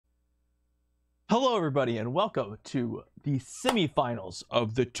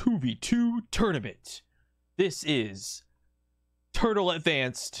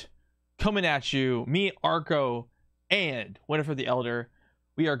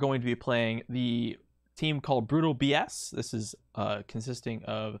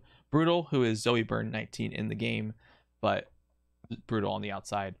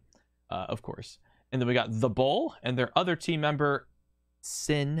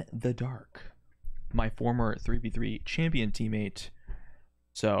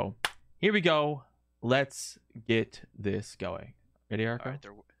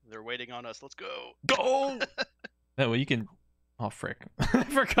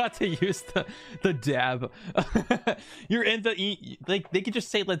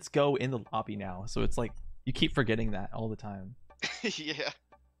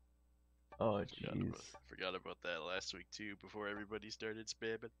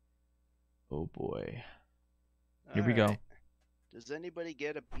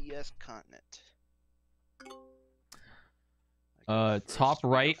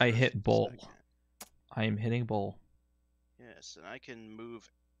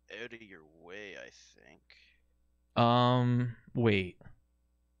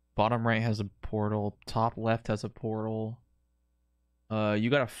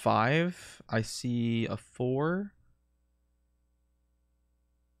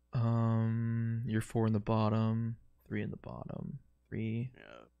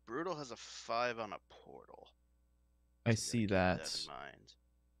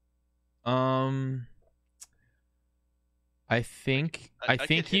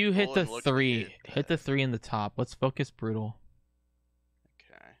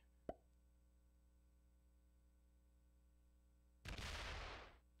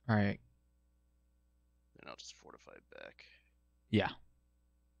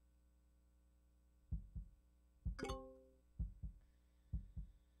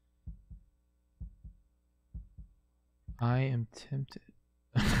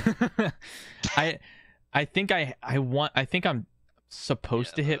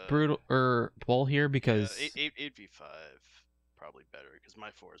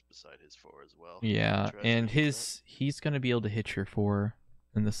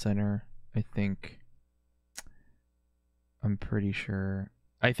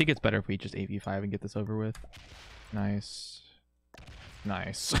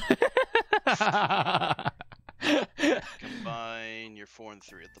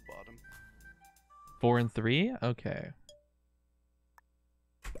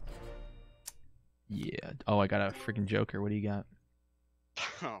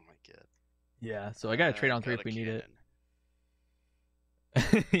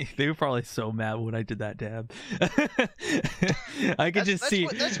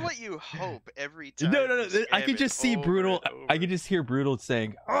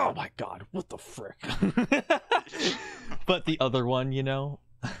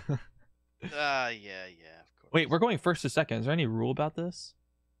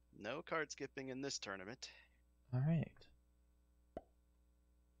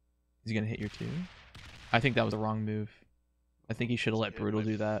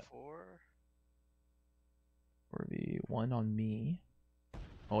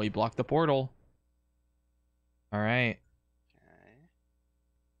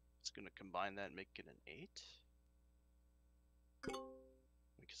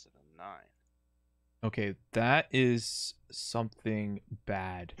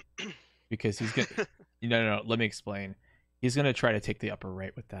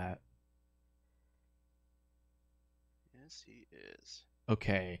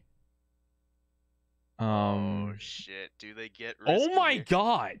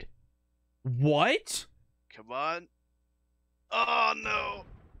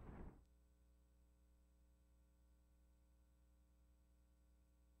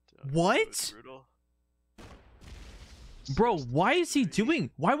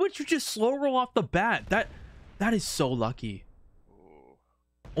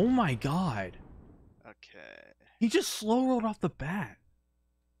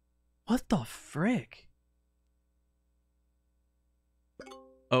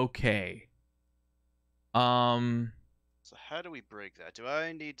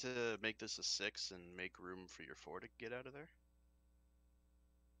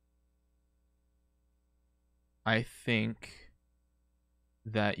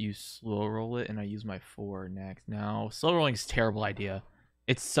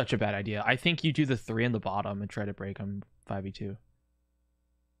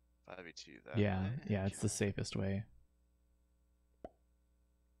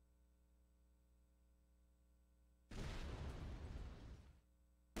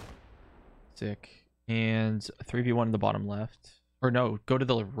stick. And 3v1 in the bottom left. Or no, go to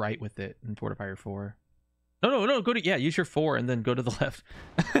the right with it and fortify your 4. No, go to, yeah, use your 4 and then go to the left.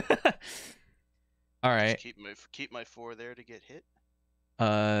 All right. Just keep my 4 there to get hit.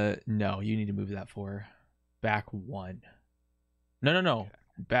 No, you need to move that 4 back 1. No. Okay.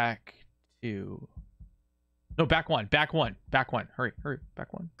 Back 2. No, back 1. Hurry, back 1.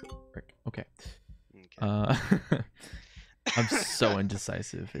 Frick. Okay. I'm so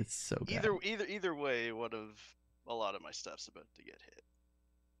indecisive. It's so bad. Either way, a lot of my stuff's about to get hit.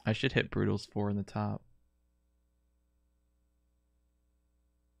 I should hit Brutal's 4 in the top.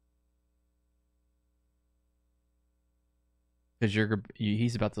 Because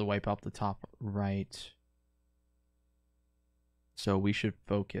he's about to wipe out the top right. So we should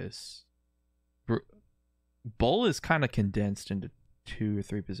focus. Bull is kind of condensed into 2 or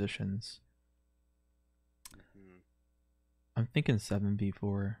 3 positions. I'm thinking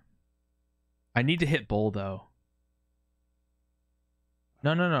 7v4. I need to hit Bull though.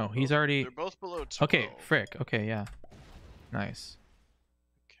 No. He's already. They're both below 12. Okay, frick. Okay, yeah. Nice.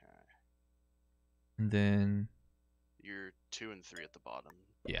 Okay. And then. You're 2 and 3 at the bottom.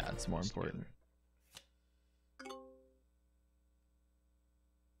 Yeah, it's more important.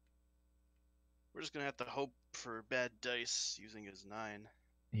 We're just gonna have to hope for bad dice using his 9.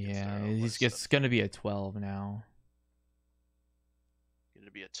 Yeah, it's gonna be a 12 now.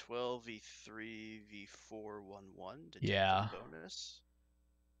 Gonna be a 12 v3 v4 1-1 to take yeah. the bonus.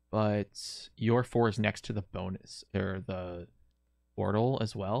 But your 4 is next to the bonus or the portal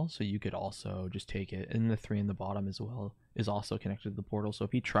as well, so you could also just take it. And the 3 in the bottom as well is also connected to the portal. So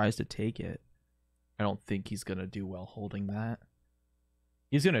if he tries to take it, I don't think he's gonna do well holding that.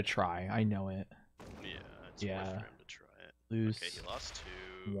 He's gonna try. I know it. Yeah, it's worth for him to try it. Lose. Okay, he lost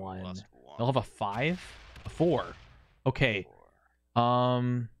 2. 1. Lost 1. He'll have a 5, a 4. Okay. 4.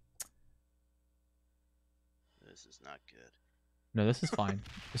 This is not good. No, this is fine.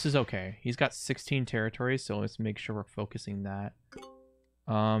 This is okay. He's got 16 territories, so let's make sure we're focusing that.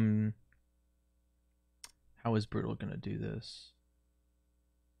 How is Brutal gonna do this?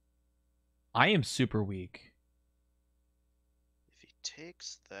 I am super weak. If he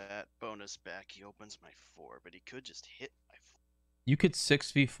takes that bonus back, he opens my 4, but he could just hit my 4. You could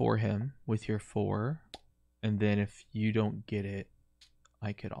 6v4 him with your 4, and then if you don't get it,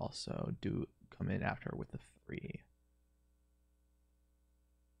 I could also come in after with the 3.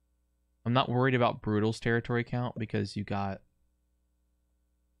 I'm not worried about Brutal's territory count because you got.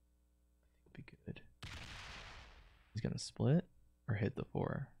 I think it'll be good. He's gonna split or hit the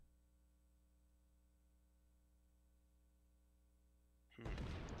 4.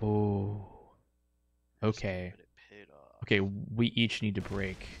 Oh. Okay. Okay, we each need to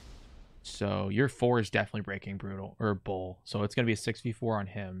break. So your 4 is definitely breaking Brutal or Bull. So it's gonna be a 6v4 on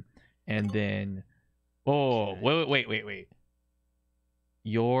him, and then. Oh, wait.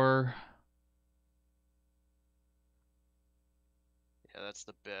 Your. Yeah, that's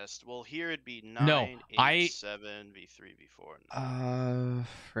the best. Well, here it'd be 9, No, 8, 7, v3, v4. 9.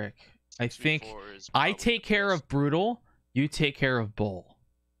 Frick. I think is I take care of Brutal. You take care of Bull.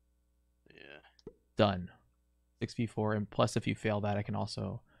 Yeah. Done. 6v4, and plus if you fail that, I can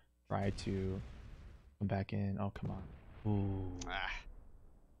also try to come back in. Oh, come on. Ooh.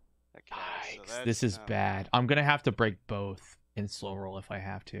 Okay, so this is bad. I'm gonna have to break both in slow roll if I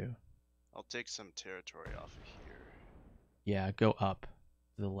have to. I'll take some territory off of here. Yeah, go up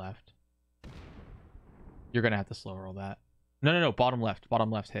to the left. You're gonna have to slow roll that. No. Bottom left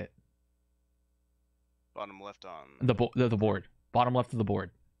hit. Bottom left on The board. Bottom left of the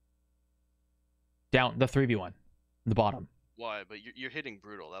board. Down the 3v1. The bottom. Why? But you're hitting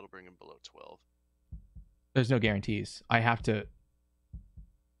Brutal. That'll bring him below 12. There's no guarantees. I have to.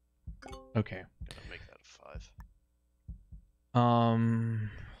 Okay. Gotta make that a 5.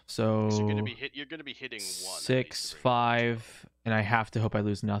 So you're gonna be hitting 1. 6, 5, and I have to hope I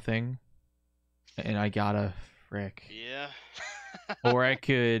lose nothing. And I gotta frick. Yeah. Or I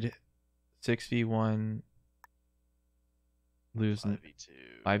could 6v1 lose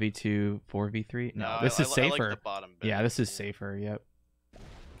 5v2, 4v3. No, this is safer. I like the bottom bit. Yeah, this is safer. Yep.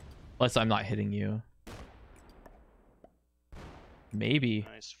 Unless I'm not hitting you. Maybe.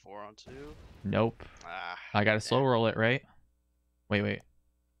 Nice 4 on 2. Nope. I gotta slow roll it, right? Wait.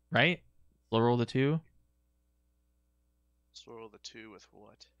 Right? Slow roll the 2. Slow roll the 2 with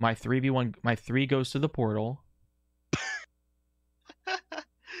what? My 3v1. My 3 goes to the portal.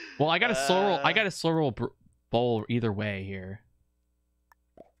 Well, I gotta slow roll. I gotta slow roll Bull either way here.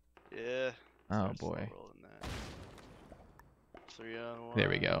 Yeah. Oh boy. 3 on 1. There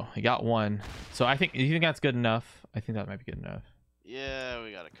we go. I got 1. So you think that's good enough? I think that might be good enough. Yeah,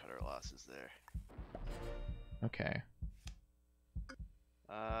 we gotta cut our losses there. Okay.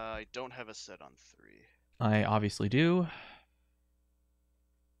 I don't have a set on 3. I obviously do.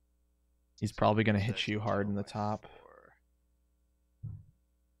 He's probably going to hit you hard in the top. 4.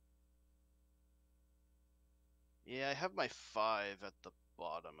 Yeah, I have my 5 at the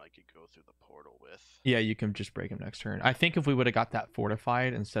bottom I could go through the portal with. Yeah, you can just break him next turn. I think if we would have got that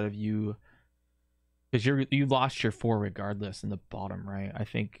fortified instead of you... Because you lost your 4 regardless in the bottom, right? I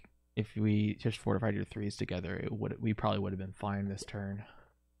think if we just fortified your 3s together, we probably would have been fine this turn.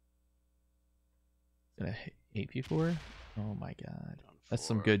 Gonna hit 8p4? Oh my god. That's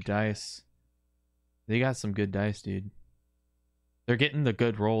some good dice. They got some good dice, dude. They're getting the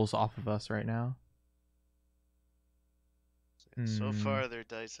good rolls off of us right now. So far, their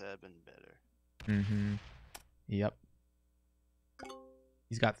dice have been better. Mm-hmm. Yep.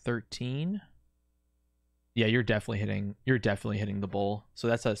 He's got 13. Yeah, you're definitely hitting the bull. So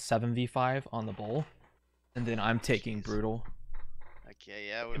that's a 7v5 on the bull. And then I'm taking brutal. Okay,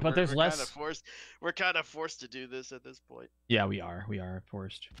 yeah, but there's less. We're kind of forced to do this at this point. Yeah, we are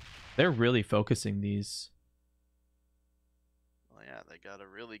forced. They're really focusing these. Well, yeah, they got a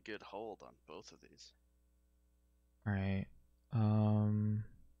really good hold on both of these. All right.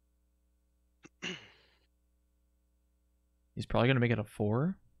 He's probably gonna make it a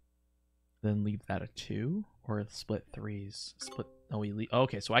 4, then leave that a 2, or split 3s. Split. Oh, we leave.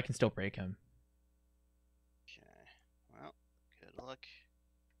 Okay, so I can still break him. Okay. Well, good luck.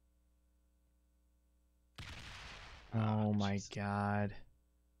 Oh my god.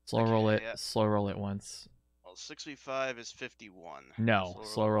 Slow roll it. Yeah. Slow roll it once. Well, 6v5 is 51. No,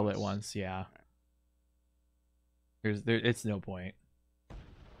 slow roll it once. Yeah. Right. It's no point.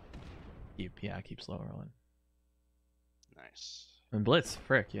 Keep slow rolling. Nice. And blitz,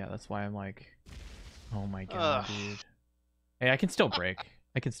 frick, yeah, that's why I'm like, oh my god, dude. Hey, I can still break.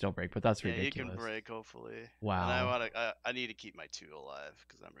 But that's ridiculous. Yeah, you can break, hopefully. Wow. And I need to keep my 2 alive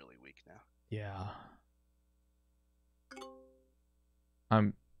because I'm really weak now. Yeah.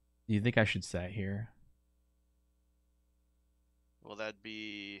 Do you think I should set here? Well, that'd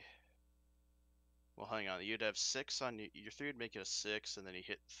be. Well, hang on. You'd have 6 on your 3 would make it a 6, and then you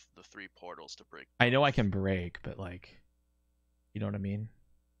hit the 3 portals to break. I know I can break, but like, you know what I mean?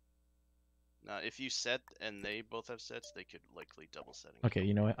 Now, if you set and they both have sets, they could likely double setting. Okay,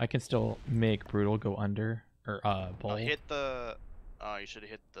 you know what? I can still make brutal go under or bull. Hit the. You should have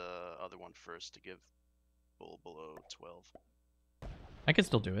hit the other one first to give bull below 12. I can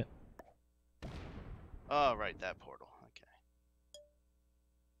still do it. Oh, right, that portal. Okay.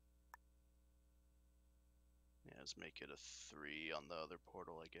 Yeah, let's make it a 3 on the other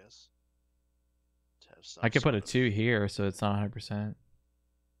portal, I guess. I could put a 2 here, so it's not 100%.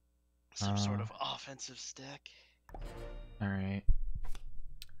 Some sort of offensive stack. All right.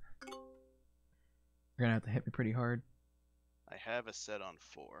 You're gonna have to hit me pretty hard. I have a set on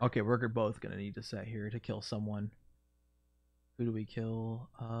 4. Okay, we're both gonna need to set here to kill someone. Who do we kill?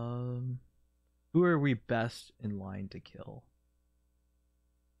 Who are we best in line to kill?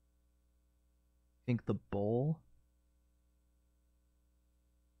 I think the bull.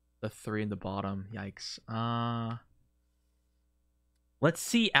 The 3 in the bottom. Yikes. Let's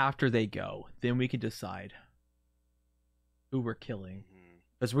see after they go. Then we can decide who we're killing.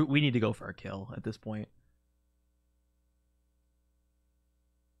 Because we need to go for a kill at this point.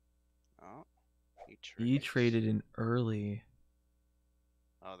 Oh, he traded in early.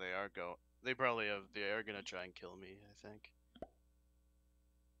 Oh, they are go. They probably have. They are gonna try and kill me, I think.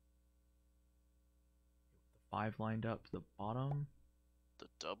 5 lined up to the bottom. The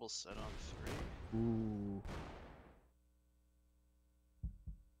double set on 3. Ooh.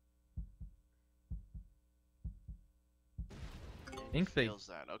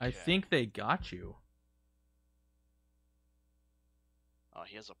 I think they got you. Oh,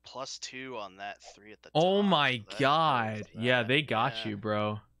 he has a +2 on that 3 at the top. Oh my god. Yeah, they got you,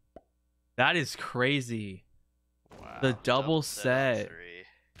 bro. That is crazy. Wow. The double set.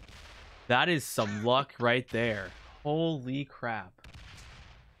 That is some luck right there. Holy crap.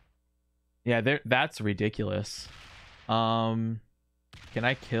 Yeah, that's ridiculous. Can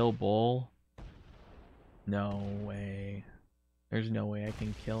I kill bull? No way. There's no way I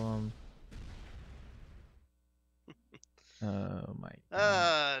can kill him. Oh my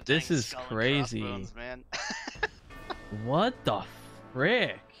god. This is crazy. Man. What the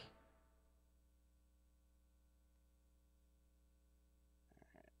frick?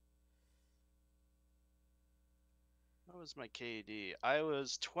 What was my KD? I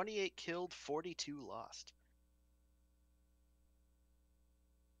was 28 killed, 42 lost.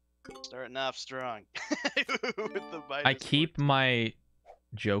 Starting off strong. With the I keep 14. my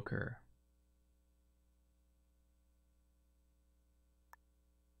Joker.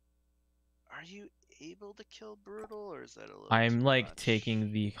 Are you able to kill Brutal, or is that a little I'm too like much?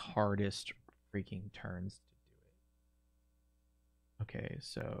 taking the hardest freaking turns to do it. Okay,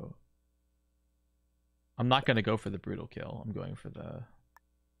 so I'm not gonna go for the brutal kill. I'm going for the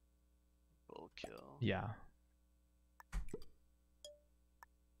Full kill. yeah.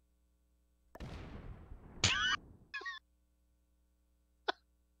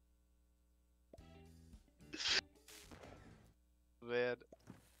 Man.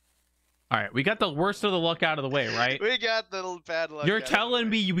 All right, we got the worst of the luck out of the way, right? We got the little bad luck. You're telling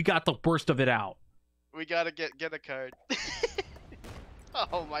me we got the worst of it out. We gotta get a card.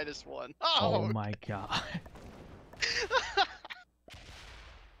 Oh, -1. Oh my god.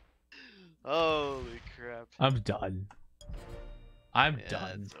 Holy crap. I'm done. I'm Yeah,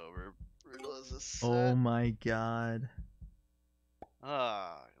 done. it's over. Brutal is a set. Oh my god.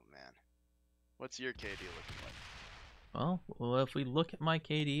 Oh man. What's your KD looking like? Well, if we look at my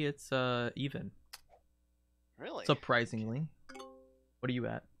KD, it's even. Really? Surprisingly. What are you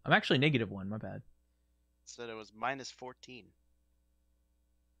at? I'm actually -1, my bad. Said it was -14.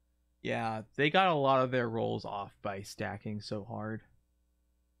 Yeah, they got a lot of their rolls off by stacking so hard.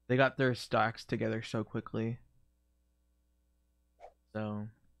 They got their stacks together so quickly. So,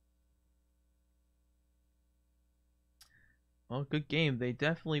 well, good game. They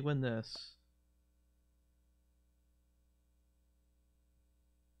definitely win this.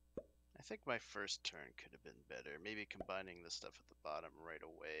 I think my first turn could have been better. Maybe combining the stuff at the bottom right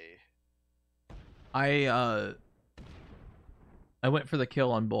away. I went for the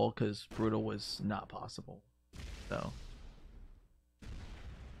kill on Bull because Brutal was not possible. So,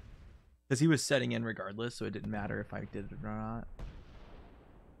 because he was setting in regardless, so it didn't matter if I did it or not.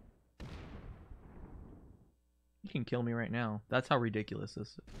 You can kill me right now. That's how ridiculous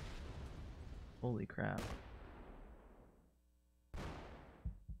this is. Holy crap.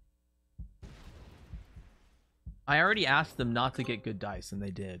 I already asked them not to get good dice, and they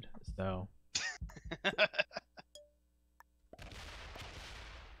did. So.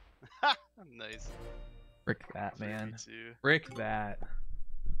 Nice. Frick that, man. 3v2. Frick that.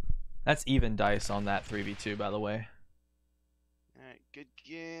 That's even dice on that 3v2, by the way. Alright, good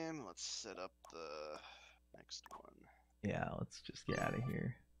game. Let's set up the next one. Yeah, let's just get out of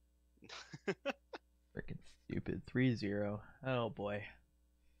here. Freaking stupid. 3-0. Oh, boy.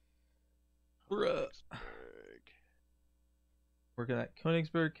 Bruh. Working at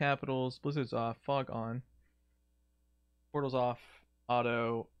Königsberg, Capitals, Blizzard's off, Fog on. Portals off,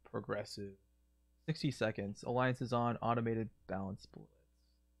 auto, progressive. 60 seconds. Alliance is on, automated balance bullets.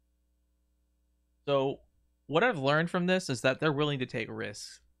 So, what I've learned from this is that they're willing to take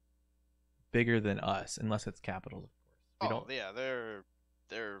risks bigger than us, unless it's Capitals, of course. Yeah, they're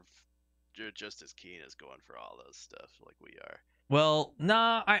just as keen as going for all those stuff like we are. Well,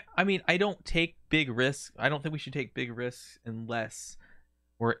 nah, I mean, I don't take big risks. I don't think we should take big risks unless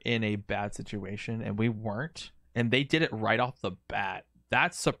we're in a bad situation, and we weren't. And they did it right off the bat.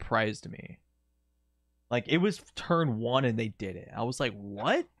 That surprised me. Like, it was turn 1 and they did it. I was like,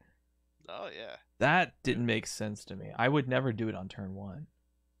 what? Oh, yeah. That didn't make sense to me. I would never do it on turn 1.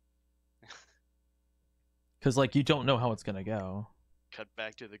 Because, like, you don't know how it's going to go. Cut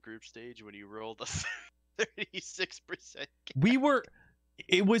back to the group stage when you rolled a 36%.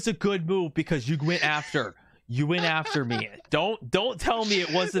 It was a good move because you went after me. Don't tell me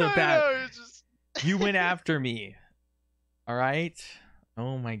it wasn't a bad. You went after me. All right.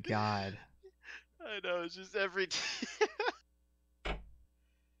 Oh my god. I know, it's just every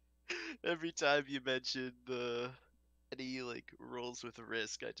time you mention any like rolls with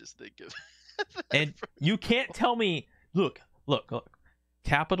risk, I just think of And you can't tell me. Look.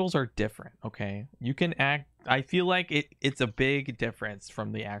 Capitals are different, okay? You can act. I feel like it's a big difference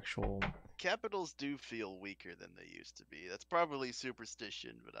from the actual. Capitals do feel weaker than they used to be. That's probably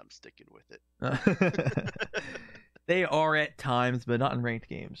superstition, but I'm sticking with it. They are at times, but not in ranked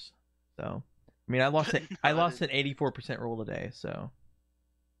games. So, I mean, I lost an 84% roll today, so.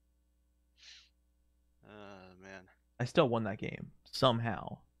 Man. I still won that game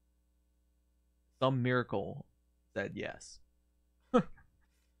somehow. Some miracle said yes.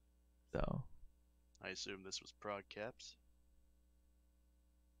 So. I assume this was Prague Caps.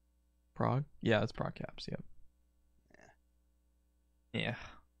 Prague? Yeah, it's Prague Caps, yep. Yeah.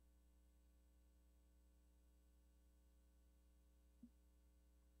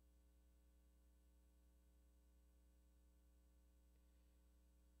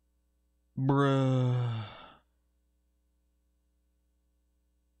 Bruh.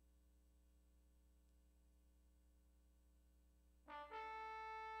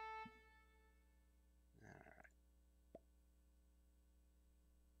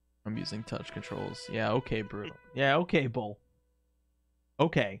 I'm using touch controls. Yeah, okay, Brutal. Yeah, okay, Bull.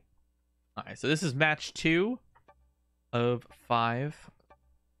 Okay. Alright, so this is match 2 of 5.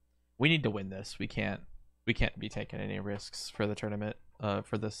 We need to win this. We can't be taking any risks for the tournament,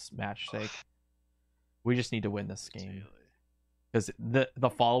 for this match sake. We just need to win this game. Because the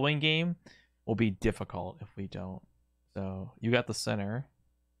following game will be difficult if we don't. So you got the center.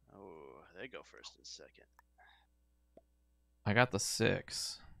 Oh, they go first and second. I got the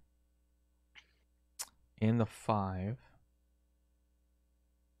 6. In the 5.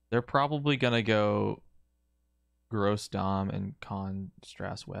 They're probably gonna go Gross Dom and Con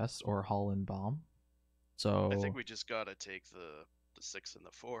Strass West or Holland Bomb. So I think we just gotta take the 6 and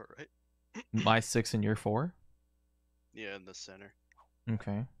the 4, right? my 6 and your 4. Yeah, in the center.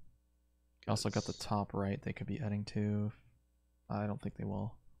 Okay. Also got the top right. They could be adding to. I don't think they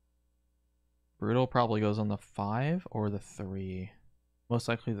will. Brutal probably goes on the 5 or the 3. Most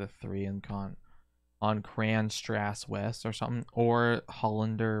likely the 3 and on Cran Strass West or something, or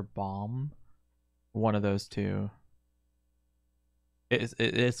Hollander Bomb. One of those two.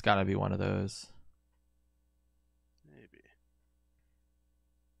 It's got to be one of those. Maybe.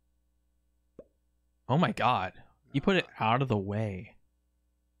 Oh my god. You put it out of the way.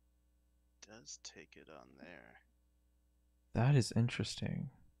 Does take it on there. That is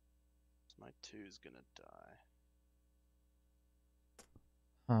interesting. My 2's gonna die.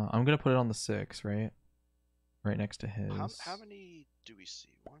 I'm gonna put it on the 6, right? Right next to his. How many do we see?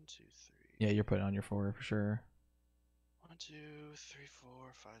 1, 2, 3. Yeah, you're putting on your 4 for sure. 1, 2, 3, 4,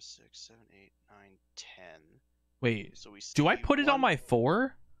 5, 6, 7, 8, 9, 10. Wait, So we see do I put it on my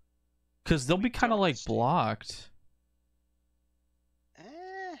 4? Because they'll be kind of like blocked.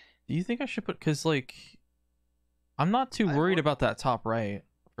 Do you think I should put? Because like, I'm not too worried about that top right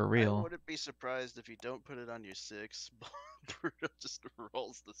for real. I wouldn't be surprised if you don't put it on your 6. Bruno just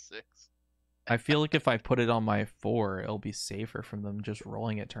rolls the 6. I feel like if I put it on my 4, it'll be safer from them just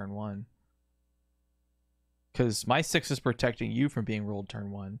rolling it turn 1. Because my 6 is protecting you from being rolled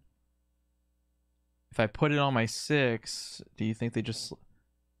turn 1. If I put it on my 6, do you think they just...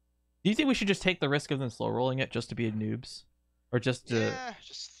 Do you think we should just take the risk of them slow rolling it just to be noobs? Or just to... Yeah,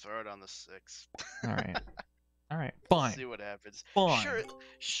 just throw it on the 6. Alright. Alright, fine. See what happens. Fine.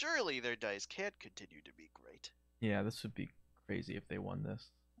 Surely their dice can't continue to be great. Yeah, this would be crazy if they won this.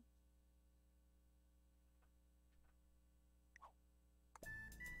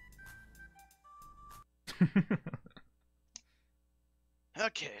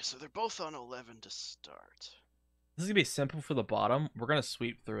 Okay, so they're both on 11 to start. This is gonna be simple for the bottom. We're gonna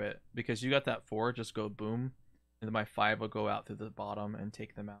sweep through it because you got that 4. Just go boom, and then my 5 will go out through the bottom and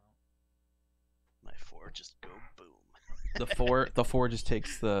take them out. My 4 just go boom. The 4 just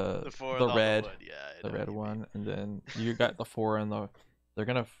takes the red, yeah, the red one, and then you got the 4 and the. They're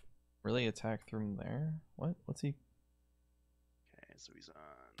gonna really attack through there. What? What's he? Okay, so he's on.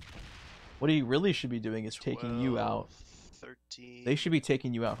 What he really should be doing is 12, taking you out. 13. They should be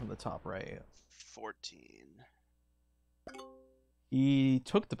taking you out from the top right. 14. He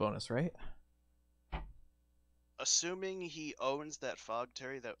took the bonus, right? Assuming he owns that fog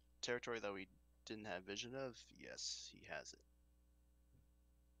territory that we didn't have vision of, yes, he has it.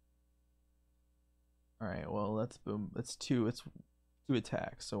 All right. Well, that's boom. It's 2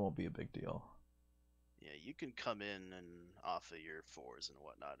 attacks, so it won't be a big deal. Yeah, you can come in and off of your 4s and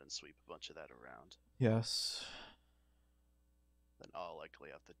whatnot and sweep a bunch of that around. Yes. Then I'll likely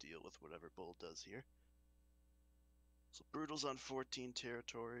have to deal with whatever Bull does here. So Brutal's on 14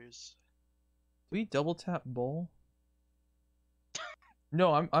 territories. Do we double tap Bull?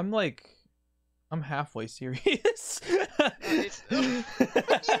 No, I'm halfway serious. You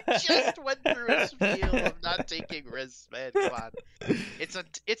just went through a spiel of not taking risks, man. Come on. It's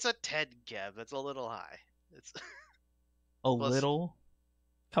a 10, Kev. It's a little high. It's little.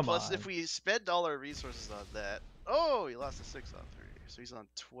 Come on. Plus, if we spend all our resources on that, he lost a 6 on 3, so he's on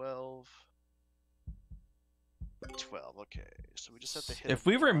 12. 12. Okay, so we just have to hit. If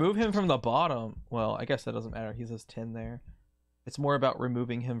we remove him from the bottom, well, I guess that doesn't matter. He says 10 there. It's more about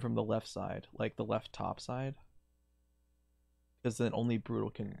removing him from the left side, like the left top side. Because then only Brutal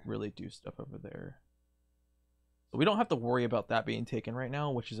can really do stuff over there. So we don't have to worry about that being taken right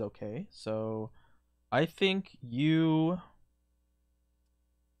now, which is okay. So I think you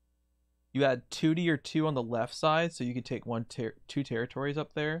add 2 to your 2 on the left side, so you could take 2 territories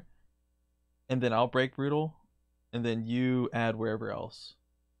up there. And then I'll break Brutal. And then you add wherever else.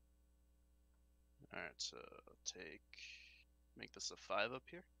 Alright, so make this a 5 up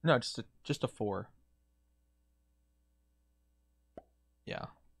here? No, just a 4. Yeah.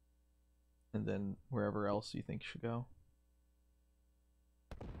 And then wherever else you think should go.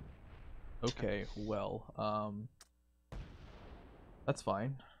 Okay, well, that's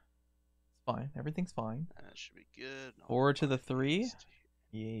fine. It's fine. Everything's fine. That should be good. No, 4 to the 5 3. needs to-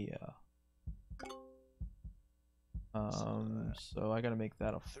 Yeah. So, So I gotta make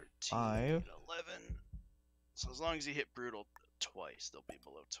that a 13, 5. 11. So as long as you hit brutal twice, they'll be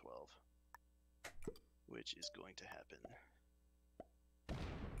below 12. Which is going to happen.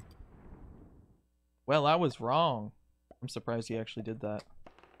 Well, I was wrong. I'm surprised he actually did that.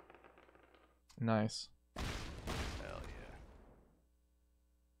 Nice. Hell yeah.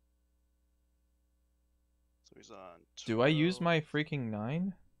 So he's on 12. Do I use my freaking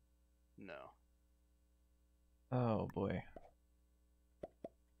 9? No. Oh boy.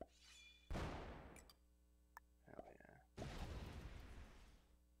 Hell yeah.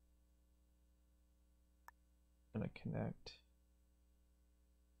 Gonna connect.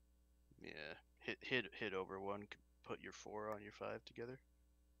 Yeah. Hit over one. Put your 4 on your 5 together.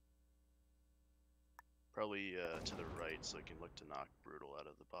 Probably to the right, so you can look to knock brutal out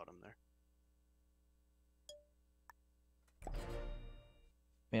of the bottom there.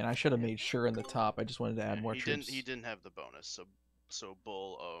 Man, I should have made sure in the top. I just wanted to add more troops. He didn't have the bonus, so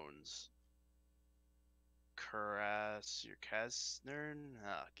Bull owns Kastnern.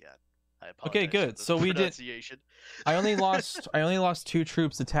 Oh god. I apologize. Okay, good. For the So we did. pronunciation. I only lost 2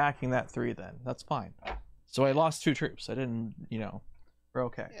 troops attacking that 3. Then that's fine. So I lost 2 troops. I didn't, we're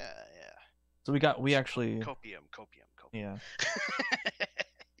okay. Yeah. So we actually. Copium. Yeah.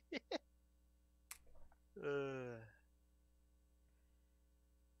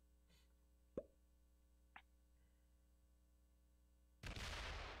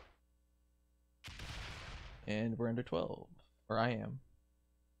 And we're under 12, or I am.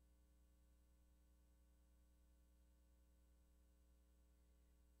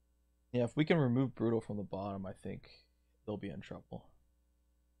 Yeah, if we can remove brutal from the bottom, I think they'll be in trouble.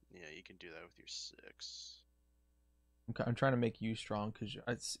 Yeah, you can do that with your 6. I'm trying to make you strong because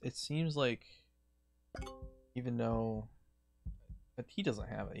it seems like, even though he doesn't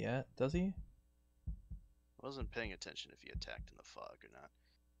have it yet, does he? I wasn't paying attention if he attacked in the fog or not.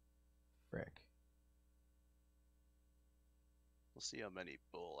 Frick. We'll see how many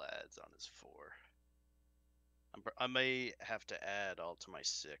Bull adds on his 4. I may have to add all to my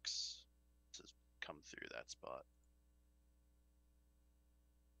 6 to come through that spot.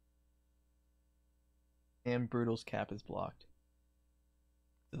 And brutal's cap is blocked.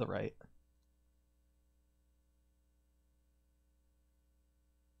 To the right.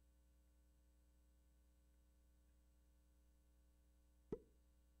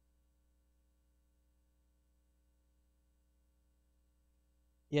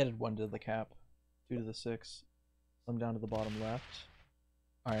 He added 1 to the cap, 2 to the 6, some down to the bottom left.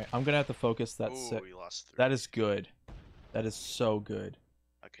 All right, I'm gonna have to focus that. Ooh, we lost 3. That is good. That is so good.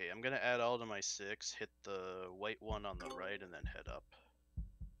 Okay, I'm gonna add all to my 6, hit the white one on the right, and then head up.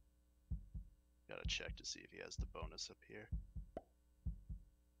 Gotta check to see if he has the bonus up here.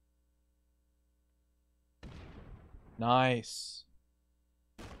 Nice.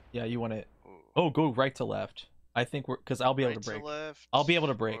 Yeah, you want it. Ooh. Oh, go right to left. I think because I'll be able to break. Left, I'll be able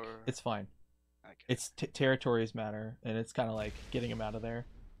to break. or... It's fine. Okay. It's territories matter, and it's kind of like getting him out of there.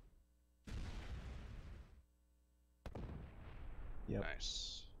 Yep.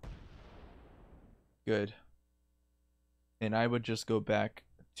 Nice. Good. And I would just go back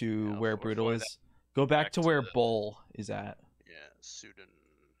to where brutal before is. that, Go back to where the... Bull is at. Yeah, Sudan,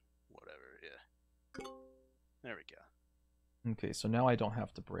 whatever. Yeah. There we go. Okay, so now I don't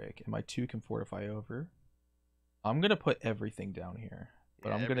have to break, and my 2 can fortify over. I'm gonna put everything down here, but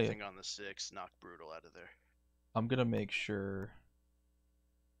yeah, I'm gonna everything on the 6, knock brutal out of there. I'm gonna make sure.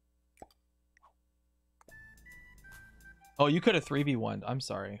 Oh, you could have 3v1'd. I'm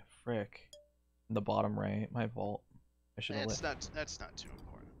sorry, frick. In the bottom right, my vault. I should have. That's not too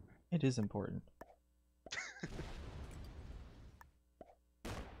important. It is important. You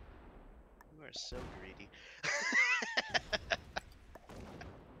are so greedy.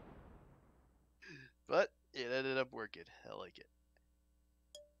 But it ended up working. I like it.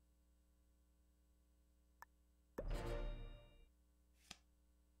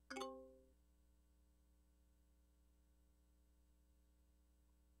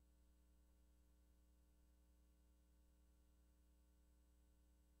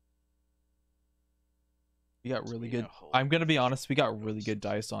 We got really good. I'm gonna be honest. We got really good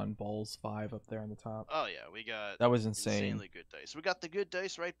dice on balls 5 up there on the top. Oh yeah, we got. That was insane. Insanely good dice. We got the good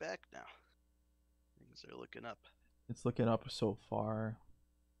dice right back now. Things are looking up. It's looking up so far.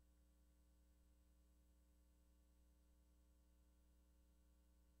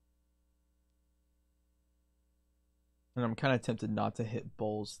 And I'm kind of tempted not to hit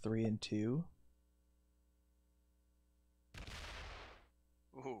bowls 3 and 2.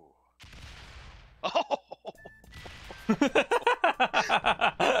 Ooh. Oh!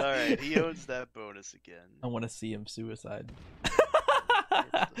 Alright, he owns that bonus again. I want to see him suicide.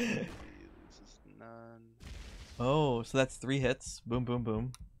 He loses none. Oh, so that's 3 hits. Boom, boom,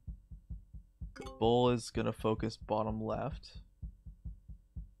 boom. Bull is gonna focus bottom left.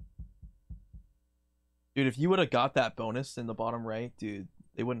 Dude, if you would have got that bonus in the bottom right, dude,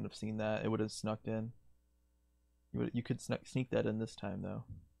 they wouldn't have seen that. It would have snuck in. You could sneak that in this time, though.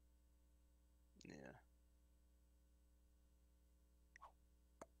 Yeah.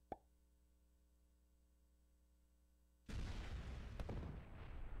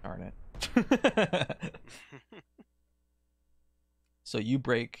 Darn it. So you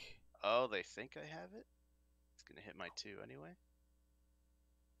break. Oh, they think I have it? It's gonna hit my 2 anyway.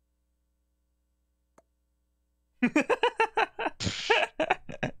 Oh,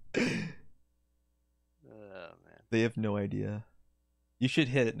 man. They have no idea. You should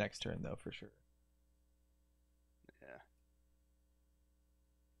hit it next turn, though, for sure. Yeah.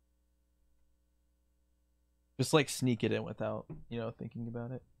 Just like sneak it in without, thinking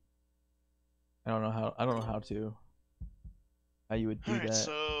about it. I don't know how you would do Alright, that.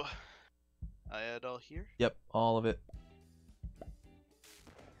 so I add all here? Yep, all of it.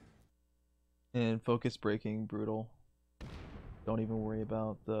 And focus breaking, brutal. Don't even worry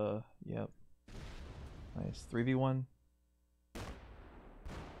about the, yep. Nice. 3v1.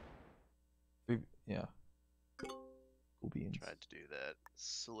 Yeah. Cool beans. Tried to do that as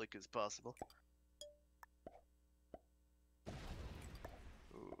slick as possible.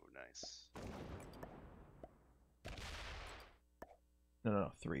 Ooh, nice.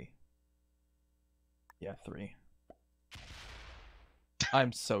 No, 3. Yeah, 3.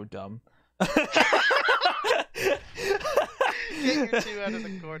 I'm so dumb. Get your 2 out of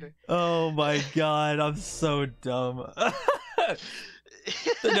the corner. Oh my god, I'm so dumb.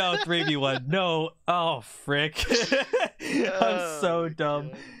 No, 3v1. No. Oh, frick. I'm so dumb.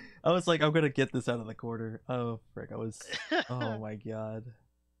 God. I was like, I'm gonna get this out of the corner. Oh, frick. Oh my god.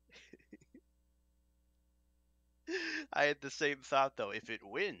 I had the same thought, though. If it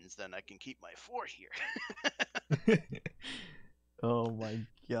wins, then I can keep my 4 here. Oh my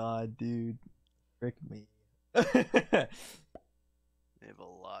god, dude. Frick me. They have a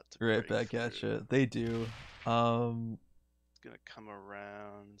lot to Right break back at through. you. They do. It's gonna come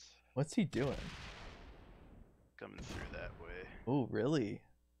around. What's he doing? Coming through that way. Oh, really?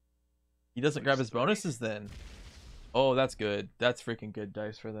 He doesn't grab Looks his 3. bonuses then. Oh, that's good. That's freaking good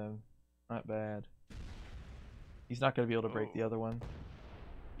dice for them. Not bad. He's not gonna be able to break the other one.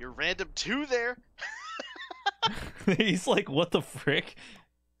 Your random 2 there. He's like, what the frick?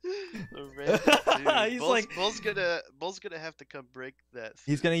 The random 2. He's Bull's gonna have to come break that.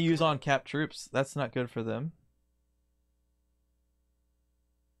 He's gonna use on cap troops. That's not good for them.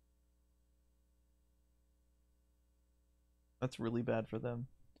 That's really bad for them.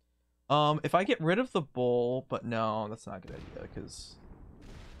 If I get rid of the bull, but no, that's not a good idea because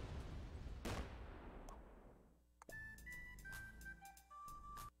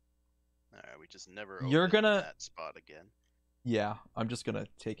Alright, we just never You're open gonna- that spot again. yeah, I'm just gonna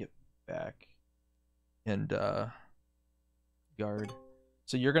take it back and guard.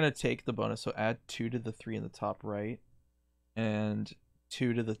 So you're gonna take the bonus. So add 2 to the 3 in the top right, and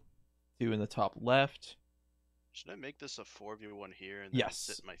 2 to the 2 in the top left. Should I make this a 4v1 here and then Yes.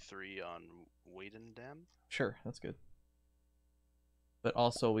 sit my 3 on Waidendam? Sure, that's good. But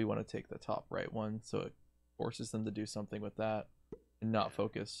also we want to take the top right one, so it forces them to do something with that and not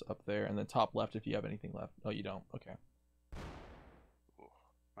focus up there. And then top left if you have anything left. Oh, you don't. Okay.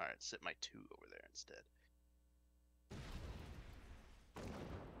 Alright, sit my 2 over there instead.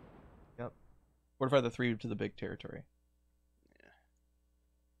 Yep. Fortify the 3 to the big territory.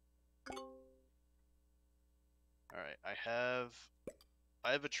 Alright, I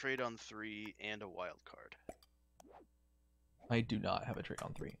have a trade on 3 and a wild card. I do not have a trade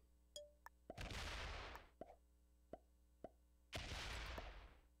on 3.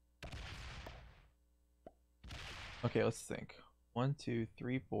 Okay, let's think. 1, 2,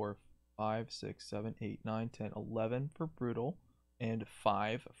 3, 4, 5, 6, 7, 8, 9, 10, 11 for brutal, and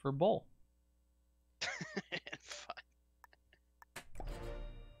 5 for bull. And 5.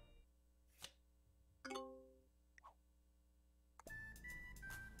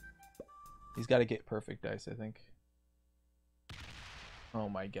 He's got to get perfect dice, I think. Oh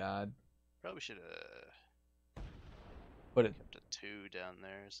my god. Probably should have Put it. kept a 2 down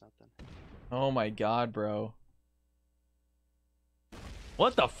there or something. Oh my god, bro.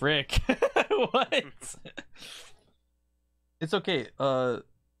 What the frick? What? It's okay.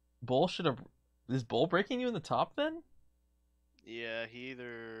 Bull should have. Is Bull breaking you in the top then? Yeah, he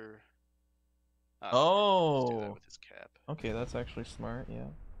either. I don't remember. Just do that Oh. with his cap. Okay, that's actually smart. Yeah.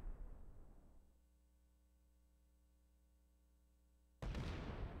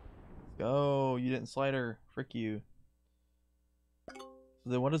 Go. You didn't slider. Frick you. So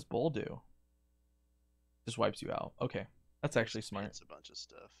then what does Bull do? Just wipes you out. Okay. That's actually smart. It's a bunch of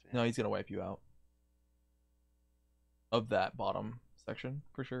stuff. Yeah. No, he's gonna wipe you out. Of that bottom section,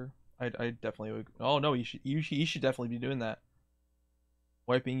 for sure. I definitely would. Oh no, you should definitely be doing that.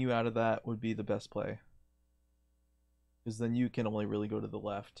 Wiping you out of that would be the best play. Because then you can only really go to the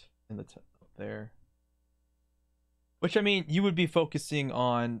left in the there. Which, I mean, you would be focusing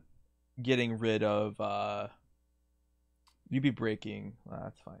on getting rid of, you'd be breaking.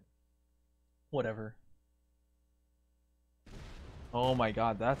 That's fine. Whatever. Oh my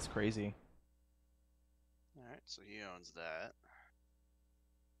god, that's crazy. Alright, so he owns that.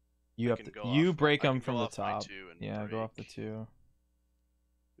 You have to, you break them from the top. Yeah, go off the 2.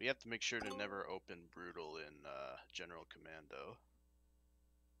 We have to make sure to never open Brutal in General Commando.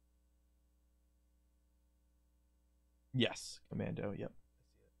 Yes, Commando, yep.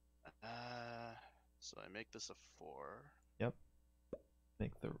 So I make this a 4. Yep.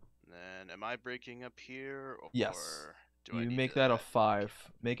 Make the... And then, am I breaking up here? Or yes. do I you need make to that a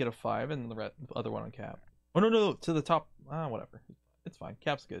 5. Make it a 5 and the other one on cap. Oh, no, no, to the top. Whatever. It's fine.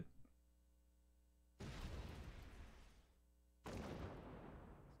 Cap's good.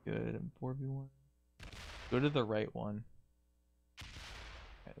 Good. And 4v1. Go to the right one.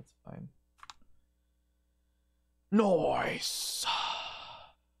 Okay, that's fine. Nice!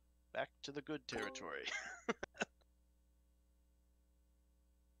 Back to the good territory.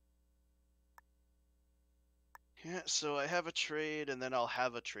 Yeah, so I have a trade, and then I'll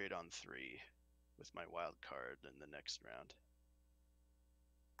have a trade on 3 with my wild card in the next round.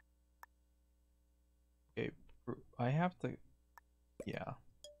 Okay, I have to... Yeah.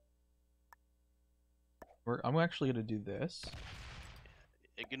 I'm actually going to do this.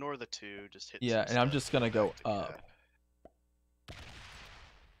 Ignore the 2, just hit. Yeah, and I'm just going to go up.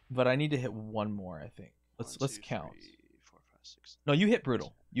 But I need to hit one more, I think. Let's count. 3, 4, 5, 6. No, you hit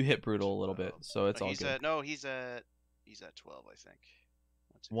Brutal. You hit Brutal a little bit, so it's all good. He's at 12, I think.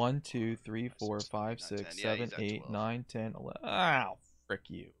 1, 2, 3, 4, 5, 6, 7, 8, 9, 10, 11. Ow, frick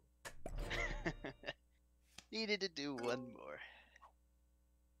you. Needed to do one more.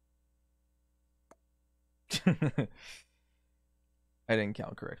 I didn't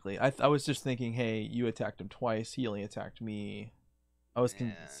count correctly. I was just thinking, hey, you attacked him twice. He only attacked me. I was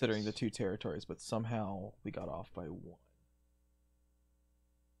considering the 2 territories, but somehow we got off by 1.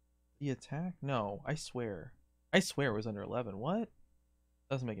 The attack? No, I swear. I swear it was under 11. What?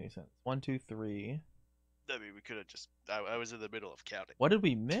 Doesn't make any sense. 1, 2, 3. I mean, we could have just... I was in the middle of counting. What did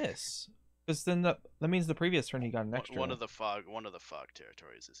we miss? Because then that means the previous turn he got an extra. One of the fog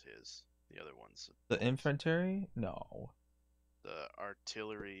territories is his. The other one's the infantry? No. The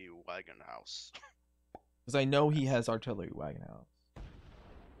artillery wagon house. Because I know he has artillery wagon house.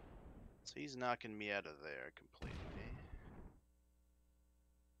 So he's knocking me out of there completely.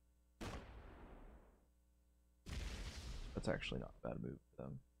 That's actually not a bad move for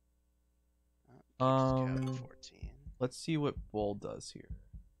them. 14. Let's see what Bull does here.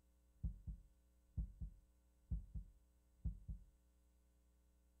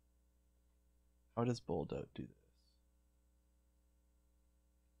 How does Bull do this?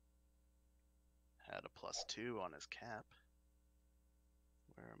 Had a +2 on his cap.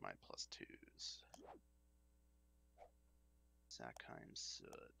 Where are my +2s? Sackheim Sud.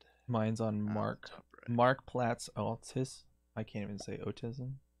 Mine's on Mark. Right. Mark Platt's autism. I can't even say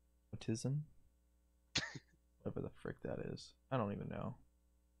autism. Whatever the frick that is. I don't even know.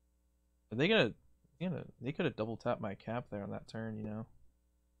 Are they gonna they could have double tapped my cap there on that turn, you know.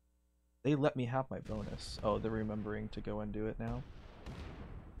 They let me have my bonus. Oh, they're remembering to go and do it now.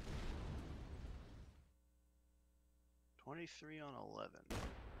 23 on 11.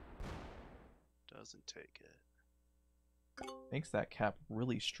 Doesn't take it. Makes that cap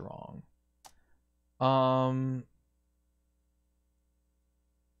really strong. I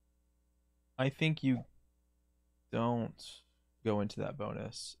think you don't go into that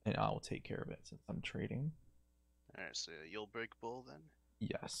bonus, and I'll take care of it since I'm trading. Alright, so you'll break Bull then?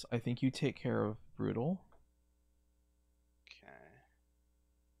 Yes, I think you take care of Brutal. Okay.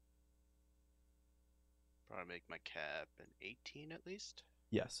 Probably make my cap an 18 at least?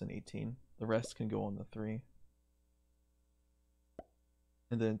 Yes, an 18. The rest can go on the 3.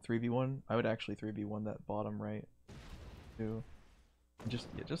 And then 3v1, I would actually 3v1 that bottom right too. Just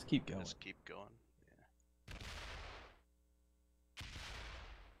keep going. Just keep going.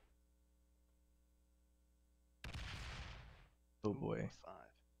 Oh boy. 5.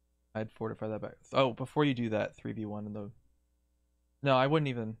 I'd fortify that back. Oh, before you do that, 3v1 in the... No, I wouldn't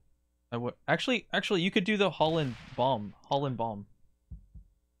even... I would... Actually, you could do the Holland bomb. Holland bomb.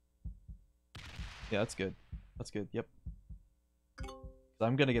 Yeah, that's good. That's good, yep.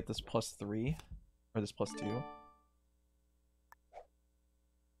 I'm gonna get this +3. Or this +2.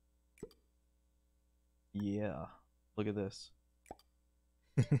 Yeah. Look at this.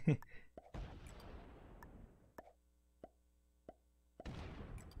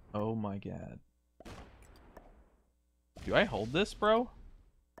 Oh my god. Do I hold this, bro?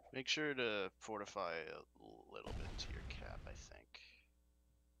 Make sure to fortify a little bit to your cap, I think.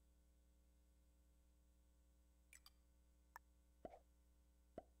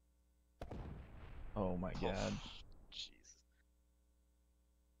 Oh my god. Jeez.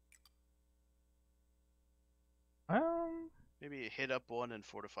 Maybe hit up 1 and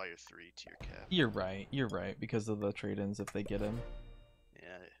fortify your 3 to your cap. You're right, because of the trade-ins if they get him.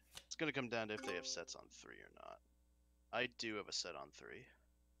 Yeah, it's gonna come down to if they have sets on 3 or not. I do have a set on 3.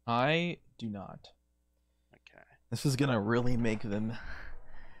 I do not. Okay. This is gonna really make them,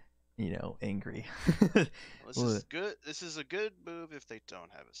 you know, angry. Well, this is good. This is a good move if they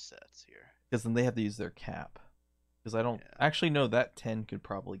don't have a set here. Because then they have to use their cap. Because I don't actually know that 10 could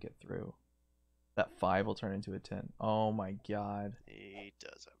probably get through. That 5 will turn into a 10. Oh my god. He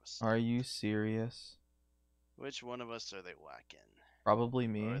does have a set. Are you serious? Which one of us are they whacking? Probably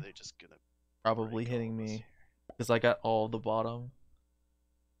me. Or are they just gonna probably hitting me. Because I got all the bottom.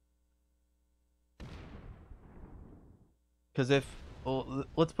 Because if... Well,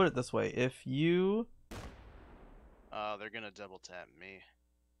 let's put it this way. If you... they're gonna double tap me.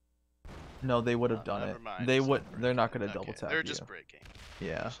 No, they would have done it. Mind. They would. They're not gonna double tap. They're just breaking.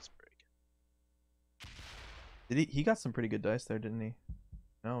 Yeah. Just breaking. Did he? He got some pretty good dice there, didn't he?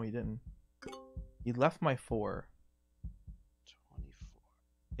 No, he didn't. He left my 4. 24.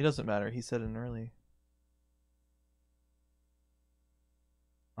 It doesn't matter. He set in early.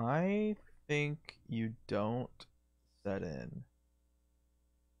 I think you don't set in.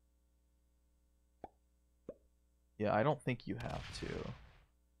 Yeah, I don't think you have to.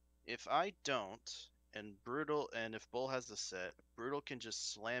 If I don't, and if Bull has the set, Brutal can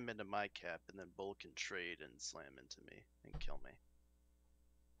just slam into my cap, and then Bull can trade and slam into me and kill me.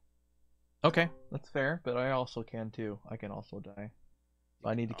 Okay, that's fair, but I also can too. I can also die. So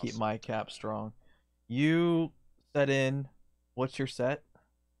I need to keep my cap strong. You set in. What's your set?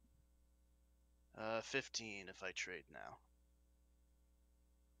 15 if I trade now.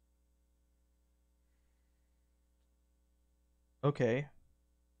 Okay.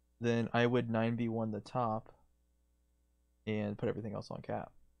 Then I would 9v1 the top and put everything else on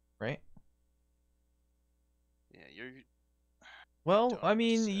cap, right? Yeah, you're... Well, I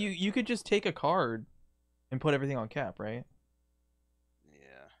mean, you could just take a card and put everything on cap, right?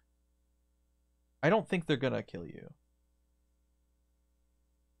 Yeah. I don't think they're gonna kill you.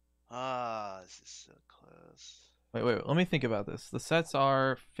 This is so close. Wait, let me think about this. The sets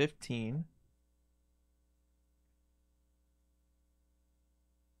are 15.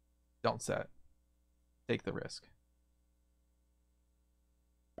 Don't set. Take the risk.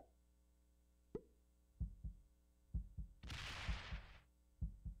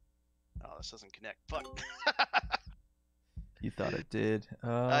 Oh, this doesn't connect. Fuck. You thought it did.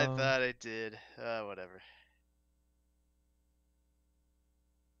 I thought it did. Whatever.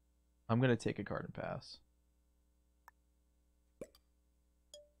 I'm gonna take a card and pass.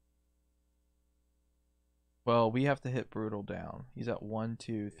 Well, we have to hit Brutal down. He's at 1,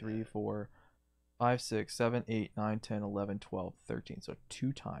 2, 3, 4, 5, 6, 7, 8, 9, 10, 11, 12, 13. So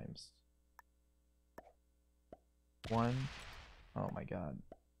 2 times. 1. Oh my god.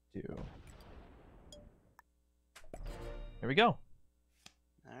 2. There we go.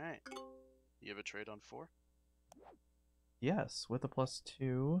 Alright. You have a trade on 4? Yes, with a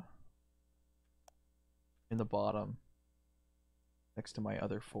 +2 in the bottom. Next to my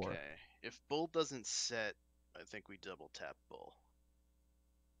other 4. Okay. If Bull doesn't set, I think we double tap Bull.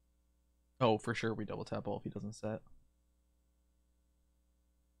 Oh, for sure we double tap Bull if he doesn't set.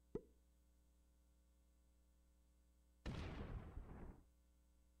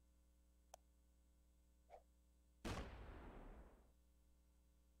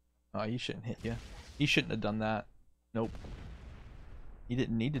 Oh, he shouldn't hit you. He shouldn't have done that. Nope. He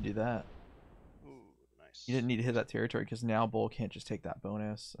didn't need to do that. Ooh, nice. He didn't need to hit that territory because now Bull can't just take that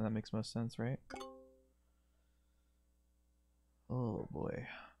bonus, and that makes most sense, right? Oh boy.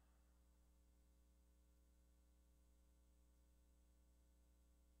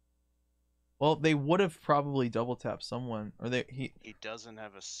 Well, they would have probably double tapped someone, or he doesn't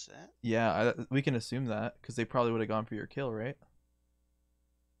have a set. Yeah, we can assume that because they probably would have gone for your kill, right?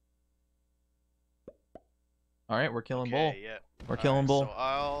 All right, we're killing Okay, Bull. yeah. We're killing Bull. So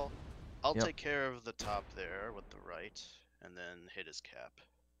I'll Yep. take care of the top there with the right, and then hit his cap.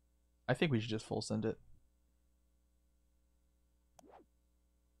 I think we should just full send it.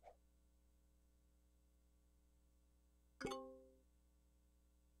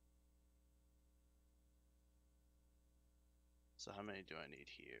 So how many do I need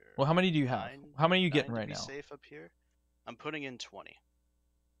here? Well, how many do you have? How many are you getting right now? Safe up here. I'm putting in 20.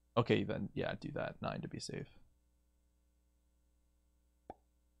 Okay, then yeah, do that. 9 to be safe.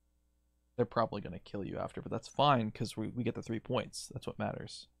 They're probably gonna kill you after, but that's fine because we get the 3 points. That's what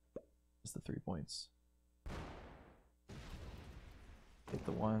matters. Is the 3 points. Hit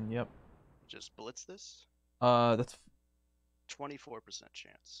the 1. Yep. Just blitz this. That's 24%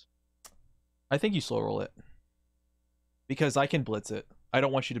 chance. I think you slow roll it because I can blitz it. I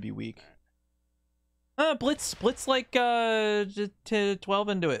don't want you to be weak. Blitz like 12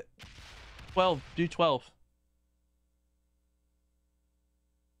 into it. 12. Do 12.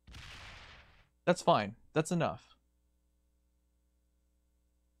 That's fine. That's enough.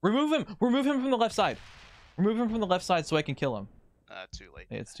 Remove him. Remove him from the left side. Remove him from the left side so I can kill him. Too late.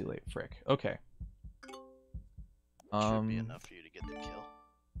 It's too late. Frick. Okay. Should be enough for you to get the kill.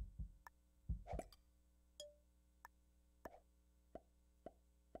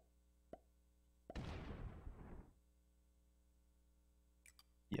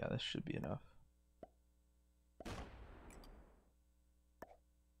 Yeah, this should be enough.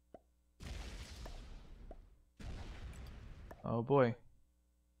 Oh boy.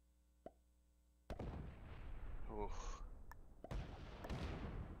 Oof.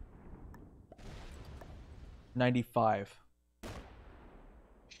 95.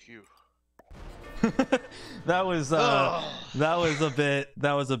 Phew. that was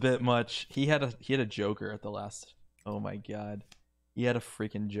a bit much. He had a joker at the last. Oh my god. He had a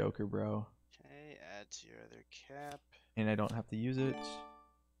freaking joker, bro. Okay, add to your other cap. And I don't have to use it.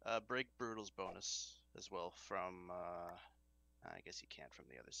 Break Brutal's bonus as well from I guess you can't from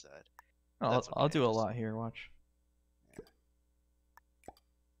the other side. I'll do a lot here, watch. Yeah.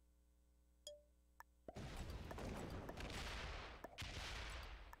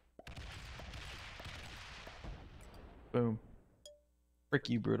 Boom. Frick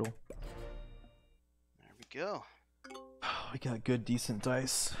you, Brutal. There we go. We got good, decent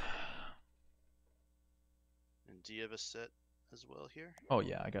dice. And do you have a set as well here? Oh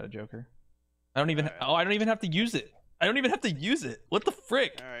yeah, I got a joker. I don't even. Right. Oh, I don't even have to use it. I don't even have to use it. What the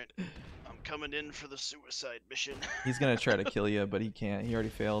frick? All right, I'm coming in for the suicide mission. He's gonna try to kill you, but he can't. He already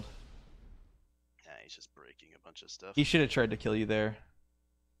failed. Yeah, he's just breaking a bunch of stuff. He should have tried to kill you there.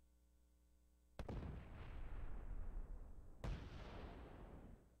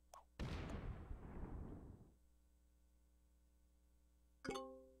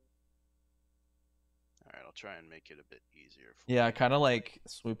 Alright, I'll try and make it a bit easier for Yeah, you. kind of like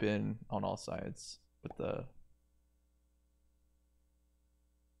swoop in on all sides with the.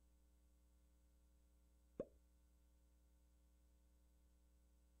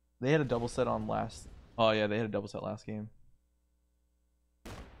 They had a double set on last. Oh yeah, they had a double set last game.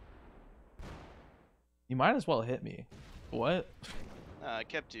 You might as well hit me. What? I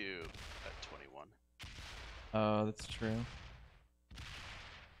kept you at 21. Oh, that's true.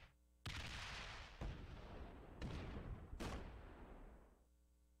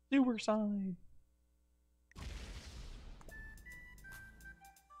 Sewer side.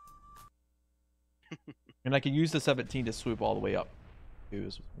 And I could use the 17 to swoop all the way up. It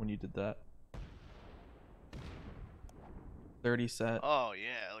was when you did that. 30 set. Oh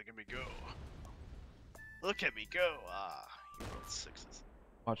yeah, look at me go. Look at me go. Ah, you rolled 6s.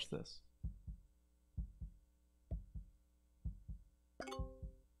 Watch this.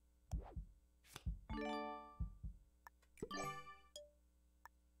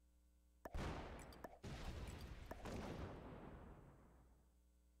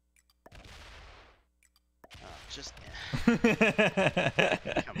 Just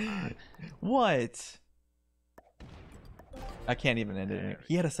come on. What? I can't even end it. Anyway.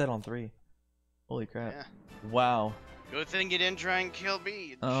 He had a set on 3. Holy crap. Yeah. Wow. Good thing you didn't try and kill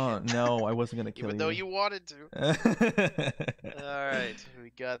me. Oh, no, I wasn't going to kill Even you. though you wanted to. Alright, we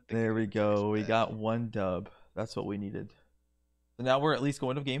got the There we go. We back. got 1 dub. That's what we needed. So now we're at least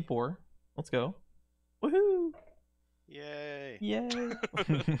going to game 4. Let's go. Woohoo! Yay. Yay!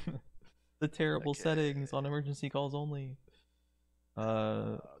 The terrible Okay. settings on emergency calls only. We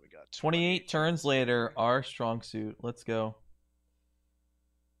got 28 turns later, our strong suit. Let's go.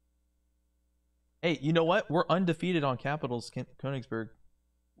 Hey, you know what? We're undefeated on Capitals Königsberg.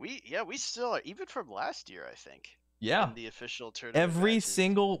 We still are, even from last year, I think. Yeah. In the official tournament Every matches.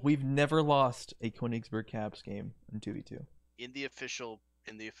 single, we've never lost a Königsberg Caps game in 2v2. In the official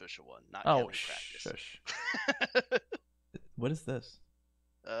one, not Oh, counting practice. shush. What is this?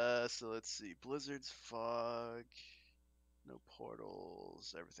 So let's see. Blizzard's fog. No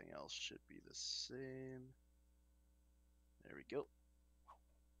portals. Everything else should be the same. There we go.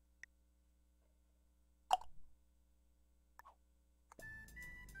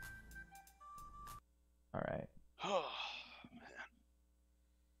 All right. Oh, man.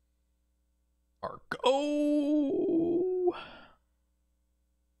 Arco.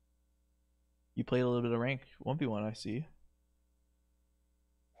 You played a little bit of rank 1v1, I see.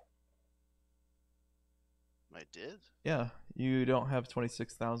 I did? Yeah, you don't have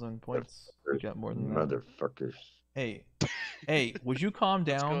 26,000 points. You got more than that. Motherfuckers. Hey, would you calm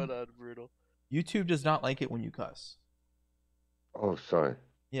down? What's going on, Brutal? YouTube does not like it when you cuss. Oh, sorry.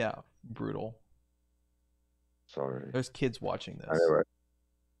 Yeah, brutal. Sorry. There's kids watching this. Anyway.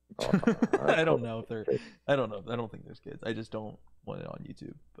 I don't know if they're. I don't know. I don't think there's kids. I just don't want it on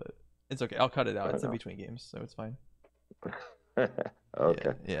YouTube, but it's okay. I'll cut it out. It's in between games, so it's fine.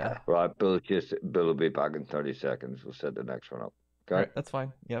 Okay. Yeah. Right, Bill will be back in 30 seconds. We'll set the next one up. Okay. All right, that's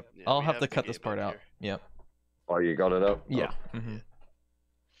fine. Yep. Yeah, I'll we have have to the cut this game part in out. here. Yep. Oh, you got it up? Yeah. Oh. Mm-hmm.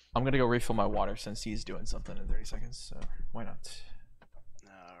 I'm gonna go refill my water since he's doing something in 30 seconds. So why not?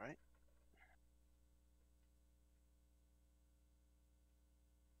 All right.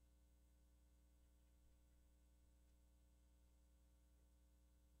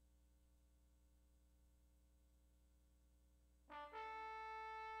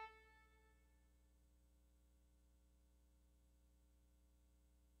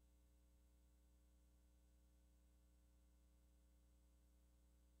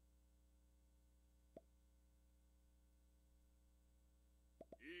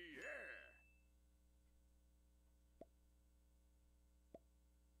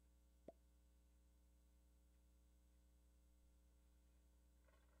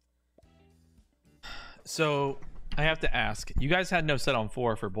 So I have to ask. You guys had no set on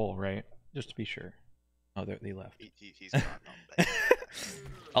 4 for Bull, right? Just to be sure. Oh, they left. He's gone home. Back.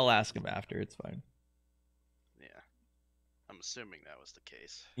 I'll ask him after. It's fine. Yeah. I'm assuming that was the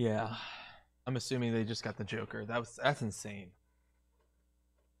case. Yeah. I'm assuming they just got the Joker. That's insane.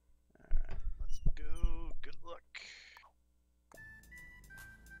 Alright, let's go. Good luck.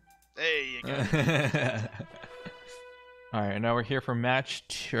 Hey, you got it. All right, now we're here for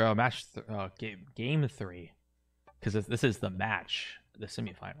game 3, because this is the match, the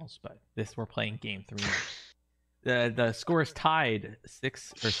semifinals. But we're playing game 3. The score is tied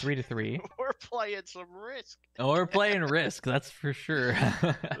 3-3. We're playing some Risk. Oh, we're playing Risk, that's for sure.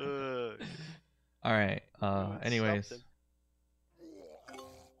 All right. Anyways. Something.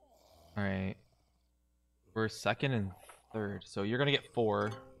 All right. We're second and third, so you're gonna get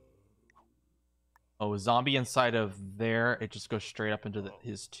 4. Oh, a zombie inside of there. It just goes straight up into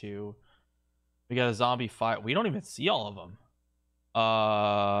his 2. We got a zombie 5. We don't even see all of them.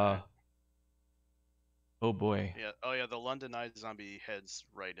 Oh boy. Yeah. Oh yeah. The London Eye zombie heads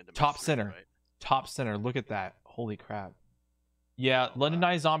right into Top my center. Right? Top center. Look at that. Holy crap. Yeah, London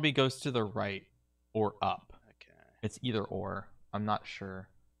Eye zombie goes to the right or up. Okay. It's either or. I'm not sure.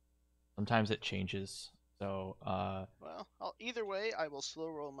 Sometimes it changes. So, Well, either way, I will slow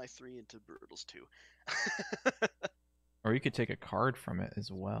roll my 3 into Brutal's 2. or you could take a card from it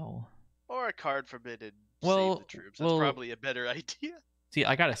as well. Or a card forbidden. Well, Save the troops. That's probably a better idea. See,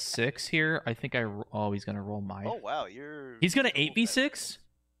 I got a 6 here. I think oh, he's gonna roll my. Oh wow, He's gonna 8v6.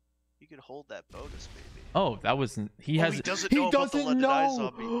 You could hold that bonus, baby. Oh, that wasn't. He doesn't know about the London Eye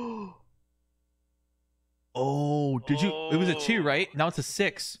zombie. Oh, did you? It was a 2, right? Now it's a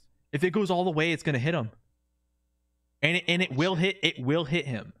 6. If it goes all the way, it's gonna hit him. And it will hit. It will hit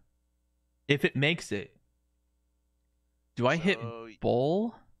him. If it makes it. Do I hit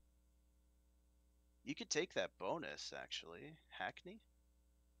Bull? You could take that bonus, actually. Hackney?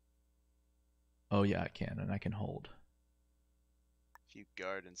 Oh yeah, I can, and I can hold. If you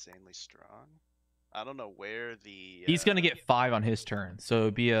guard insanely strong. I don't know where the... He's gonna get 5 on his turn, so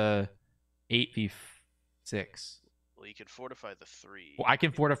it'd be a 8v6. Well, you could fortify the 3. Well, I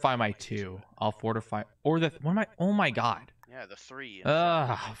can fortify my 2. I'll fortify... Or the... What am I... Oh my god. Yeah, the 3.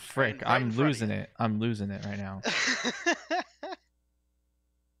 Frick. I'm losing it. I'm losing it right now.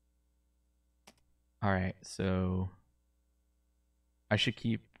 Alright, so... I should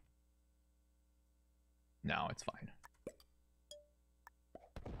keep... No, it's fine.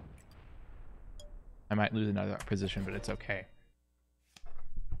 I might lose another position, but it's okay.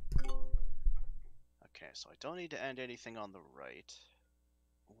 Okay, so I don't need to end anything on the right.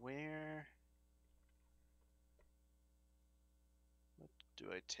 Where... What do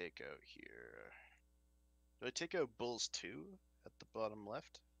I take out here? Do I take out Bulls 2 at the bottom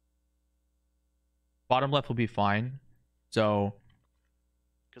left? Bottom left will be fine. So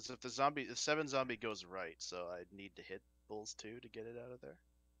Because if the 7 zombie goes right, so I need to hit Bulls 2 to get it out of there.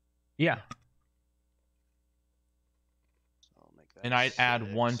 yeah. So I'll make that And I'd add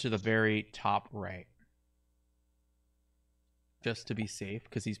 6. 1 to the very top right. Just to be safe,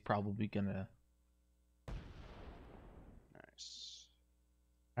 because he's probably gonna... Nice.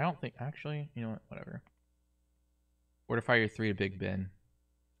 I don't think... Actually, you know what? Whatever. Fortify your 3 to Big Ben.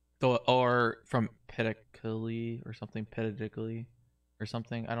 So, or from pedically or something. Pedically or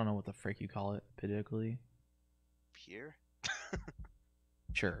something. I don't know what the frick you call it. Pedically. Here?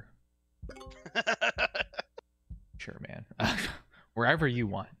 Sure. Sure, man. Wherever you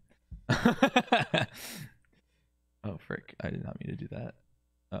want. Oh, frick. I did not mean to do that.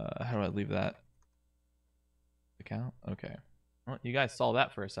 How do I leave that? Account? Okay. Well, you guys saw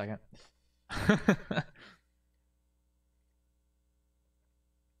that for a second.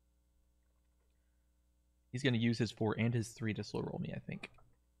 He's going to use his 4 and his 3 to slow roll me, I think.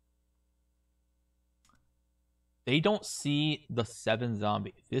 They don't see the 7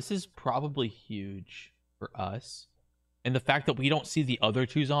 zombie. This is probably huge for us. And the fact that we don't see the other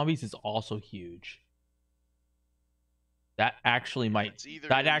 2 zombies is also huge. That actually might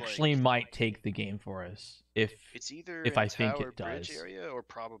might take the game for us if it's either if in I think Tower it does. Bridge area or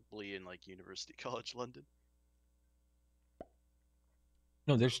probably in like University College London.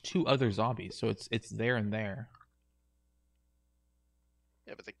 No, there's 2 other zombies, so it's there and there.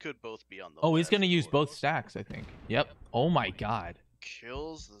 Yeah, but they could both be on the Oh, he's left gonna use or- both stacks, I think. Yep. Oh my god.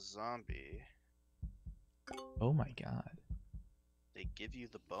 Kills the zombie. Oh my god. They give you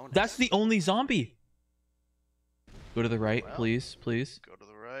the bonus. That's the only zombie. Go to the right, Well, please, please. Go to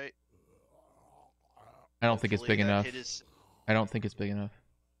the right. I don't think it's Hopefully big that enough. hit is- I don't think it's big enough.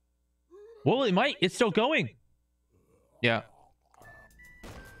 Well, it might. It's still going. Yeah.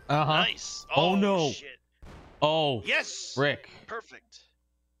 Uh-huh. Nice. Oh, no. Shit. Oh, Yes. frick. Perfect.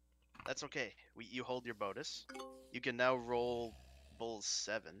 That's okay. You hold your bonus. You can now roll Bulls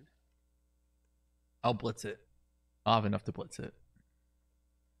 7. I'll blitz it. I'll have enough to blitz it.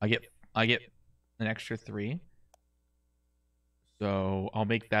 I get an extra 3. So I'll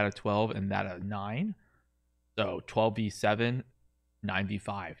make that a 12 and that a 9. So 12v7,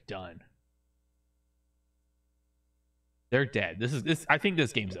 9v5, done. They're dead. This I think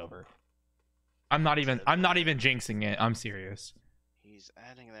this game's over. I'm not even jinxing it. I'm serious. He's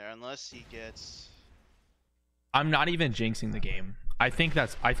adding there unless he gets. I'm not even jinxing the game. I think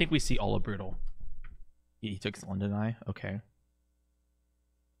we see all of brutal. He took London Eye. Okay.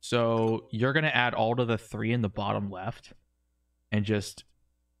 So you're gonna add all to the 3 in the bottom left, and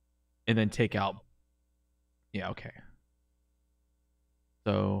then take out. Yeah. Okay.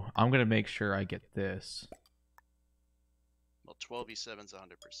 So I'm gonna make sure I get this. Well, 12v7's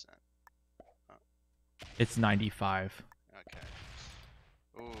 100%. It's 95. Okay.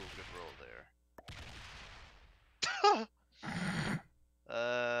 Ooh, good roll there.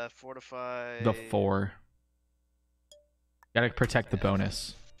 Fortify. The 4. Gotta protect the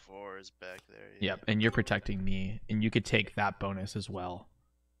bonus. 4 is back there. Yeah. Yep, and you're protecting me, and you could take that bonus as well.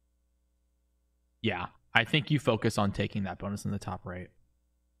 Yeah, I think you focus on taking that bonus in the top right.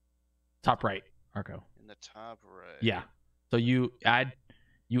 Top right, Arco. In the top right. Yeah. So you add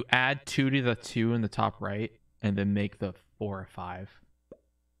 2 to the 2 in the top right, and then make the 4 or 5.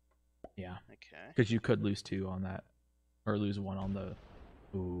 Yeah. Okay. Because you could lose 2 on that, or lose 1 on the.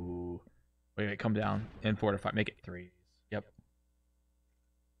 Ooh. Wait, come down and fortify. Make it 3. Yep.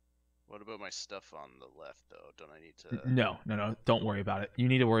 What about my stuff on the left, though? Don't I need to? No. Don't worry about it. You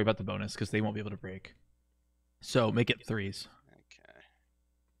need to worry about the bonus because they won't be able to break. So make it 3s. Okay.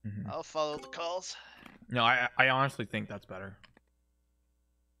 Mm-hmm. I'll follow the calls. No, I honestly think that's better.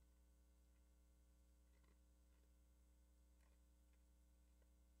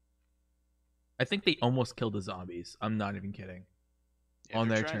 I think they almost killed the zombies. I'm not even kidding. Yeah, On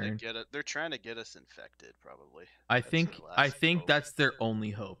they're their trying turn. to get it. They're trying to get us infected, probably. I That's think their last hope. that's their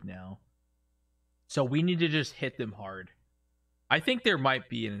only hope now. So we need to just hit them hard. I think there might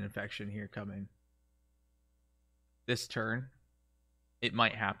be an infection here coming. This turn. It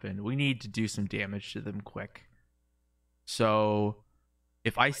might happen. We need to do some damage to them quick. So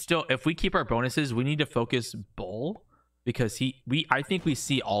if we keep our bonuses, we need to focus Bull because I think we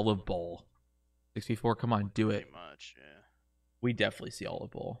see all of Bull. 64, come on, do it. Pretty much, yeah. We definitely see all of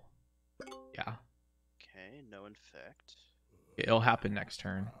Bull. Yeah. Okay, no infect. It'll happen next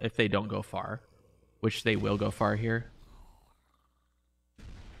turn if they don't go far, which they will go far here.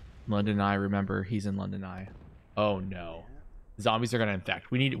 London Eye, remember, he's in London Eye. Oh no. Zombies are gonna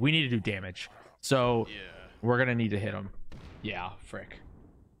infect. We need to do damage. So Yeah. we're gonna need to hit them. Yeah, frick.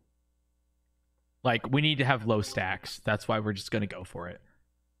 Like, we need to have low stacks. That's why we're just gonna go for it.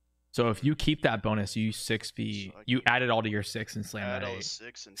 So if you keep that bonus, you use 6 So you add it all to your 6 and slam add that all the 8.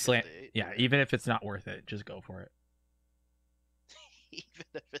 6 and Slam, hit the 8. yeah, even if it's not worth it, just go for it. Even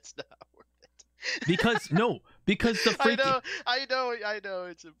if it's not worth it. Because the freaking I know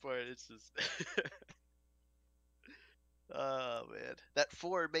it's important. It's just oh man. That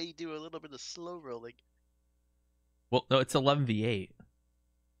 4 may do a little bit of slow rolling. well, no, it's 11v8.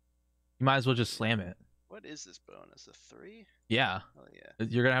 You might as well just slam it. What is this bonus? A 3? Yeah. Oh yeah.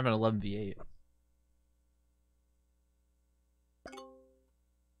 You're gonna have an 11v8.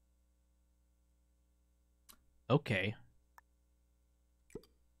 Okay.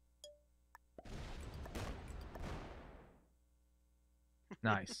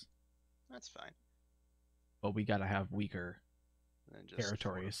 Nice. That's fine. But we gotta have weaker And then just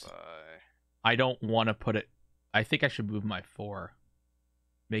territories. fortify. I don't want to put it. I think I should move my 4.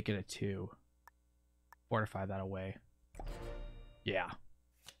 Make it a 2. Fortify that away. Yeah.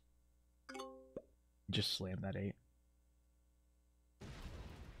 Just slam that 8.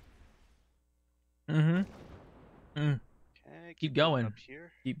 Mm-hmm. Okay, Keep moving going. up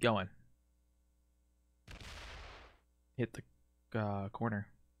here. Keep going. Hit the corner.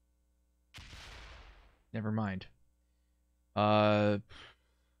 Never mind.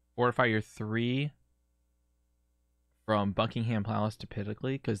 Fortify your 3 from Buckingham Palace to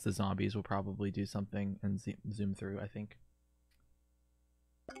Piddly, because the zombies will probably do something and zoom through, I think.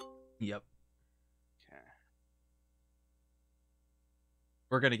 Yep. Okay.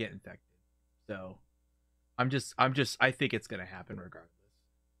 We're gonna get infected. So I think it's gonna happen regardless.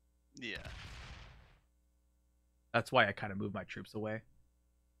 Yeah. That's why I kind of moved my troops away.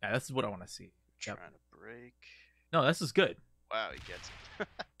 Yeah, this is what I want to see. Yep. Trying to break. No, this is good. Wow, he gets it.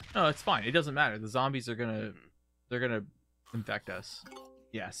 No, it's fine. It doesn't matter. The zombies are gonna Mhm. they're gonna infect us.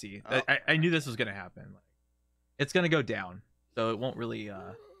 Yeah, see, Oh. I knew this was gonna happen. Like, it's gonna go down, so it won't really.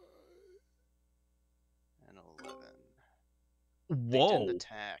 And 11. They Whoa! didn't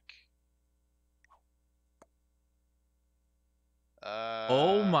attack.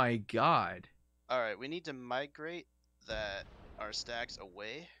 Oh my god! All right, we need to migrate our stacks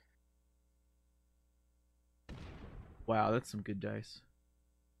away. Wow, that's some good dice.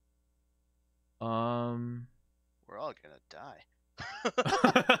 We're all gonna die.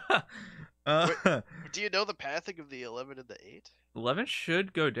 Do you know the pathing of the 11 and the 8? 11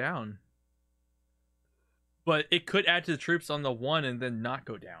 should go down, but it could add to the troops on the 1 and then not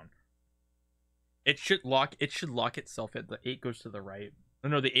go down. It should lock itself at the 8 goes to the right.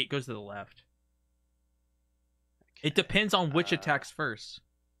 No, the 8 goes to the left. Okay. It depends on which attacks first.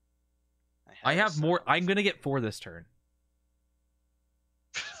 I a have more. settlement. I'm gonna get 4 this turn.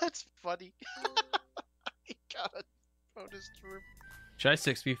 That's funny. He got a bonus troop. Should I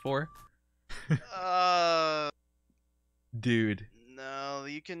 6v4? Dude. No,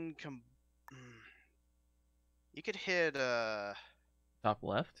 you can You could hit Top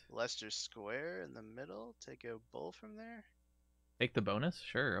left? Leicester Square in the middle. Take a bull from there. Take the bonus?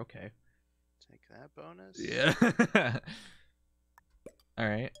 Sure, okay. Take that bonus. Yeah.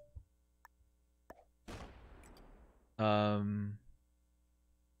 Alright.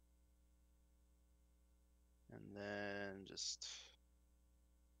 And then just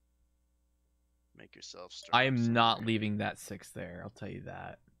make yourself strong. I am not leaving that 6 there, I'll tell you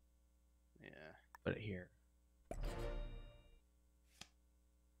that. Yeah. Put it here.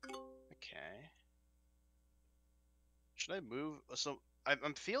 Okay. Should I move? So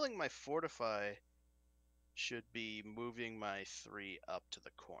I'm feeling my fortify should be moving my 3 up to the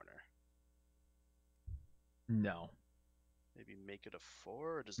corner. No. Maybe make it a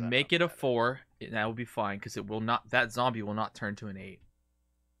 4, or does that Make not it a matter? 4, and that will be fine, because it will not. That zombie will not turn to an 8.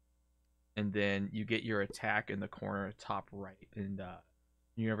 And then you get your attack in the corner, top right, in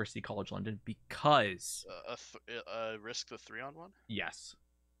University College London, because Risk the 3-on-1. yes,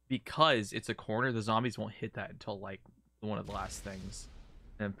 because it's a corner. The zombies won't hit that until like one of the last things,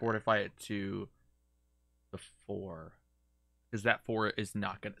 and fortify it to the 4, because that 4 is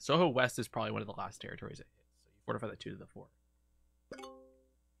not gonna. Soho West is probably one of the last territories it hits, so you fortify that 2 to the 4.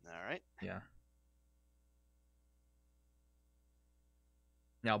 All right. Yeah.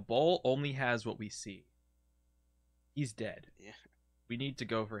 Now, Bull only has what we see. He's dead. Yeah. We need to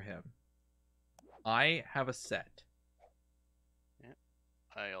go for him. I have a set. Yeah.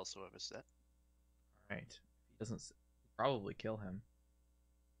 I also have a set. Alright. He doesn't probably kill him.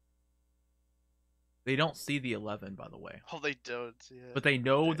 They don't see the 11, by the way. Oh, they don't. Yeah. But they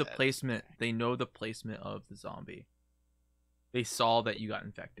know They're the at- placement. They know the placement of the zombie. They saw that you got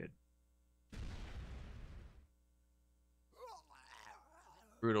infected.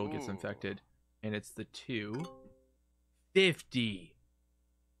 Brutal gets Ooh. infected. And it's the 250.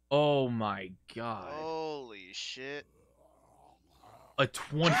 Oh my god. Holy shit. A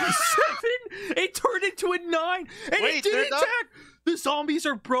 27? It turned into a 9! And Wait, it didn't they're not- attack! The zombies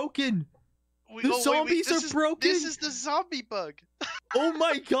are broken! The zombies are broken! This is the zombie bug. Oh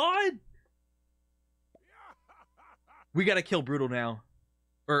my god! We gotta kill Brutal now.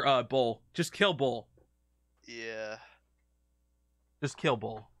 Or, Bull. Just kill Bull. Yeah. Just kill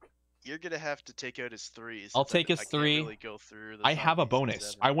Bull. You're gonna have to take out his 3. I'll take his I can't 3. really go through the I have a zombies bonus. in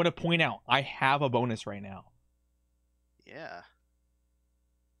 7. I want to point out, I have a bonus right now. Yeah.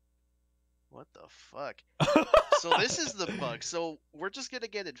 What the fuck? So this is the bug. So we're just gonna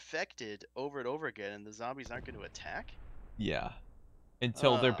get infected over and over again, and the zombies aren't gonna attack? Yeah.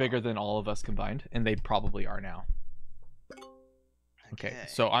 Until they're bigger than all of us combined, and they probably are now. Okay,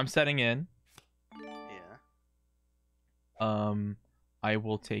 so I'm setting in. Yeah. I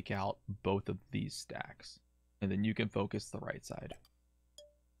will take out both of these stacks, and then you can focus the right side.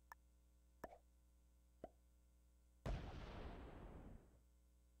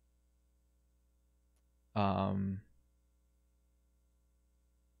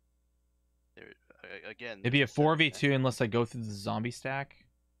 Again. It'd be a there's seven 4v2 unless I go through the zombie stack.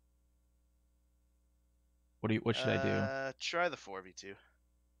 What should I do? Try the 4v2.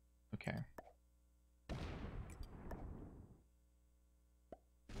 Okay.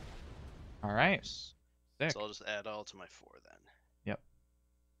 All right. Sick. So I'll just add all to my 4 then. Yep.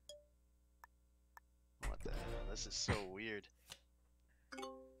 What the hell? This is so weird.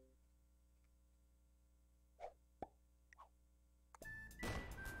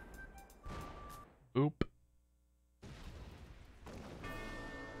 Oop.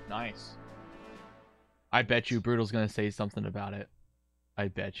 Nice. I bet you Brutal's gonna say something about it. I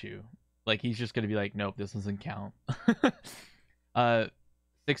bet you. Like, he's just gonna be like, nope, this doesn't count.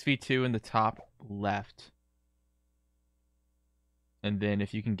 6v2 in the top left. And then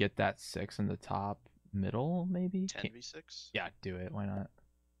if you can get that 6 in the top middle, maybe? 10v6? Yeah, do it. Why not?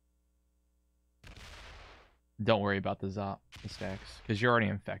 Don't worry about the stacks, because you're already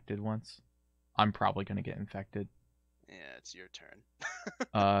infected once. I'm probably gonna get infected. Yeah, it's your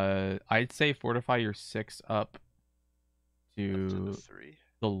turn. I'd say fortify your 6 up to the 3.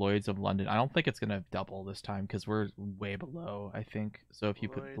 the Lloyds of London. I don't think it's gonna double this time because we're way below, I think. So if you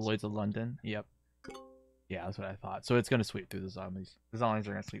put the Lloyds of London, yep. Yeah, that's what I thought. So it's gonna sweep through the zombies. The zombies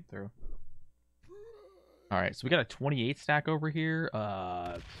are gonna sweep through. Alright, so we got a 28 stack over here.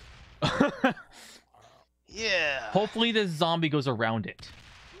 Yeah. Hopefully this zombie goes around it.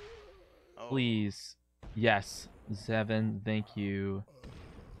 Oh, Please. Yes. 7, thank you.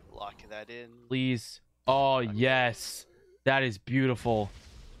 lock that in. Please. Oh, yes. That is beautiful.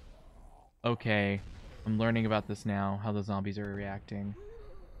 Okay. I'm learning about this now, how the zombies are reacting.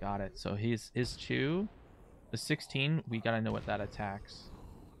 Got it. So his 2. The 16, we gotta know what that attacks.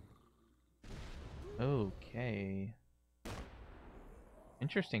 Okay.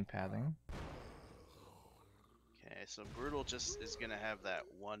 Interesting pathing. Okay, so Brutal just is gonna have that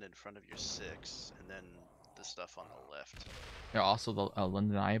 1 in front of your 6, and then the stuff on the left. There also the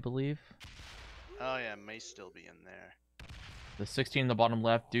London Eye, I believe. Oh yeah, may still be in there. The 16 in the bottom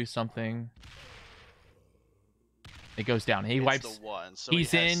left, do something. It goes down. He It's wipes. the 1, so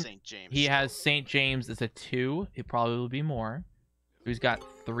He's he has in. St. James. He still. has St. James. It's a 2. It probably will be more. He's got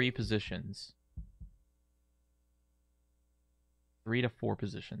 3 positions. 3 to 4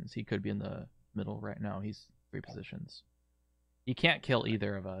 positions. He could be in the middle right now. He's 3 positions. He can't kill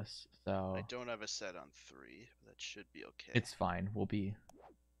either of us, so I don't have a set on 3. That should be okay. it's fine. We'll be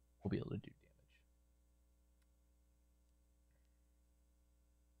able to do damage.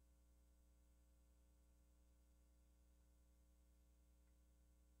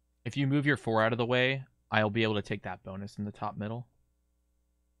 If you move your 4 out of the way, I'll be able to take that bonus in the top middle.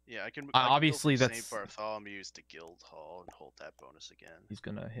 Yeah, I can. Obviously, I can go that's- from St. Bartholomew's to Guildhall and hold that bonus again. He's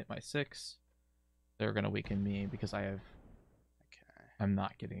gonna hit my 6. They're gonna weaken me because Okay. I'm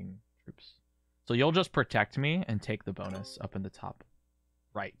not getting troops. So you'll just protect me and take the bonus up in the top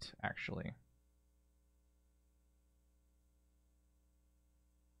right, actually.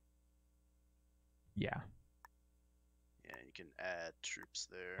 Yeah. Yeah, you can add troops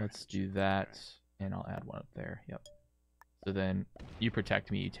there. Let's and do troops that, there. and I'll add 1 up there. Yep. So then you protect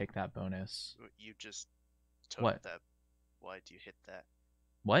me, you take that bonus. You just took What? that. Why'd you hit that?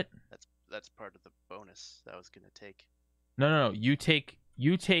 What? That's part of the bonus that I was gonna take. No. You take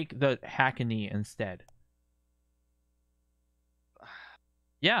the Hackney instead.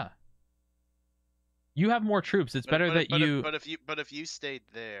 Yeah. You have more troops. It's better that you. But if you stayed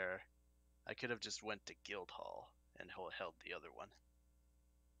there, I could have just went to Guildhall and held the other one.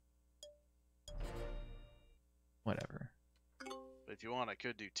 Whatever. But if you want, I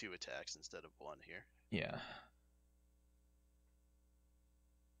could do 2 attacks instead of 1 here. Yeah.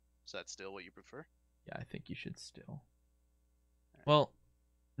 Is that still what you prefer? Yeah, I think you should still. Well,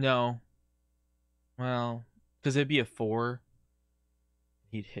 no. Well, because it'd be a 4.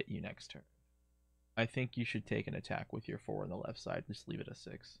 He'd hit you next turn. I think you should take an attack with your 4 on the left side. Just leave it a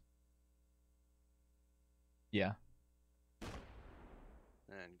 6. Yeah.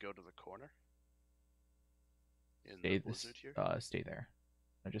 And go to the corner. In Stay the blizzard here. Stay there.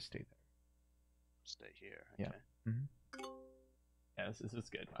 No, just stay there. Stay here. Okay. Yeah. Yeah, this is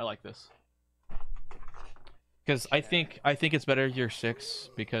good. I like this. Because I think it's better you're 6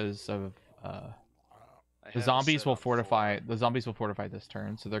 because of the zombies will fortify. The zombies will fortify this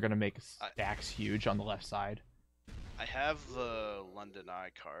turn, so they're gonna make stacks huge on the left side. I have the London Eye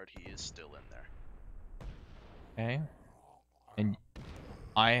card. He is still in there. Okay. And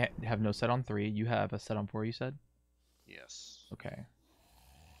I have no set on 3. You have a set on 4. You said. Yes. Okay.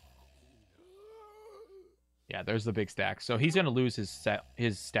 Yeah, there's the big stack. So he's gonna lose his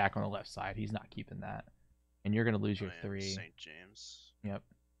stack on the left side. He's not keeping that, and you're gonna lose your 3. St. James. Yep.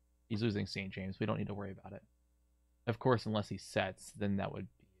 He's losing St. James. We don't need to worry about it. Of course, unless he sets, then that would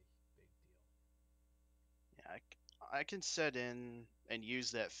be Yeah, I can set in and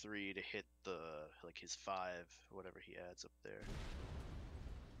use that 3 to hit his 5, whatever he adds up there.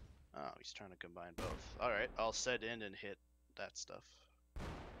 Oh, he's trying to combine both. All right, I'll set in and hit that stuff.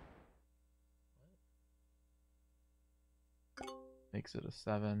 makes it a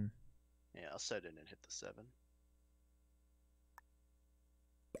 7. Yeah, I'll set in and hit the 7.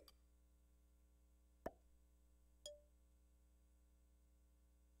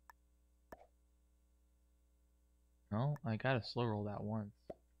 Well, I gotta slow roll that once.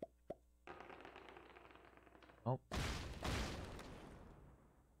 Oh.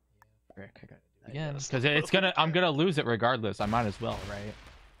 Frick, I gotta do it again. Because it's gonna I'm gonna lose it regardless. I might as well, right?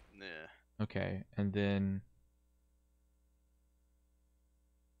 Yeah. Okay, and then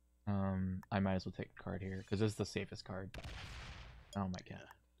I might as well take a card here because this is the safest card. Oh my god.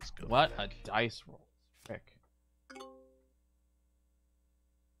 Yeah, what a dice roll. Frick.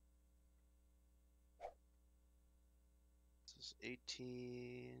 This is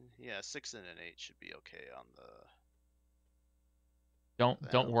 18. Yeah, 6 and an 8 should be okay on the.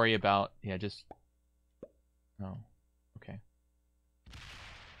 Don't worry about just. Oh, okay.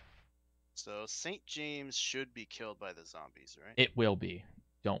 So St. James should be killed by the zombies, right? It will be.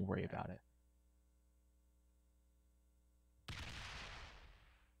 Don't worry about it.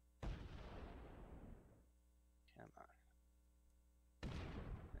 Come on.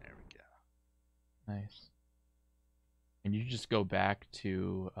 There we go. Nice. And you just go back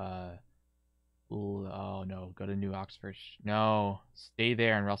to oh no, go to New Oxford. No, stay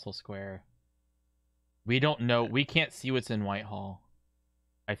there in Russell Square. We don't know. We can't see what's in Whitehall.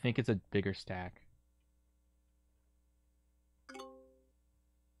 I think it's a bigger stack.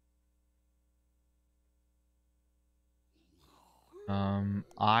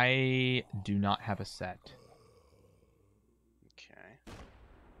 I do not have a set. Okay.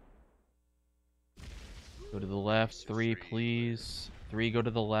 Go to the left. 3, please. 3, go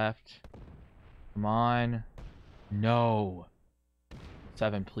to the left. Come on. No.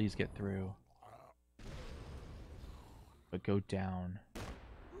 7, please get through. But go down.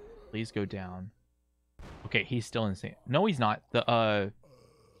 Please go down. Okay, he's still insane. No, he's not. The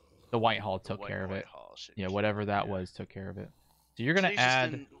Whitehall took care of it. Yeah, whatever that was took care of it. So you're gonna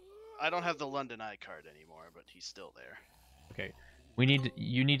add. I don't have the London Eye card anymore, but he's still there. Okay,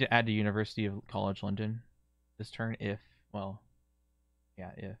 you need to add to University of College London this turn if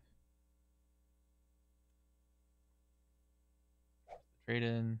if trade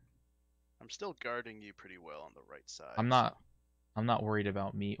in. I'm still guarding you pretty well on the right side. I'm not worried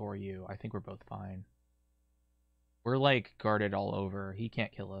about me or you. I think we're both fine. We're like guarded all over. He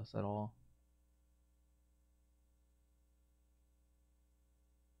can't kill us at all.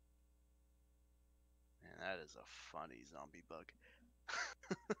 Man, that is a funny zombie bug.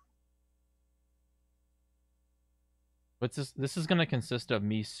 What's this? This is gonna consist of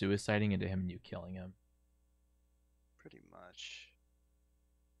me suiciding into him and you killing him. Pretty much.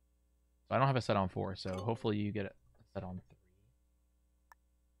 So I don't have a set on 4, so hopefully you get a set on 3.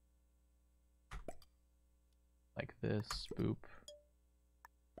 Like this, boop.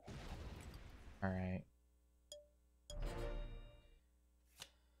 Alright.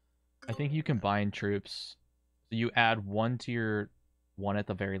 I think you combine troops. So you add 1 to your one at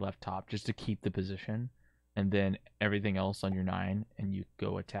the very left top just to keep the position, and then everything else on your 9, and you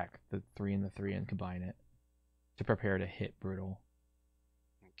go attack the 3 and the 3 and combine it to prepare to hit Brutal.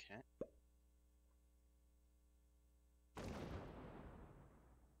 Okay.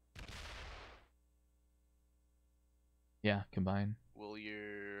 Yeah, combine. Will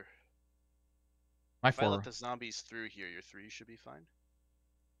your... My If I 4. let the zombies through here, your 3 should be fine?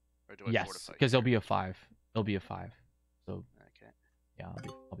 Or do I Yes, fortify because it'll here? be a 5. It'll be a 5. So Okay. yeah,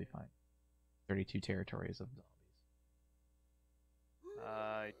 I'll be fine. 32 territories of zombies.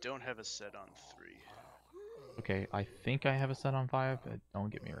 I don't have a set on 3. Okay, I think I have a set on 5, but don't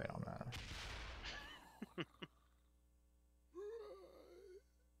get me right on that.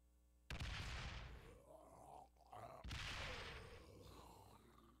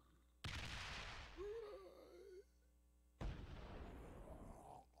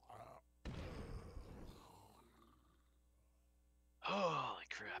 Holy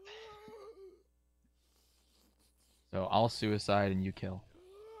crap. So I'll suicide and you kill.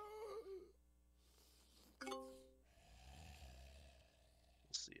 We'll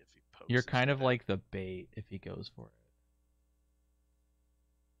see if he pokes. You're his kind of head. like the bait if he goes for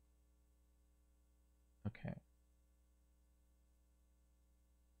it. Okay.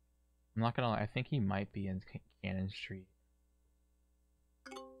 I'm not gonna lie, I think he might be in Cannon Street.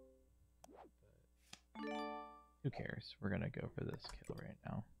 Who cares? We're gonna go for this kill right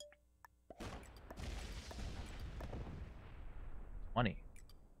now. 20.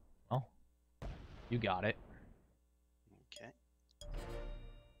 Well, you got it. Okay.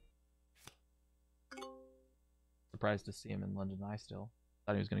 Surprised to see him in London Eye still.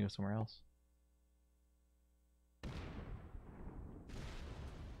 Thought he was gonna go somewhere else.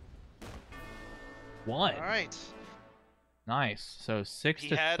 One. All right. Nice. So 6 He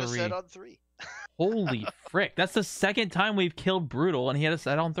to had 3. a set on 3. Holy frick. That's the second time we've killed Brutal and he had a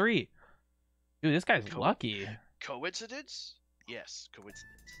set on 3. Dude, this guy's lucky. Coincidence? Yes,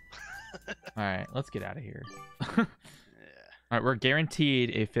 coincidence. Alright, let's get out of here. Yeah. Alright, we're guaranteed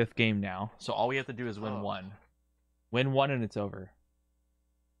a 5th game now. So all we have to do is win Oh. 1. Win 1 and it's over.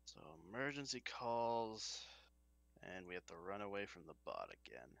 So emergency calls, and we have to run away from the bot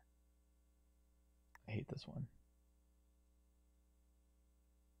again. I hate this one.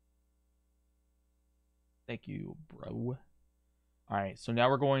 Thank you, bro. Alright, so now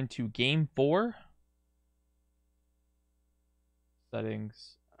we're going to game 4.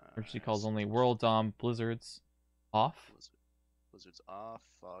 Settings. Emergency calls only. World Dom. Blizzards. Off. Blizzard's off.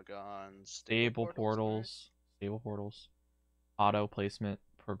 Fog on. Stable portals. Stable portals. Auto placement.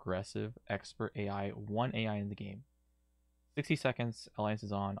 Progressive. Expert AI. 1 AI in the game. 60 seconds. Alliance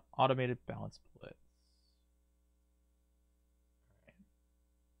is on. Automated balance split.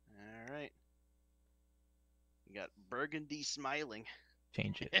 All right. You got Burgundy smiling.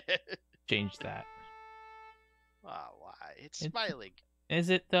 Change it. Change that. Wow, why? It's smiling. Is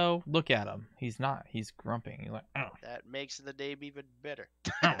it though? Look at him. He's not. He's grumping. He's like, oh. That makes the name even better.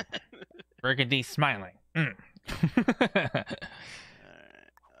 Oh. Burgundy smiling. Mm. Alright,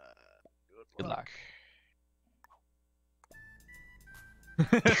 Good luck. You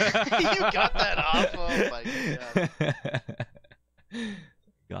got that off? Oh my god.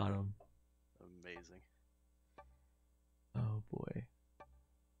 Got him. Amazing. Oh boy.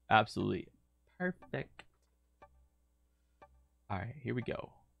 Absolutely perfect. Alright, here we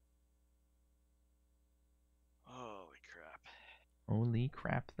go. Holy crap. Holy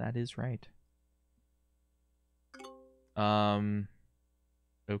crap, that is right.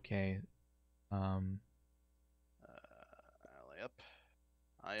 Okay. Alley up.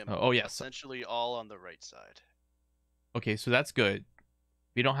 I am yes. essentially all on the right side. Okay, so that's good.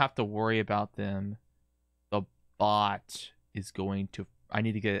 We don't have to worry about them. The bot is going to... I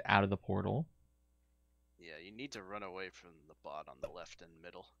need to get it out of the portal. Yeah, you need to run away from the bot on the left and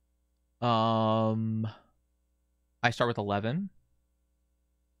middle. I start with 11.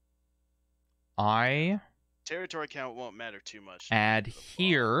 Territory count won't matter too much. Add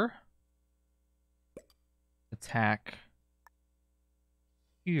here. Attack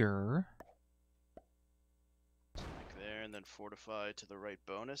here. Like there, and then fortify to the right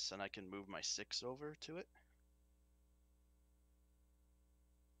bonus, and I can move my 6 over to it.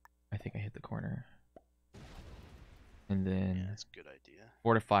 I think I hit the corner. And then Yeah, that's a good idea.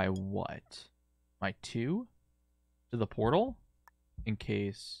 fortify what? My 2? To the portal? In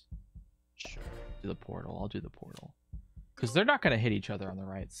case... Sure. To the portal. I'll do the portal. Because they're not going to hit each other on the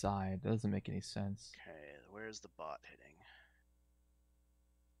right side. That doesn't make any sense. Okay, where's the bot hitting?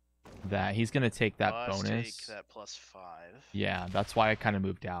 That he's going to take that Bots bonus. Take that +5. Yeah, that's why I kind of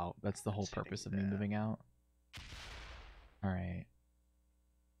moved out. That's the whole It's hitting purpose of me that. moving out. Alright.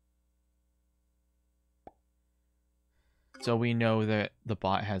 So we know that the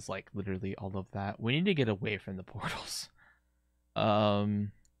bot has like literally all of that. We need to get away from the portals.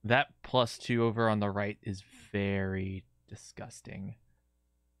 That +2 over on the right is very disgusting.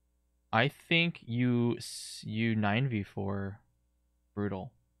 I think you 9v4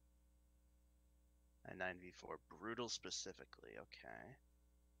 brutal. A 9v4 brutal specifically. Okay.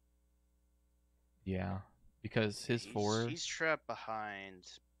 Yeah, because his four. He's trapped behind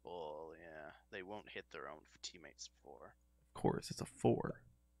Bull. Yeah, they won't hit their own teammates 4. Of course, it's a 4.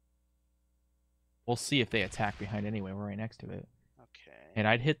 We'll see if they attack behind anyway. We're right next to it. Okay. And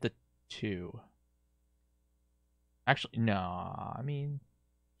I'd hit the 2. Actually, no. I mean,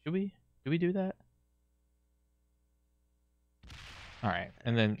 should we? Do we do that? All right,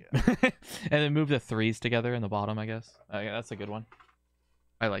 and then and then move the 3s together in the bottom. I guess. Yeah, that's a good one.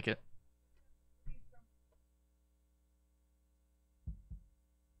 I like it.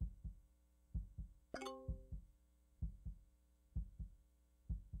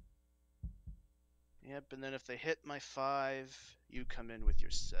 Yep, and then if they hit my 5, you come in with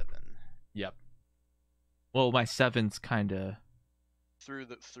your 7. Yep. Well, my 7's kind of through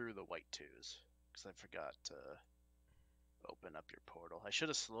the white 2s, because I forgot to open up your portal. I should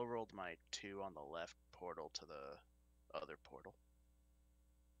have slow rolled my 2 on the left portal to the other portal.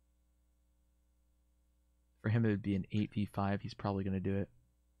 For him, it would be an 8v5. He's probably going to do it.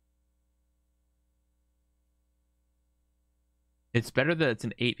 It's better that it's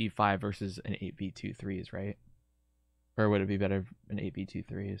an 8v5 versus an 8v2-3s, right? Or would it be better an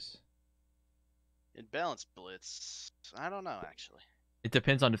 8v2-3s? In balanced blitz, I don't know, actually. It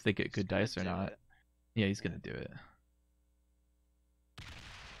depends on if they get good dice or not. It. Yeah, he's going to do it.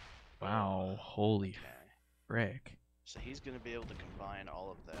 Wow, holy frick. So he's going to be able to combine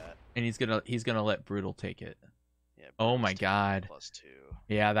all of that. And he's going to let Brutal take it. Yeah, oh my god. +2.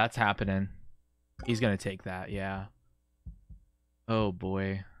 Yeah, that's happening. He's going to take that, yeah. Oh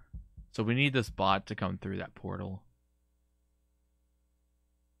boy. So we need this bot to come through that portal.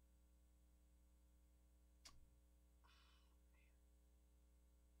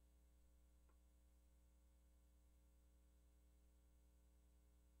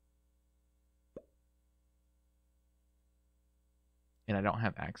 And I don't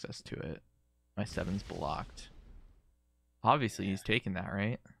have access to it. My 7's blocked. Obviously, he's taking that,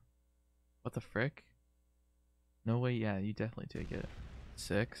 right? What the frick? No way. Yeah, you definitely take it.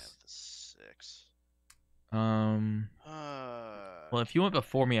 6. Yeah, 6. Well, if you went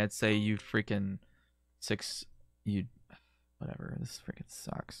before me, I'd say you freaking 6. You, whatever. This freaking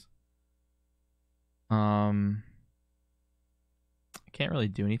sucks. I can't really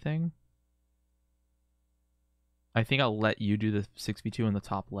do anything. I think I'll let you do the 6v2 in the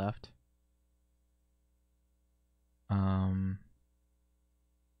top left.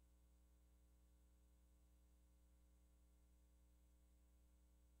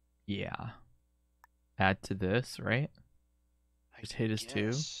 Yeah. Add to this, right? Just hit his 2.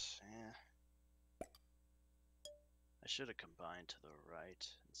 Yeah. I should have combined to the right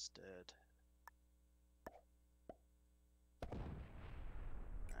instead.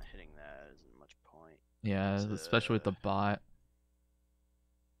 Not hitting that isn't much point. Yeah, especially with the bot.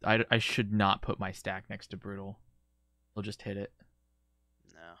 I should not put my stack next to Brutal. I'll just hit it.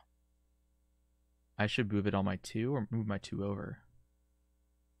 No. I should move it on my 2 or move my 2 over.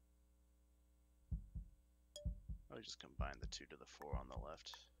 I'll just combine the 2 to the 4 on the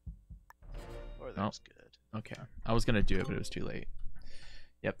left. Or that's good. Okay. I was gonna do it, but it was too late.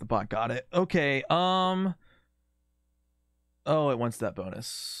 Yep, the bot got it. Okay, oh, it wants that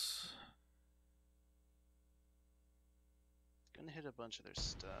bonus. Gonna hit a bunch of their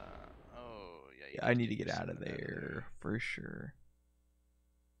stuff. Oh, yeah. I need to get out of there for sure.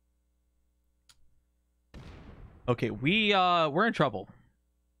 Okay, we're in trouble.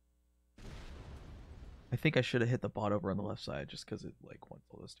 I think I should have hit the bot over on the left side just because it like wants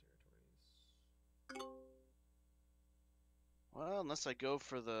all those territories. Well, unless I go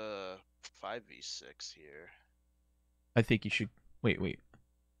for the 5v6 here. I think you should wait. Like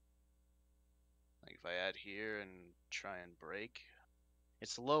if I add here and try and break.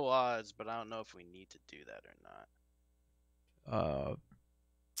 It's low odds, but I don't know if we need to do that or not.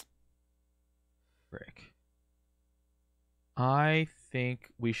 Frick. I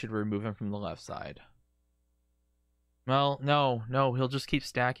think we should remove him from the left side. Well, no, he'll just keep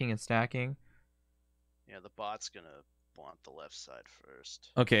stacking and stacking. Yeah, the bot's gonna want the left side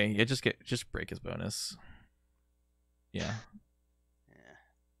first. Okay, yeah, just break his bonus. Yeah.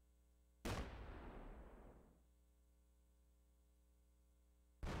 Yeah.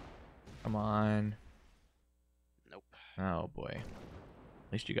 Come on. Nope. Oh boy.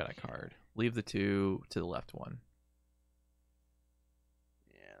 At least you got a card. Leave the 2 to the left one.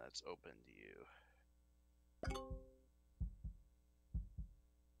 That's open to you.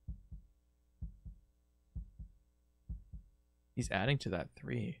 He's adding to that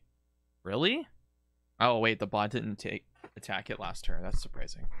 3. Really? Oh wait, the bot didn't attack it last turn. That's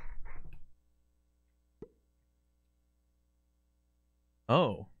surprising.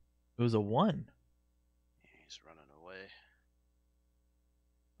 Oh, it was a 1. He's running away.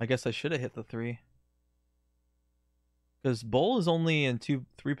 I guess I should have hit the 3. Because Bull is only in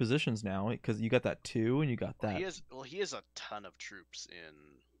 3 positions now. Because you got that 2 and you got that. He has a ton of troops in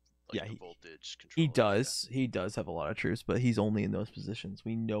Yeah, the voltage control. He does. Area. He does have a lot of troops, but he's only in those positions.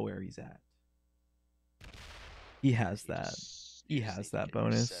 We know where he's at. He has that. He has that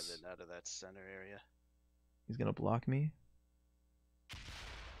bonus. 7 out of that center area. He's gonna block me.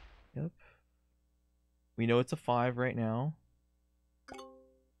 Yep. We know it's a 5 right now. Yeah, let's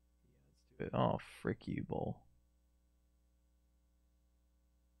do it. Oh, frick you, Bull.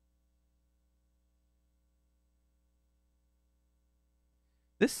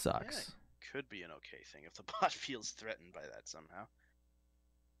 This sucks. Yeah, it could be an okay thing if the bot feels threatened by that somehow.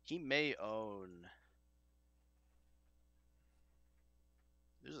 He may own...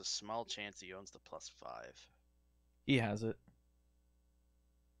 There's a small chance he owns the +5. He has it.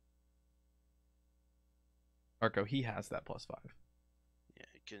 Arco, he has that +5. Yeah,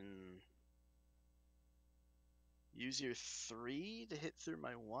 you can use your 3 to hit through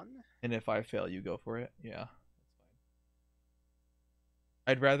my 1. And if I fail, you go for it. Yeah,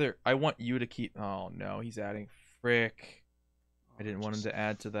 that's fine. I want you to keep. Oh no, he's adding. Frick. I didn't want him to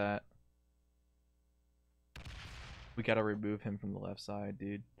add to that. We gotta remove him from the left side,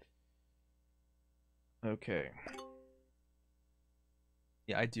 dude. Okay.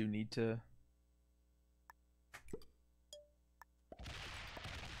 Yeah, I do need to.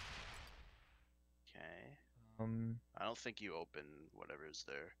 I don't think you open whatever is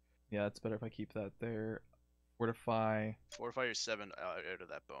there. Yeah, it's better if I keep that there. Fortify. Fortify your 7 out of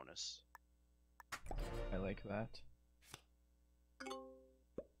that bonus. I like that.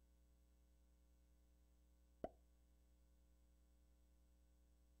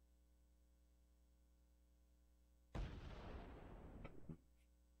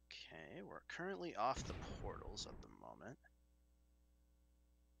 Okay, we're currently off the portals at the moment.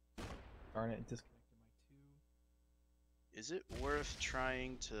 Darn it, disconnected my 2. Is it worth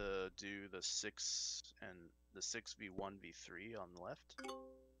trying to do the 6 and the 6v1v3 on the left?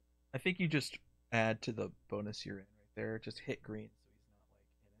 I think you just add to the bonus you're in right there. Just hit green so he's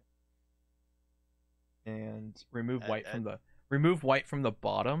not like in it. And remove white from the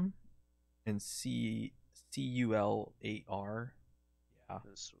bottom and CUL8R. Yeah.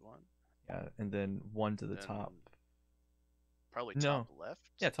 This one. Yeah, and then 1 to the top. Probably top left.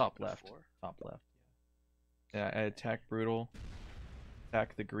 Yeah, top left. Top left. Yeah, I attack brutal.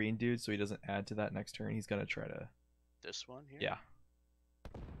 Attack the green dude so he doesn't add to that next turn. He's gonna try to. This one here. Yeah.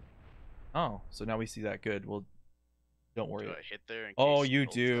 Oh, so now we see that good. Well, don't worry. Do I hit there? In oh, case you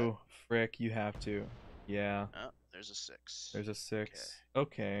do. Frick, you have to. Yeah. Oh, there's a 6. There's a 6.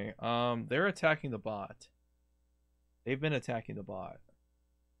 Okay. They're attacking the bot. They've been attacking the bot.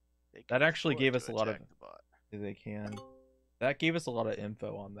 That actually gave us a lot of. The bot. They can. That gave us a lot of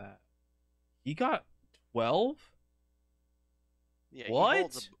info on that. He got 12. Yeah.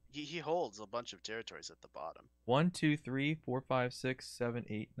 What? He holds a bunch of territories at the bottom. 1, 2, 3, 4, 5, 6, 7,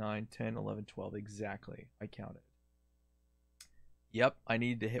 8, 9, 10, 11, 12. Exactly. I counted. Yep. I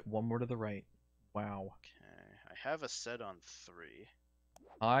needed to hit 1 more to the right. Wow. Okay. I have a set on 3.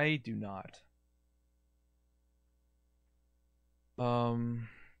 I do not. Yeah,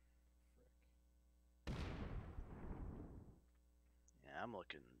 I'm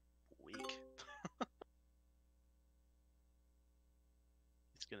looking weak.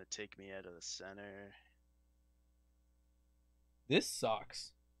 He's gonna take me out of the center. This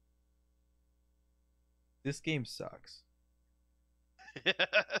sucks. This game sucks.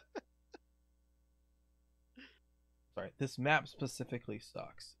 Sorry, this map specifically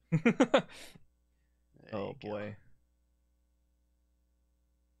sucks. Oh boy.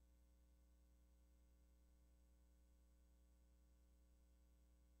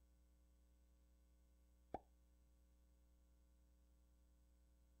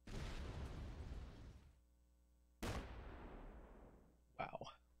 Wow.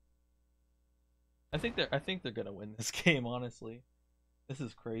 I think they're gonna win this game, honestly. This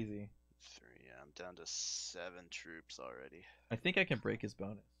is crazy. 3, yeah, I'm down to 7 troops already. I think I can break his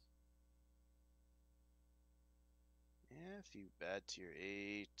bonus. Yeah, if you add to your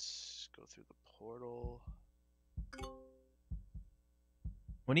 8, go through the portal.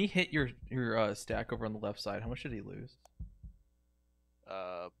 When he hit your stack over on the left side, how much did he lose?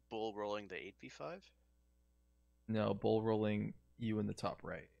 rolling the 8v5? No, bull rolling you in the top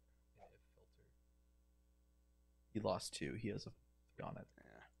right. He lost 2. He has a 3 on it. Yeah.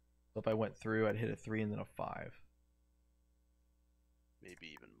 So if I went through, I'd hit a 3 and then a 5.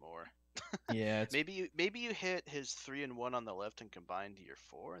 Maybe even more. Yeah, it's... maybe you hit his 3 and 1 on the left and combined to your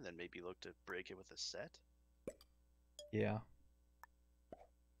 4, and then maybe look to break it with a set. Yeah.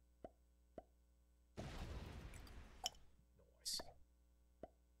 Nice.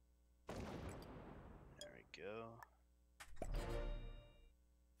 There we go.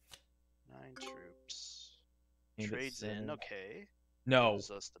 9 troops. Trades in, okay. No.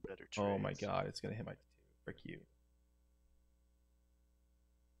 Gives us the better trades. Oh my god, it's gonna hit my 2. Frick you.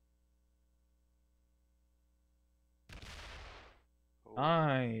 Oh,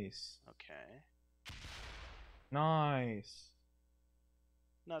 Nice. okay. Nice.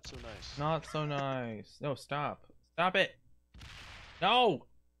 Not so nice. Not so nice. No, stop. Stop it. No.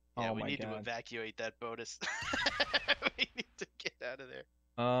 Yeah, Oh we my need to god. evacuate that bonus. We need to get out of there.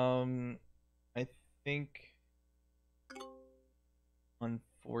 I think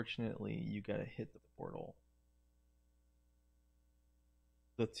unfortunately you gotta hit the portal.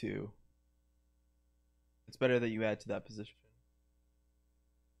 The 2. It's better that you add to that position.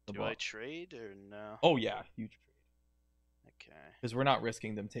 Do I trade or no? Oh yeah, huge trade. Okay. Because we're not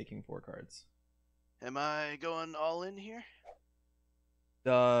risking them taking 4 cards. Am I going all in here?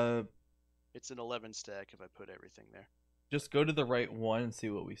 It's an 11 stack if I put everything there. Just go to the right one and see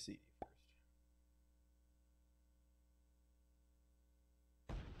what we see first.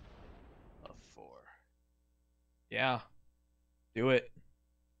 A 4. Yeah. Do it.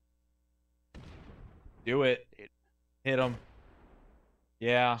 Do it. Hit him.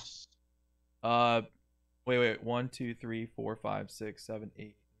 Yeah. Wait. 1, 2, 3, 4, 5, 6, 7,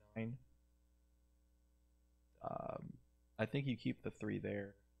 8, 9. I think you keep the 3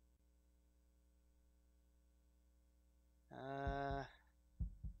 there.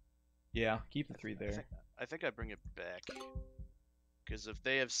 Yeah, keep the 3 there. I think I bring it back. Because if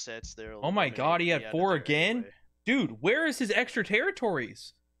they have sets, they're. Oh my god, he had 4 again? Anyway. Dude, where is his extra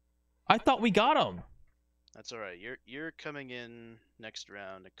territories? I thought we got him. That's alright. You're coming in next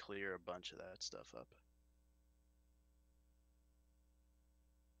round to clear a bunch of that stuff up.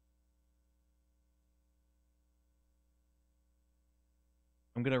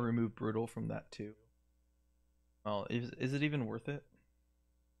 I'm gonna remove Brutal from that too. Oh, is it even worth it?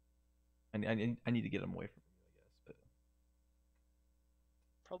 I need to get him away from me, I guess. But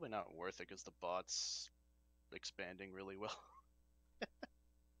probably not worth it because the bot's expanding really well.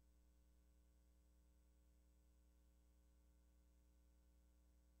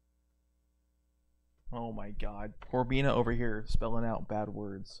 Oh my god. Poor Bina over here spelling out bad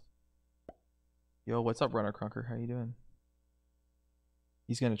words. Yo, what's up, Runner Crunker? How you doing?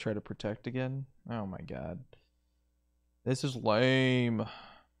 He's gonna try to protect again? Oh my god. This is lame.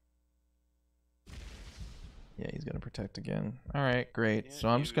 Yeah, he's gonna protect again. Alright, great. Yeah, so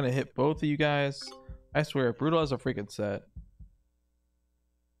I'm just gonna hit both of you guys. I swear, Brutal has a freaking set.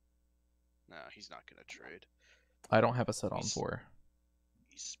 No, he's not gonna trade. I don't have a set on 4.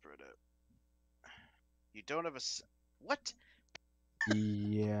 He's spread out. You don't have a what?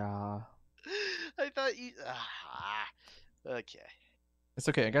 Yeah. I thought you. Okay. It's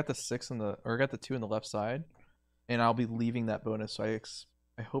okay. I got the 6 on the, or I got the 2 on the left side, and I'll be leaving that bonus. So I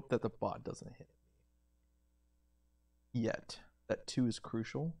hope that the bot doesn't hit me yet. That 2 is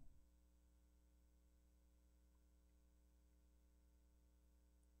crucial.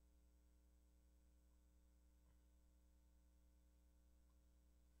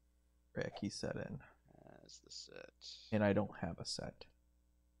 Rick, he set in. That's the set. And I don't have a set.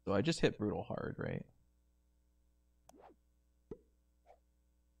 So I just hit Brutal hard, right?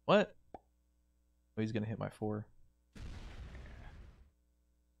 What? Oh, he's gonna hit my 4.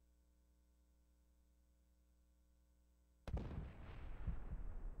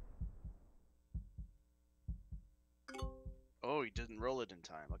 Oh, he didn't roll it in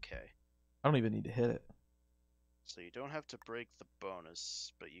time. Okay. I don't even need to hit it. So you don't have to break the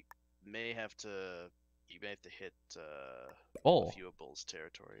bonus, but you may have to. You may have to hit a few of Bull's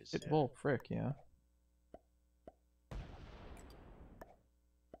territories. Hit Bull, frick, yeah.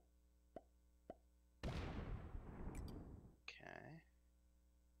 Okay.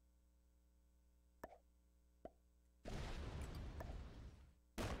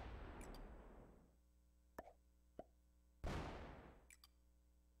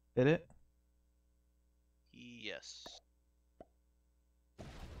 Hit it? Yes.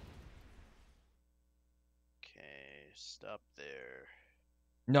 Okay, stop there.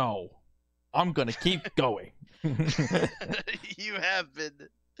 No. I'm gonna keep going. You have been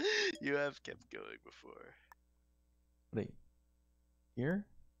You have kept going before. Wait. Here?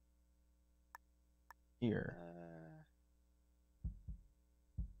 Here.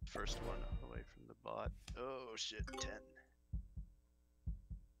 First one away from the bot. Oh shit, 10.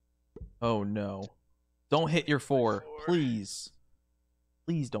 Oh no. Don't hit your 4. 4. Please.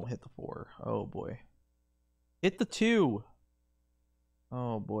 Please don't hit the 4. Oh boy. Hit the 2.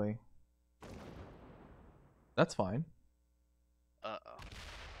 Oh boy. That's fine. Uh-oh.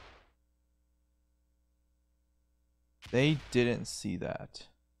 They didn't see that.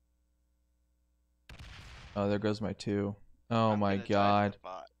 Oh, there goes my 2. Oh my god.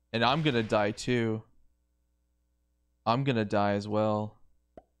 And I'm gonna die too. I'm gonna die as well.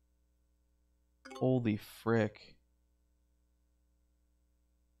 Holy frick.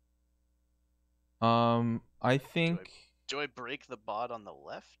 I think... Do I break the bot on the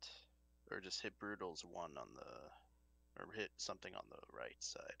left? Or just hit Brutal's 1 on the... Or hit something on the right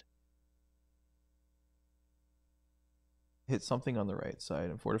side? Hit something on the right side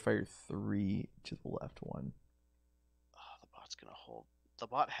and fortify your 3 to the left 1. Oh, the bot's gonna hold. The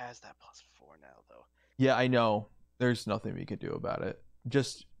bot has that +4 now, though. Yeah, I know. There's nothing we can do about it.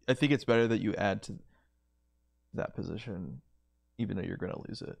 Just, I think it's better that you add to that position, even though you're gonna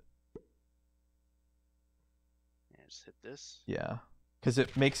lose it. Yeah, just hit this. Yeah, because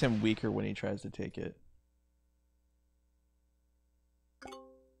it makes him weaker when he tries to take it.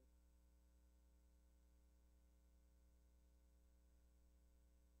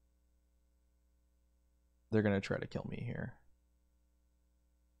 They're gonna try to kill me here.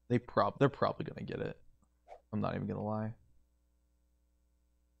 They're probably gonna get it. I'm not even gonna lie.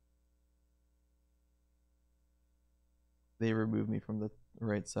 They remove me from the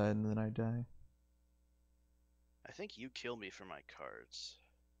right side and then I die. I think you kill me for my cards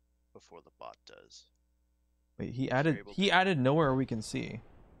before the bot does. Wait, he added nowhere we can see.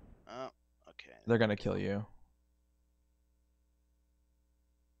 Oh, okay. They're gonna kill you.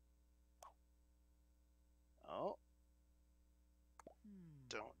 Oh.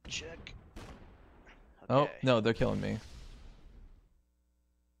 Don't check. Okay. Oh, no, they're killing me.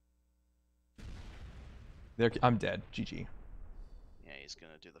 I'm dead. GG. Yeah, he's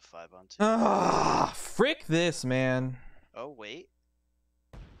gonna do the 5 on 2. Ah, frick this, man. Oh, wait.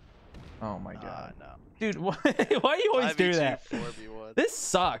 Oh my god. No. Dude, why do you always do 5v2, that? 4v1. This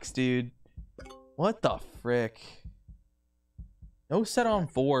sucks, dude. What the frick? No set on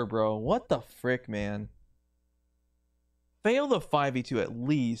 4, bro. What the frick, man? Fail the 5v2 at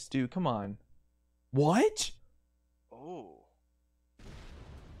least, dude. Come on. What? Oh.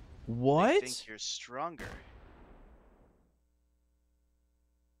 What? I think you're stronger.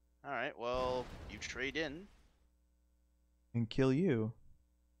 Alright, well, you trade in. And kill you.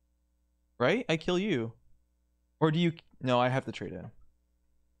 Right? I kill you. Or do you... No, I have to trade in.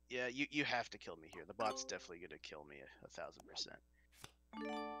 Yeah, you have to kill me here. The bot's definitely gonna kill me 1000%.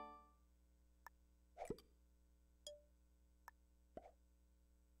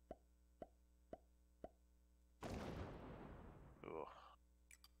 Ooh.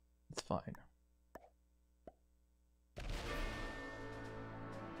 It's fine.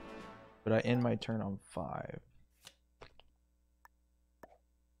 But I end my turn on 5.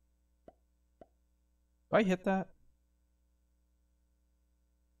 Do I hit that?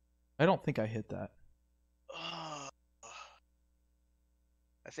 I don't think I hit that. I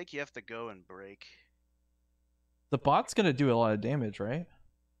think you have to go and break. The bot's gonna do a lot of damage, right?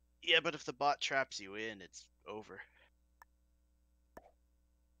 Yeah, but if the bot traps you in, it's over.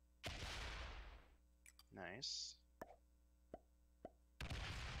 Nice.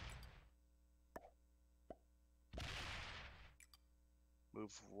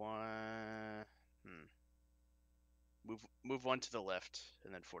 Move 1. Move 1 to the left,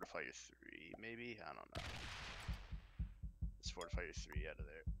 and then fortify your 3. Maybe, I don't know. Just fortify your 3 out of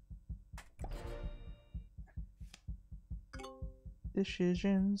there.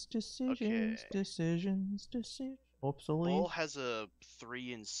 Decisions. Okay. Hopefully. Bull has a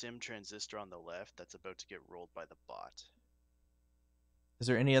 3 in sim transistor on the left that's about to get rolled by the bot. Is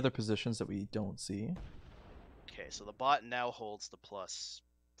there any other positions that we don't see? Okay, so the bot now holds the +4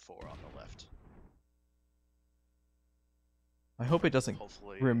 on the left. I hope it doesn't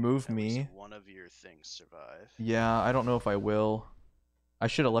Hopefully remove at least me. one of your things survive. Yeah, I don't know if I will. I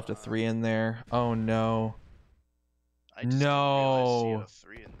should have left a 3 in there. Oh no. I just didn't realize you had No. a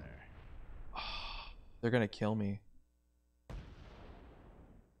 3 in there. They're gonna kill me.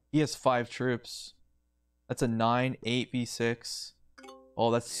 He has 5 troops. That's a 9, 8v6. Oh,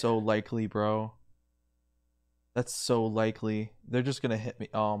 that's so likely, bro. That's so likely. They're just gonna hit me.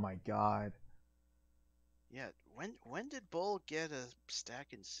 Oh my god. Yeah, When did Bull get a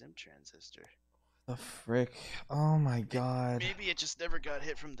stack in Sim Transistor? The frick. Oh my god. Maybe it just never got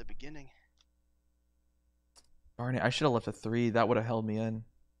hit from the beginning. Darn it, I should have left a 3. That would have held me in.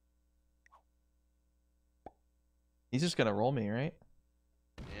 He's just gonna roll me, right?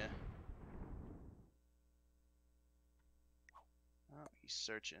 Yeah. Oh, he's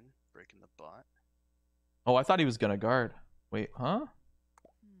searching, breaking the bot. Oh, I thought he was gonna guard. Wait, huh?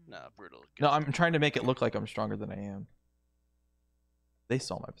 Nah, brutal. No, I'm trying to make it look like I'm stronger than I am. They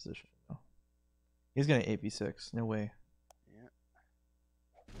saw my position. No. He's gonna 8v6. No way. Yeah.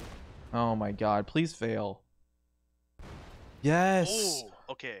 Oh my god, please fail. Yes. Oh,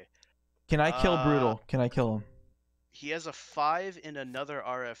 okay. Can I kill Brutal? Can I kill him? He has a 5 in another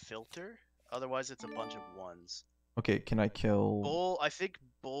RF filter. Otherwise, it's a bunch of 1s. Okay, can I kill... Bull, I think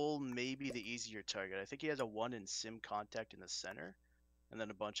Bull may be the easier target. I think he has a 1 in sim contact in the center, and then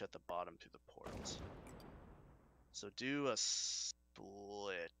a bunch at the bottom through the portals. So do a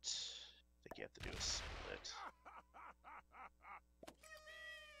split. I think you have to do a split.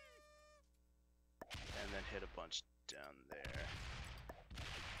 And then hit a bunch down there.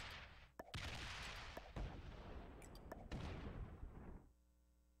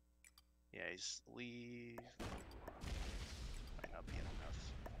 Yeah, he's leave. Might not be enough.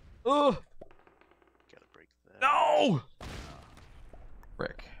 Ugh! Gotta break that. No!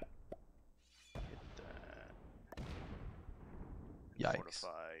 Frick. Hit that. Yikes. Fortify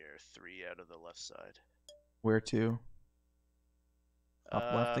or 3 out of the left side. Where to?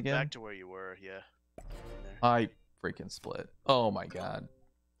 Up left again? Back to where you were, yeah. In there. I freaking split. Oh my god.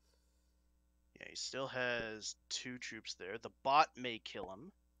 Yeah, he still has 2 troops there. The bot may kill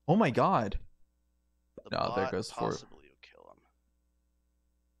him. Oh my god. The No, bot there goes 4. possibly will kill him.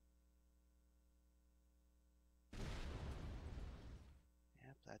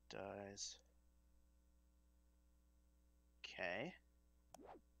 Yep, that dies. Okay.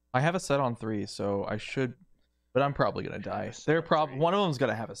 I have a set on 3, so I should... But I'm probably gonna have die. a set They're on 3. one of them's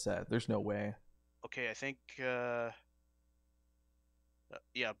gonna have a set. There's no way. Okay, I think, yeah,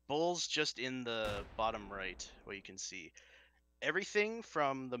 Bull's just in the bottom right, where you can see. Everything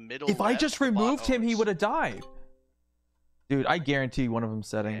from the middle If I left, just the bot removed him, he owns. would have died. Dude, I guarantee one of them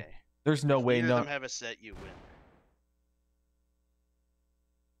setting. Okay. There's no If way. neither No. of them have a set, you win.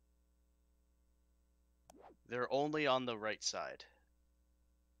 They're only on the right side.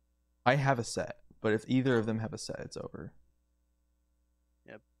 I have a set, but if either of them have a set, it's over.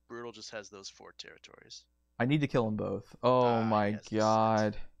 Yep, Brutal just has those 4 territories. I need to kill them both. Oh He my has the set.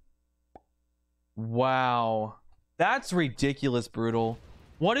 god. Wow. That's ridiculous, Brutal.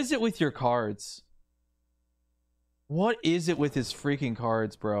 What is it with your cards? What is it with his freaking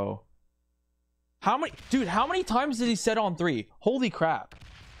cards, bro? How many times did he set on 3? Holy crap.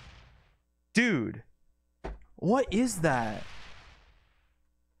 Dude. What is that?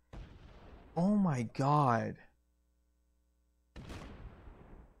 Oh my god.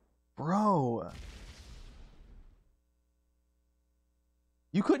 Bro.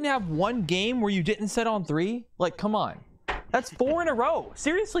 You couldn't have one game where you didn't set on 3? Like, come on. That's 4 in a row.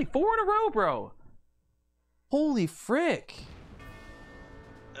 Seriously, 4 in a row, bro. Holy frick.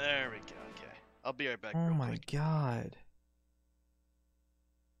 There we go, okay. I'll be right back Oh real my quick. god.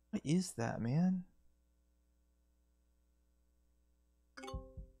 What is that, man?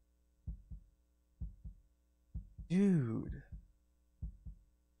 Dude.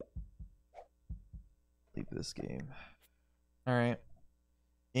 Leave this game. Alright.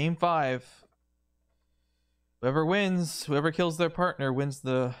 Game 5. Whoever wins, whoever kills their partner wins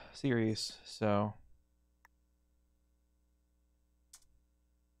the series. So.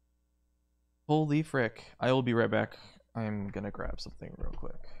 Holy frick. I will be right back. I'm gonna grab something real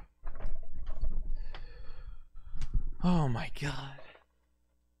quick. Oh my god.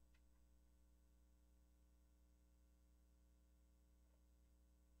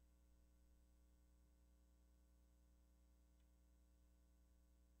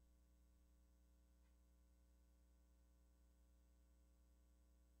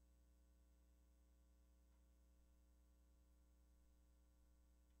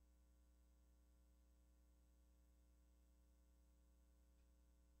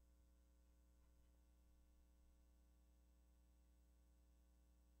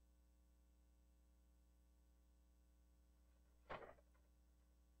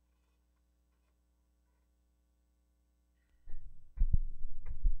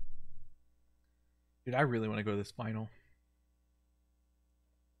 Dude, I really want to go to this final.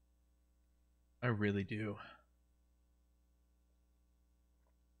 I really do.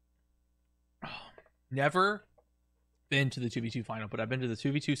 Never been to the 2v2 final, but I've been to the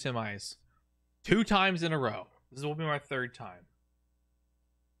 2v2 semis 2 times in a row. This will be my third time.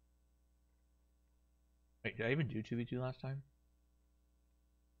 Wait, did I even do 2v2 last time?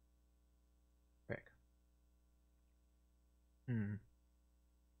 Frick.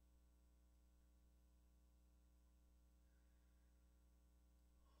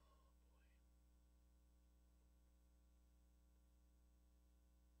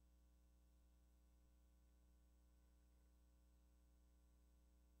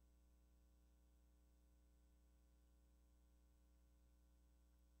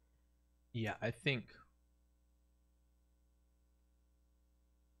 Yeah, I think.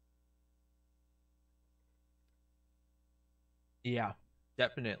 Yeah,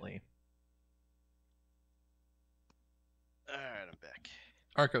 definitely. Alright, I'm back.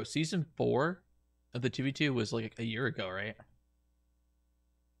 Arco, season 4 of the 2v2 was like a year ago, right?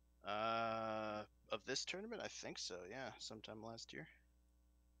 Of this tournament, I think so. Yeah, sometime last year.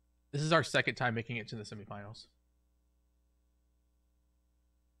 This is our second time making it to the semifinals.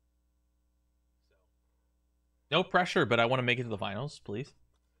 No pressure, but I want to make it to the finals, please.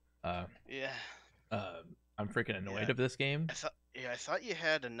 Yeah. I'm freaking annoyed of this game. I thought you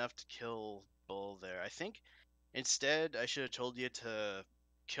had enough to kill Bull there. I think instead I should have told you to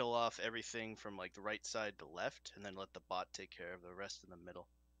kill off everything from like the right side to left, and then let the bot take care of the rest in the middle.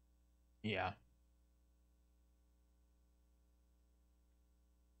 Yeah.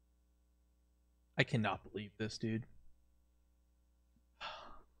 I cannot believe this, dude.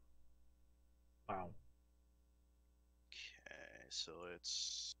 Wow. Okay, so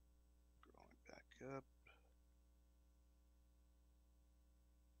it's going back up.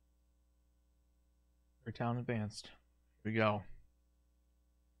 We're town advanced. Here we go.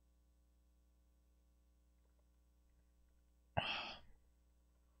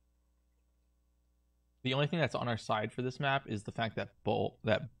 The only thing that's on our side for this map is the fact that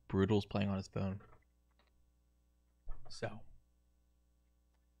Brutal's playing on his phone. So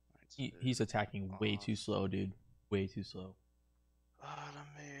he's attacking way too slow, dude. Way too slow.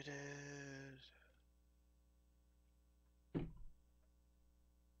 Automated.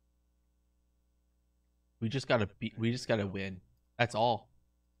 We just gotta win. That's all.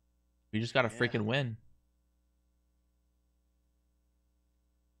 We just gotta freaking win.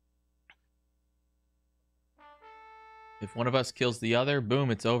 If one of us kills the other,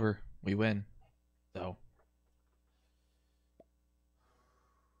 boom, it's over. We win. So.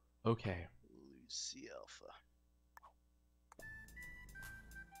 Okay. Lucy Alpha.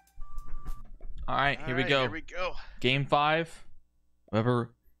 Alright, here we go. Here we go. Game 5. Whoever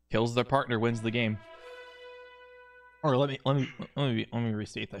kills their partner wins the game. Or let me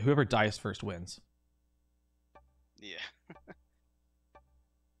restate that. Whoever dies first wins. Yeah.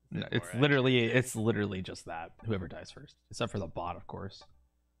 No, it's literally just that. Whoever dies first, except for the bot, of course.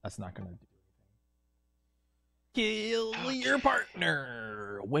 That's not gonna do anything. Kill your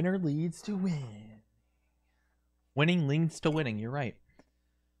partner. Winner leads to win. Winning leads to winning. You're right.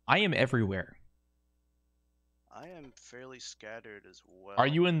 I am everywhere. I am fairly scattered as well. Are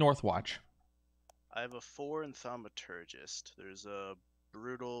you in Northwatch? I have a 4 in Thaumaturgist. There's a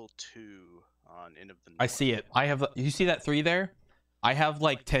Brutal 2 on Inn of the North. I see it. I have. You see that 3 there? I have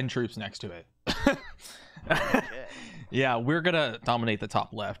like 10 troops next to it. Okay. Yeah, we're gonna dominate the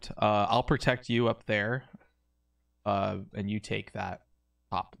top left. I'll protect you up there, and you take that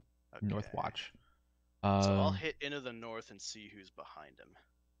top North Watch. So I'll hit Inn of the North and see who's behind him.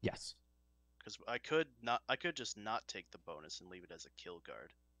 Yes. Because I could just not take the bonus and leave it as a kill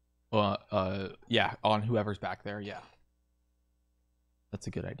guard. Yeah, on whoever's back there. Yeah, that's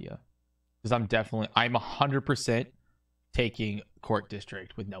a good idea. Because I'm 100% taking Court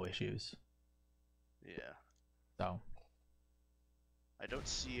District with no issues. Yeah. So. I don't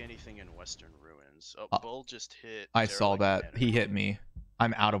see anything in Western Ruins. Oh, Bull just hit. I saw that. He hit me.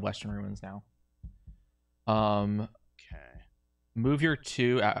 I'm out of Western Ruins now. Okay. Move your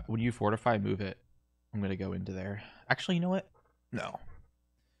 2. When you fortify, move it. I'm going to go into there. Actually, you know what? No.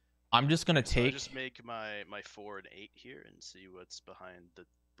 I'm just going to take... I'll just make my 4 and 8 here and see what's behind the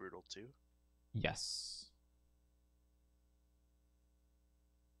Brutal 2. Yes.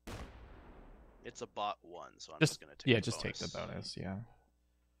 It's a bot 1, so I'm just going to take the bonus. Take the bonus, yeah.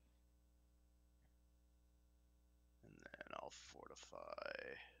 And then I'll fortify.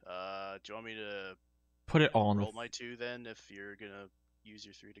 Do you want me to put it all in roll my 2 then if you're going to use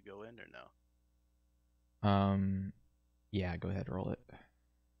your 3 to go in or no? Yeah, go ahead, roll it.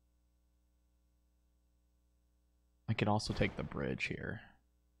 I could also take the bridge here.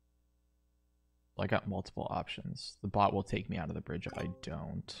 I got multiple options. The bot will take me out of the bridge if I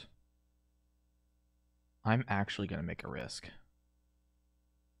don't. I'm actually going to make a risk.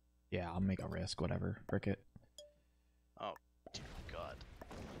 Yeah, I'll make a risk, whatever. Frick it. Oh, dear God.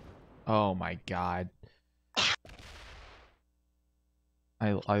 Oh my god.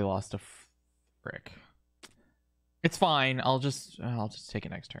 I lost a frick. It's fine. I'll just take it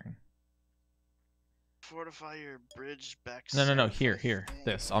next turn. Fortify your bridge back No, no, no. south, Here, I here. think.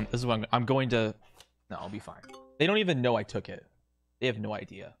 This. This is what I'm going to. No, I'll be fine. They don't even know I took it. They have no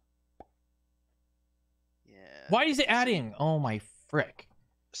idea. Yeah. Why is it So you- adding? Oh my frick.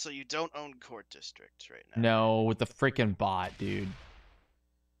 So you don't own Court District right now? No, with the freaking bot, dude.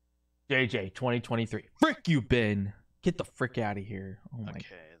 JJ 2023. Frick you, Ben. Get the frick out of here. Oh my.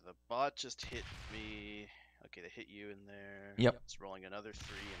 Okay, the bot just hit me. Okay, they hit you in there. Yep. It's rolling another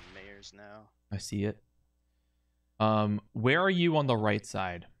 3 in Mayor's now. I see it. Where are you on the right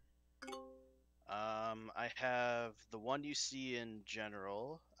side? I have the one you see in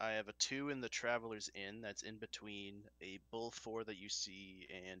general. I have a 2 in the Traveler's Inn that's in between a Bull 4 that you see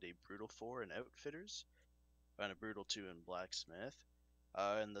and a Brutal 4 in Outfitters, and a Brutal 2 in Blacksmith.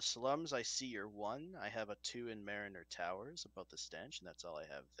 In the slums, I see your 1. I have a 2 in Mariner Towers, above the stench, and that's all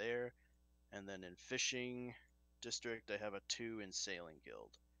I have there. And then in Fishing District, I have a 2 in Sailing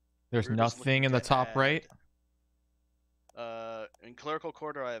Guild. There's Brutal's nothing looking in the to top right. In Clerical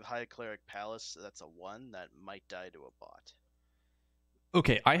Quarter, I have High Cleric Palace. That's a 1 that might die to a bot.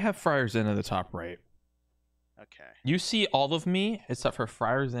 Okay, I have Friar's Inn in the top right. Okay. You see all of me except for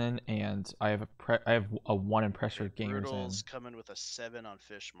Friar's Inn, and I have a 1 in Pressure Okay, Gamers Inn. Brutal's coming with a 7 on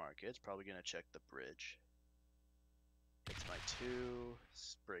Fish Market. It's probably gonna check the bridge. It's my 2.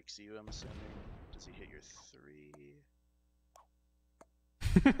 Breaks you, I'm assuming. Does he hit your 3?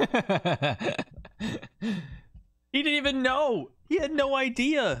 He didn't even know. He had no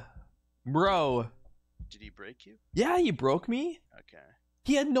idea, bro. Did he break you? Yeah, he broke me. Okay.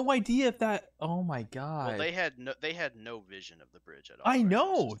 He had no idea if that. Oh my god. Well, they had no vision of the bridge at all. I right? It was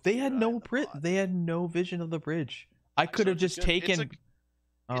know just they you had and I no and the bot. They had no vision of the bridge. I could So have it's a just good- it's taken. It's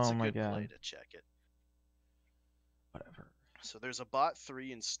Oh a my good god. play to check it. Whatever. So there's a bot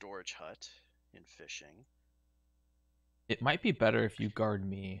 3 in Storage Hut in Fishing. It might be better if you guard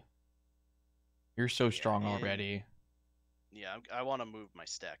me. You're so strong and- already. Yeah, I want to move my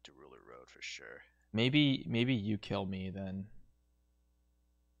stack to Ruler Road for sure. Maybe you kill me then.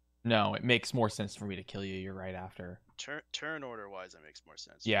 No, it makes more sense for me to kill you. You're right after. Turn order wise, it makes more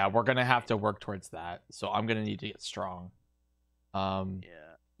sense. Yeah, we're gonna have to work towards that. So I'm gonna need to get strong. Yeah.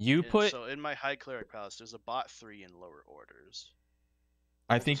 You put. So in my High Cleric Palace, there's a bot 3 in lower orders.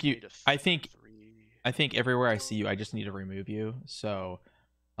 I think you. Made a I think. 3. I think everywhere I see you, I just need to remove you. So,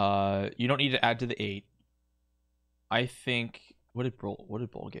 you don't need to add to the 8. I think. What did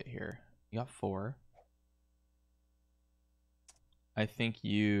Bull get here? You got 4. I think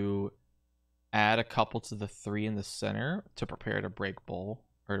you add a couple to the 3 in the center to prepare to break Bull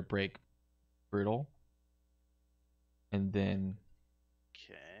or to break Brutal, and then.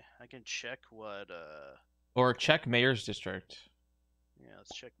 Okay, I can check what. Or check Mayor's District. Yeah,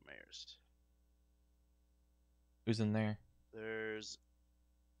 let's check Mayor's. Who's in there? There's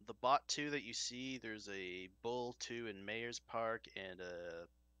the bot 2 that you see. There's a Bull 2 in Mayor's Park and a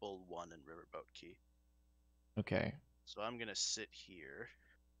Bull 1 in Riverboat Key. Okay. So I'm gonna sit here.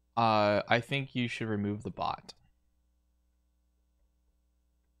 I think you should remove the bot.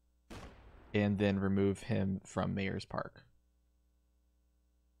 And then remove him from Mayor's Park.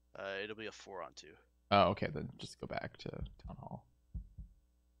 It'll be a 4-on-2. Oh, okay, then just go back to Town Hall.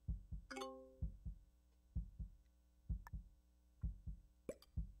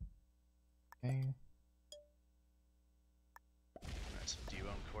 Okay. Alright, so do you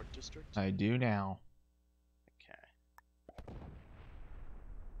own Court District? I do now. Okay.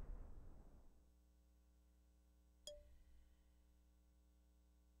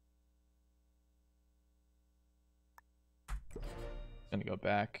 Gonna go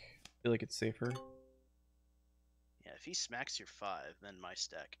back. Feel like it's safer. Yeah, if he smacks your 5, then my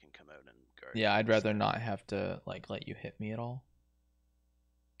stack can come out and guard. Yeah, I'd your rather stack. not have to like let you hit me at all.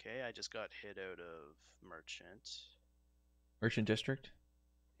 Okay, I just got hit out of Merchant. Merchant District?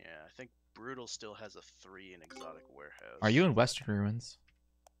 Yeah, I think Brutal still has a 3 in Exotic Warehouse. Are you in Western Ruins?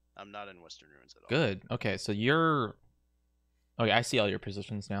 I'm not in Western Ruins at all. Good. Okay, so you're. Okay, I see all your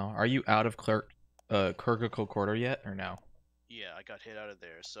positions now. Are you out of Clerical Quarter yet, or no? Yeah, I got hit out of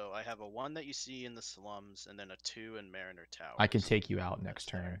there. So I have a 1 that you see in the slums, and then a 2 in Mariner Towers. I can take you out next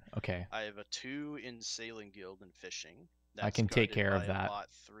That's there. turn. Okay. I have a 2 in Sailing Guild and Fishing. I can take guarded care of by a that. Bot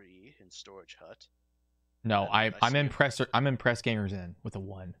 3 in Storage Hut. No, And I'm I see impressed. I'm impressed. Gamers in with a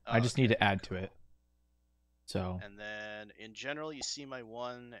 1. I just need okay, to add to it. So And then in general, you see my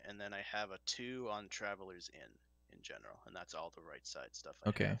 1, and then I have a 2 on Traveler's Inn in general, and that's all the right side stuff. I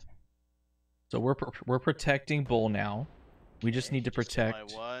okay. have. So we're protecting Bull now. We just Okay, need to he just hit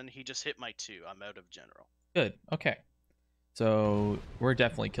protect. my 1. He just hit my 2. I'm out of general. Good. Okay. So we're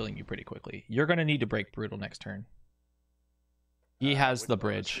definitely killing you pretty quickly. You're gonna need to break Brutal next turn. He has Which the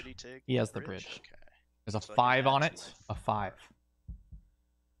bonus bridge. did he take? He has the bridge. Okay. There's a So I can 5 add on to it. my A 5.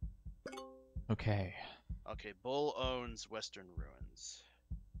 Okay. Okay, Bull owns Western Ruins.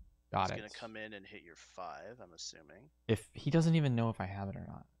 Got He's it. gonna come in and hit your 5, I'm assuming. If he doesn't even know if I have it or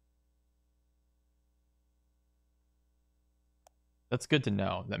not. That's good to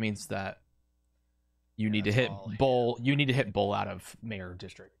know. That means that you need to that's hit all Bull. You need to hit Bull out of Mayor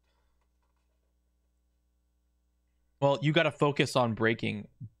District. Well, you got to focus on breaking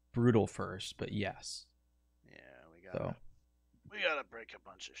Brutal first, but yes. Yeah, we gotta break a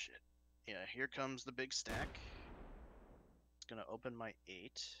bunch of shit. Yeah, here comes the big stack. It's gonna open my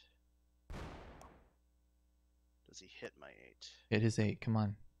 8. Does he hit my 8? It is 8. Come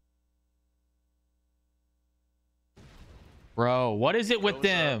on. Bro, what is it with Goes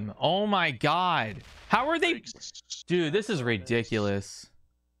them? up. Oh my god. How are they? Breaks Dude, this is bonus. ridiculous.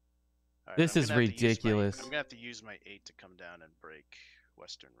 Alright, This I'm is gonna have to use ridiculous. I'm gonna have to use my 8 to come down and break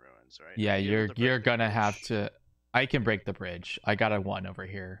Western Ruins, right? Yeah, Are you able to break you're the gonna have bridge? to. I can break the bridge. I got a 1 over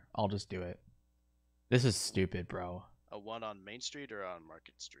here. I'll just do it. This is stupid, bro. A 1 on Main Street or on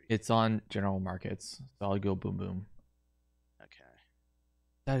Market Street? It's on general markets, so I'll go boom boom.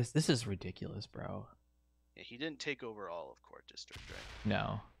 Okay. This is ridiculous, bro. Yeah, he didn't take over all of Court District, right?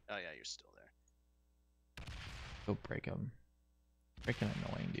 No, Oh yeah, you're still there. go break him. Freaking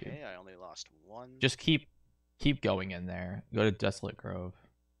annoying, dude. Okay, I only lost 1. Just keep going in there. Go to Desolate Grove,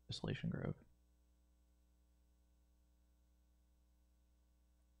 Desolation Grove.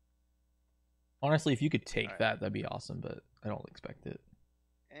 Honestly, if you could take Alright. that, that'd be awesome, but I don't expect it.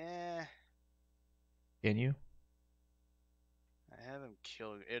 Can you? I have him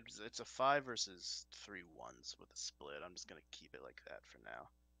kill. It's a 5 versus 3 1s with a split. I'm just gonna keep it like that for now,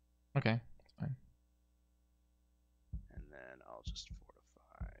 Okay, that's fine. and then I'll just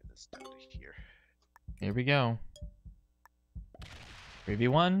fortify this down to here. Here we go.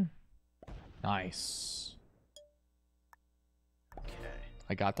 3v1. Nice. Okay.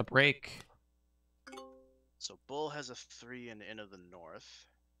 I got the break. So Bull has a 3 in Inn of the North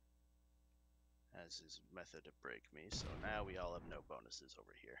as his method to break me. So now we all have no bonuses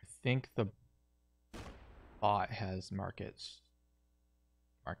over here. I think the bot has market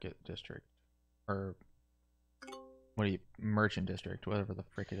district, or what do you, merchant district, whatever the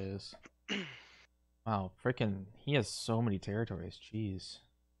frick it is. Wow, freaking, he has so many territories. Jeez.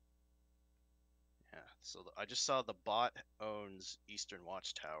 Yeah. So I just saw the bot owns Eastern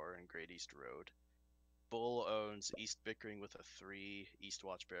Watchtower and Great East Road. Bull owns East Bickering with a 3, East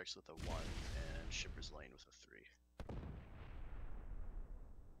Watch Barracks with a 1, and Shippers Lane with a 3.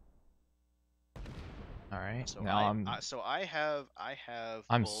 All right. So Now I have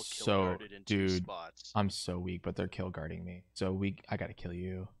I'm Bull kill so guarded in 2 dude. spots. I'm so weak, but they're kill guarding me. So I gotta kill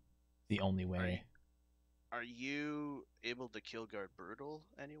you. The only way. Are you able to kill guard Brutal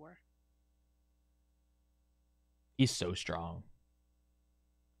anywhere? He's so strong.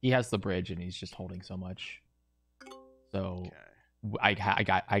 He has the bridge and he's just holding so much. So Okay.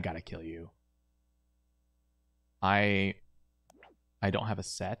 I gotta kill you. I don't have a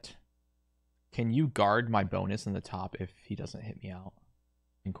set. Can you guard my bonus in the top if he doesn't hit me out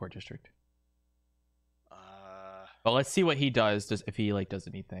in Court District? But let's see what he does. If he does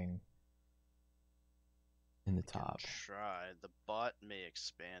anything in the top. Try. The bot may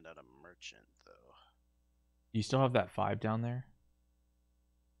expand out of merchant though. You still have that 5 down there?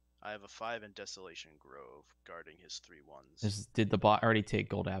 I have a 5 in Desolation Grove guarding his 3 1s. Did the bot already take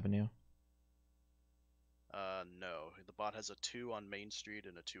Gold Avenue? No. The bot has a 2 on Main Street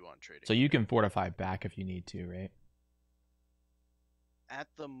and a 2 on Trading. So you can fortify back if you need to, right? At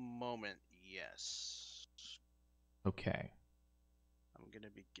the moment, yes. Okay. I'm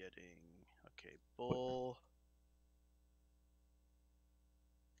gonna be getting Bull.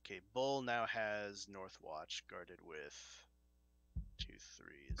 Okay, Bull now has North Watch guarded with 2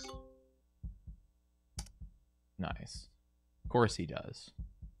 3s. Nice. Of course he does.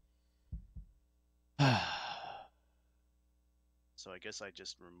 So I guess I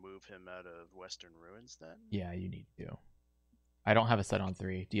just remove him out of Western Ruins then? Yeah, you need to. I don't have a set on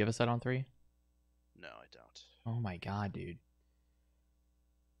 3. Do you have a set on 3? No, I don't. Oh my god, dude.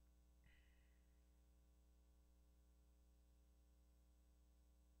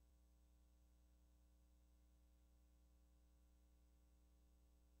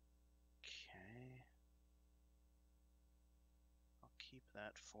 Okay. I'll keep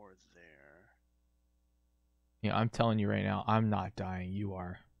that for there. Yeah, I'm telling you right now, I'm not dying. You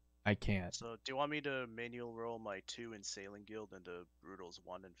are. I can't. So, do you want me to manual roll my 2 in Sailing Guild into Brutal's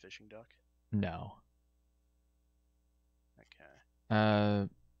 1 in Fishing Dock? No. Okay.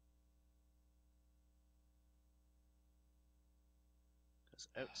 Because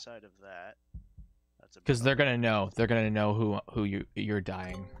outside of that, that's a. Because they're gonna know. They're gonna know who you're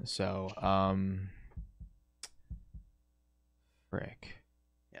dying. So frick.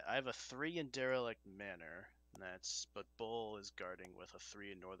 Yeah, I have a 3 in Derelict Manor. But Bull is guarding with a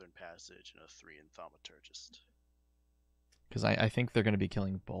 3 in Northern Passage and a 3 in Thaumaturgist. Because I think they're gonna be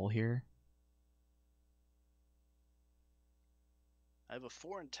killing Bull here. I have a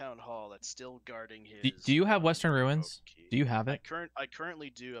 4 in Town Hall that's still guarding his. Do you have 1 Western Riverboat Ruins? Key. Do you have it? I currently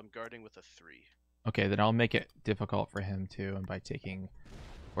do. I'm guarding with a 3. Okay, then I'll make it difficult for him too, and by taking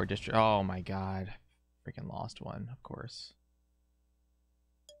or district. Oh my god, freaking lost one. Of course.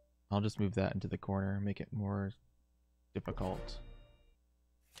 I'll just move that into the corner, make it more difficult.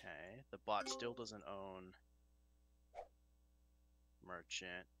 Okay, the bot still doesn't own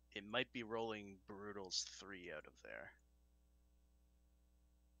Merchant. It might be rolling Brutal's 3 out of there.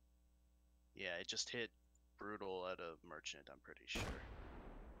 Yeah, it just hit Brutal out of Merchant, I'm pretty sure.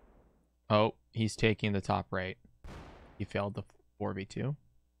 Oh, he's taking the top right. He failed the 4v2.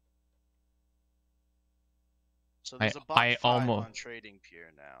 So there's a bot 5 almost on Trading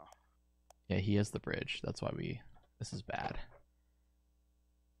Pier now. Yeah, he has the bridge. That's why this is bad.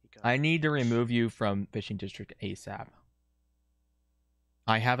 I need to remove you from Fishing District ASAP.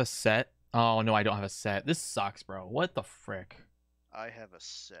 I have a set. Oh, no, I don't have a set. This sucks, bro. What the frick? I have a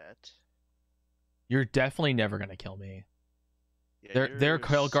set. You're definitely never going to kill me. Yeah, they're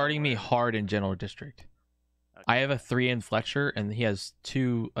guarding me hard in General District. Okay. I have a 3 in Fletcher, and he has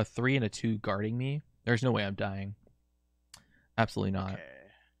a 3 and a 2 guarding me. There's no way I'm dying. Absolutely not. Okay.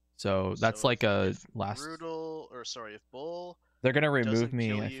 So that's like a last. Brutal, if Bull. They're gonna remove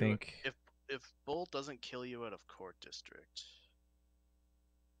me, I think. If Bull doesn't kill you out of Court District.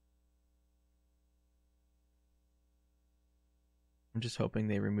 I'm just hoping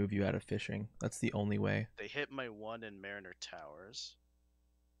they remove you out of fishing. That's the only way. They hit my 1 in Mariner Towers.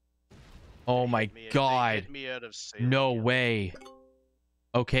 Oh my god. They hit me out of Sailing No Guild. way.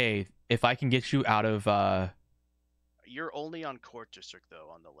 Okay, if I can get you out of You're only on Court District though,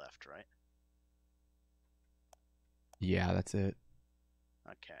 on the left, right? Yeah, that's it.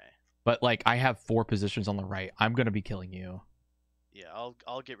 Okay. But like I have 4 positions on the right. I'm gonna be killing you. Yeah,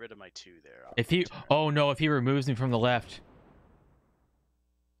 I'll get rid of my 2 there. If he if he removes me from the left.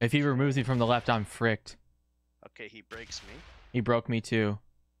 If he removes me from the left, I'm fricked. Okay, he breaks me. He broke me too.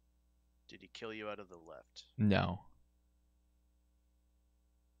 Did he kill you out of the left? No.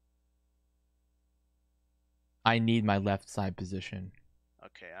 I need my left side position.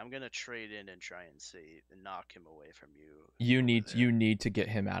 Okay, I'm gonna trade in and try and knock him away from you. You need to get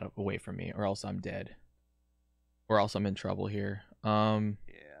him away from me, or else I'm dead. Or else I'm in trouble here. Yeah.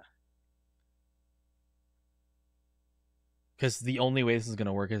 Because the only way this is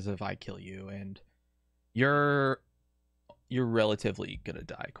gonna work is if I kill you, and you're relatively gonna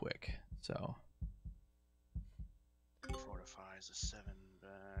die quick. So. Fortifies a 7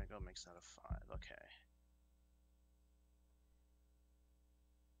 bag. Oh, makes that a 5. Okay.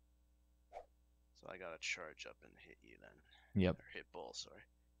 So I gotta charge up and hit you then. Yep. Or hit Bull, sorry.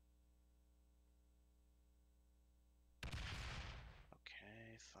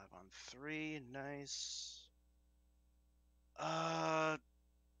 Okay, 5 on 3, nice.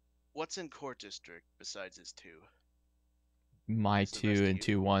 What's in Court District besides his 2? My 2 and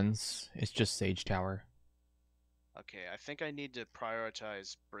 2 1s. It's just Sage Tower. Okay, I think I need to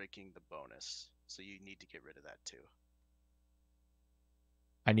prioritize breaking the bonus. So you need to get rid of that too.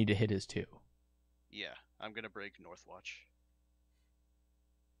 I need to hit his 2. Yeah, I'm gonna break Northwatch.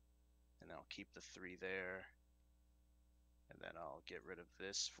 And I'll keep the 3 there. And then I'll get rid of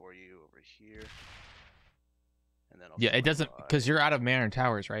this for you over here. And then I'll it doesn't, because you're out of Manor and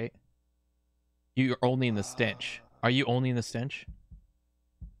Towers, right? You're only in the Stench. Are you only in the Stench?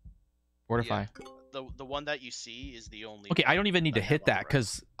 Fortify. Yeah, the one that you see is the only. Okay, I don't even need to hit that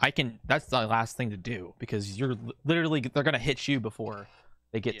because I can. That's the last thing to do because you're literally they're gonna hit you before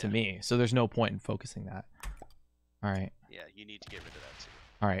they get to me. So there's no point in focusing that. All right. Yeah, you need to get rid of that too.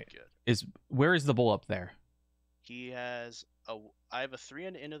 All right. Good. Where is the bull up there? He has I have a 3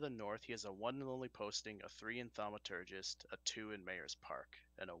 in Inn of the North. He has a 1 in Lonely Posting, a 3 in Thaumaturgist, a 2 in Mayor's Park,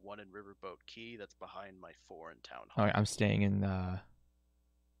 and a 1 in Riverboat Key. That's behind my 4 in Town Hall. All right, I'm staying in.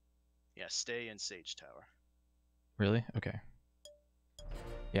 Yeah, stay in Sage Tower. Really? Okay.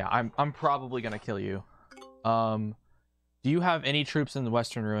 Yeah, I'm probably gonna kill you. Do you have any troops in the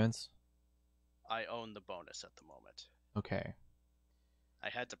Western Ruins? I own the bonus at the moment. Okay. I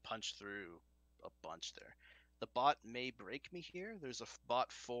had to punch through a bunch there. The bot may break me here. There's a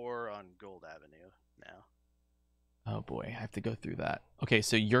bot 4 on Gold Avenue now. Oh boy, I have to go through that. Okay,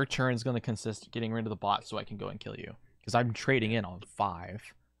 so your turn is going to consist of getting rid of the bot so I can go and kill you. Because I'm trading in on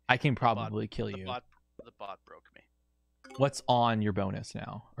 5. I can probably kill you. The bot broke me. What's on your bonus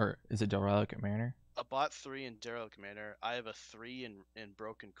now? Or is it Derelict Mariner? A bot 3 in Derelict Manor. I have a 3 in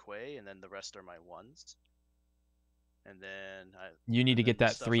Broken Quay, and then the rest are my 1s. And then you need to get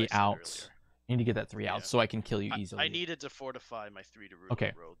that 3 out. Earlier. You need to get that 3 out so I can kill you easily. I needed to fortify my 3 to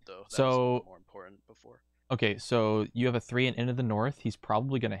Root Road, though. That was more important before. Okay, so you have a 3 and into the north. He's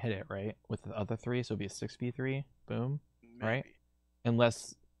probably going to hit it, right? With the other 3, so it'll be a 6v3. Boom. Maybe. Right?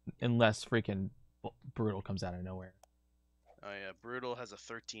 Unless freaking Brutal comes out of nowhere. Oh yeah, Brutal has a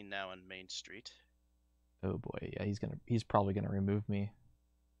 13 now on Main Street. Oh boy, yeah, he's probably gonna remove me.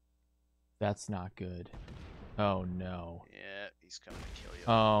 That's not good. Oh no. Yeah, he's coming to kill you.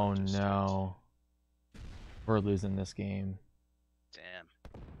 Oh no. We're losing this game. Damn.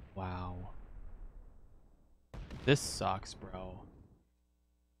 Wow. This sucks, bro.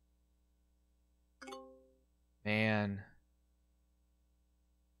 Man.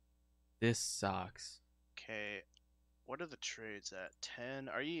 This sucks. Okay. What are the trades at? 10?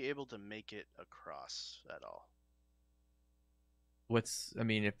 Are you able to make it across at all? I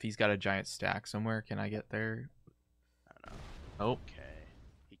mean, if he's got a giant stack somewhere, can I get there? I don't know. Oh. Okay.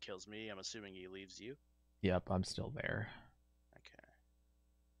 He kills me. I'm assuming he leaves you. Yep, I'm still there. Okay.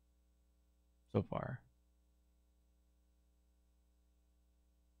 So far.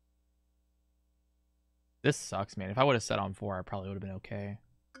 This sucks, man. If I would have set on 4, I probably would have been okay.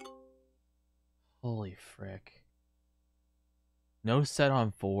 Holy frick. No set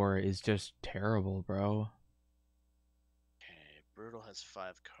on 4 is just terrible, bro. Okay, Brutal has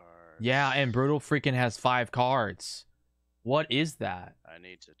 5 cards. Yeah, and Brutal freaking has 5 cards. What is that? I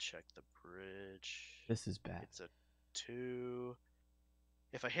need to check the bridge. This is bad. It's a 2.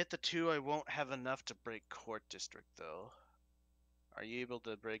 If I hit the 2, I won't have enough to break Court District, though. Are you able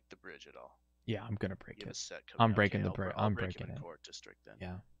to break the bridge at all? Yeah, I'm gonna break it. Set I'm breaking the bridge. I'm breaking it. Court District then.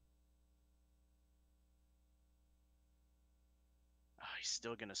 Yeah. Oh, he's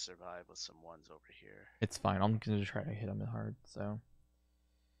still gonna survive with some 1s over here. It's fine. I'm gonna try to hit him hard. So.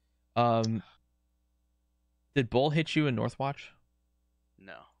 Did Bull hit you in Northwatch?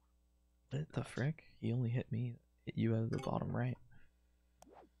 No. What the frick? He only hit me. Hit you at the bottom right.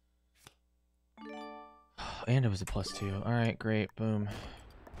 And it was a +2. All right, great. Boom.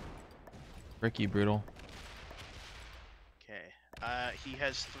 Ricky Brutal. Okay. He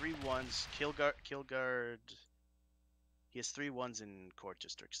has 3 1s. Killguard. He has 3 1s in Court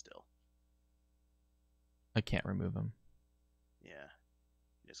District still. I can't remove him. Yeah.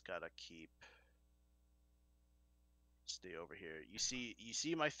 You just gotta stay over here. You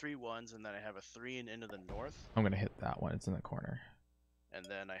see my 3 1s, and then I have a 3 into the north. I'm gonna hit that one. It's in the corner. And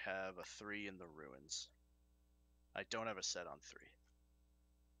then I have a 3 in the ruins. I don't have a set on 3.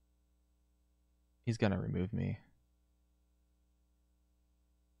 He's gonna remove me.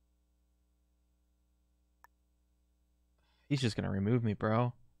 He's just gonna remove me,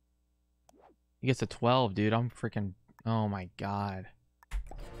 bro. He gets a 12, dude. I'm freaking... Oh my god.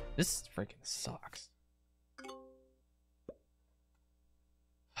 This freaking sucks.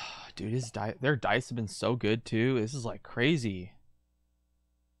 Dude, their dice have been so good, too. This is, like, crazy.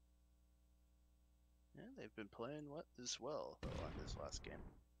 Yeah, they've been playing this well, though, on this last game.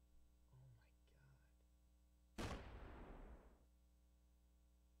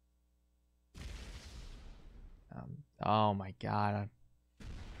 Oh my god.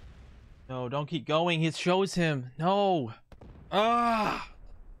 No, don't keep going. It shows him. No. Ah.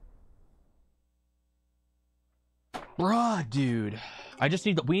 Bruh, dude.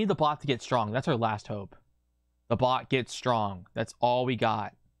 We need the bot to get strong. That's our last hope. The bot gets strong. That's all we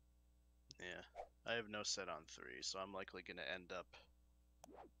got. Yeah. I have no set on 3, so I'm likely going to end up...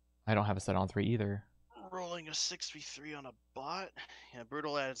 I don't have a set on 3 either. Rolling a 6v3 on a bot. Yeah,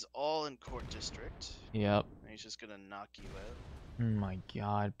 Brutal adds all in Court District. Yep. And he's just gonna knock you out. Oh my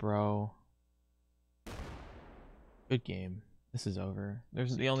god, bro. Good game. This is over.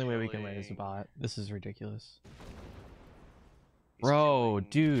 The only way we can win is a bot. This is ridiculous. Bro,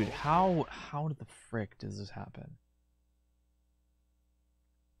 dude, how the frick does this happen?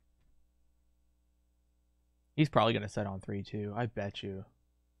 He's probably gonna set on 3 too. I bet you.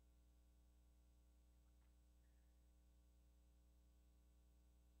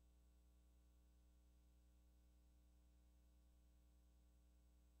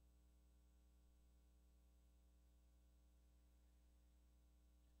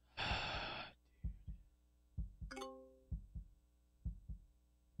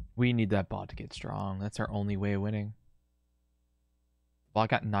 We need that bot to get strong. That's our only way of winning. Bot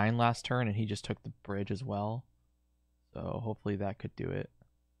got 9 last turn, and he just took the bridge as well. So hopefully that could do it.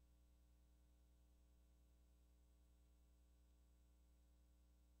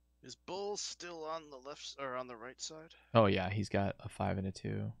 Is Bull still on the left or on the right side? Oh yeah, he's got a 5 and a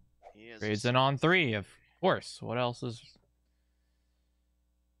 2. He is. Trades in on 3, of course. What else is...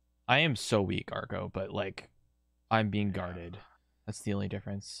 I am so weak, Argo, but like, I'm being guarded. That's the only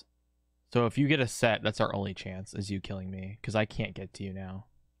difference. So if you get a set, that's our only chance, is you killing me, because I can't get to you now.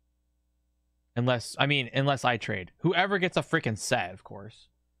 Unless I trade. Whoever gets a freaking set, of course.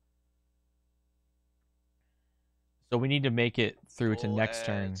 So we need to make it through to next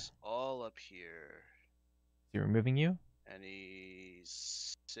turn. All up here. Is he removing you? And he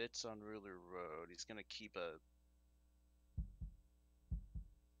sits on Ruler Road. He's gonna keep a...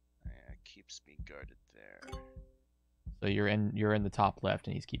 Yeah, keeps me guarded there. So you're in the top left,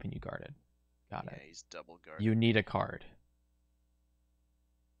 and he's keeping you guarded. Got it. Yeah, he's double guarded. You need a card.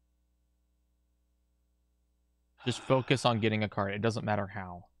 Just focus on getting a card. It doesn't matter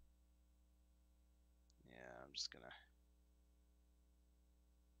how. Yeah, I'm just gonna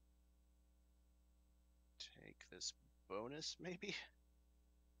take this bonus, maybe?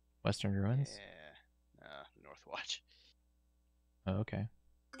 Western Ruins? Yeah. Northwatch. Oh, okay.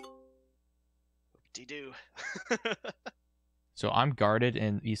 Whoop-de-doo. So I'm guarded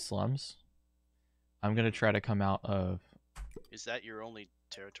in East Slums. I'm going to try to come out of... Is that your only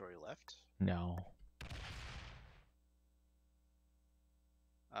territory left? No.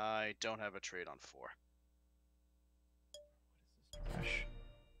 I don't have a trade on 4. Gosh.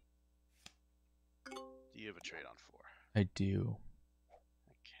 Do you have a trade on 4? I do.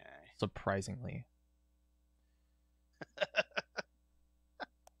 Okay. Surprisingly.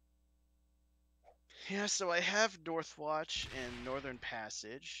 Yeah, so I have Northwatch and Northern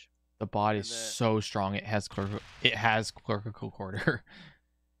Passage. The bot is so strong. It has clerical quarter.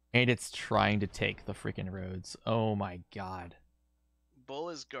 And it's trying to take the freaking roads. Oh my god. Bull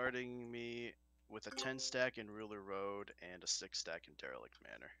is guarding me with a 10 stack in Ruler Road and a 6 stack in Derelict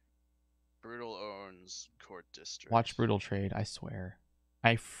Manor. Brutal owns Court District. Watch Brutal trade, I swear.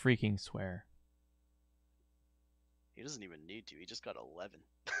 I freaking swear. He doesn't even need to. He just got 11.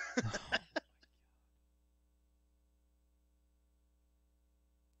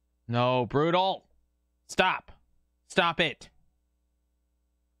 No, Brutal! Stop! Stop it!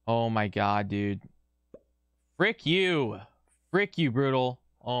 Oh my god, dude. Frick you! Frick you, Brutal.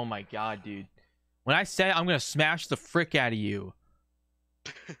 Oh my god, dude. When I said I'm gonna smash the frick out of you.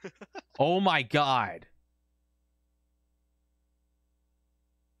 Oh my god.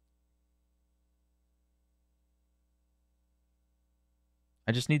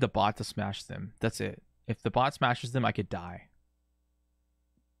 I just need the bot to smash them. That's it. If the bot smashes them, I could die.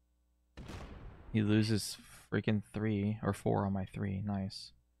 He loses freaking 3 or 4 on my 3.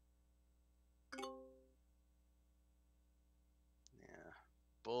 Nice. Yeah.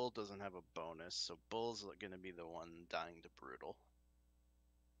 Bull doesn't have a bonus, so Bull's gonna be the one dying to Brutal.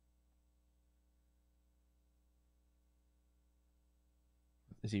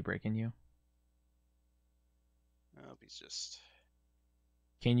 Is he breaking you? Nope, he's just...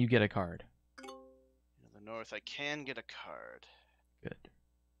 Can you get a card? In the north, I can get a card. Good.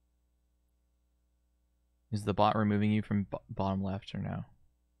 Is the bot removing you from bottom left or no?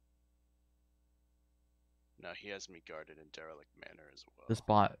 No, he has me guarded in Derelict Manor as well. This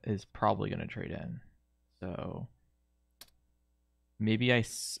bot is probably going to trade in. So maybe I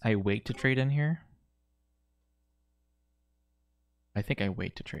wait to trade in here. I think I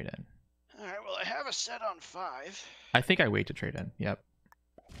wait to trade in. Alright, well, I have a set on 5. I think I wait to trade in. Yep.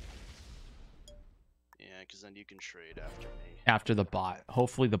 Yeah, because then you can trade after me. After the bot.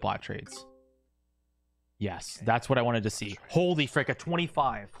 Hopefully the bot trades. Yes, Okay, that's what I wanted to see. Holy frick, a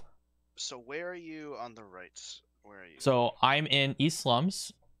 25. So where are you on the right? Where are you? So I'm in East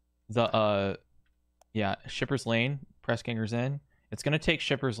Slums. The yeah, Shipper's Lane. Press Gangers in. It's gonna take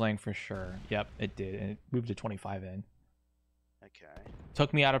Shipper's Lane for sure. Yep, it did, and it moved to 25 in. Okay.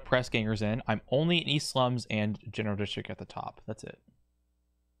 Took me out of Press Gangers in. I'm only in East Slums and General District at the top. That's it.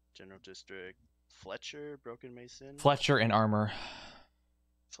 General District, Fletcher, Broken Mason. Fletcher and Armor.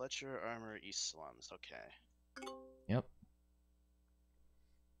 Fletcher, Armor, East Slums. Okay. Yep.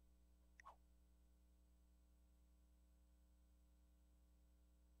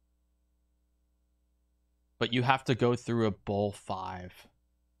 But you have to go through a Bull 5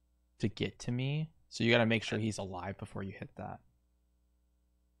 to get to me. So you got to make sure he's alive before you hit that.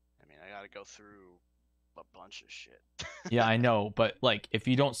 I mean, I gotta go through a bunch of shit. Yeah, I know. But, like, if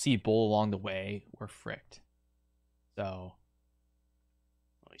you don't see Bull along the way, we're fricked. So...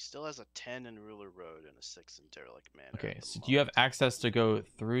 Well, he still has a 10 in Ruler Road and a 6 in Derelict Manor. Okay, at the so do you have moment. access to go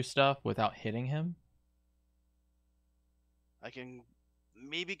through stuff without hitting him? I can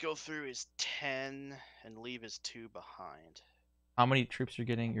maybe go through his 10 and leave his 2 behind. How many troops you're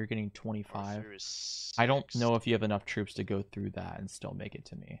getting? You're getting Or 25. through his 6. I don't know if you have enough troops to go through that and still make it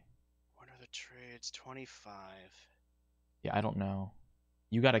to me. What are the trades? 25. Yeah, I don't know.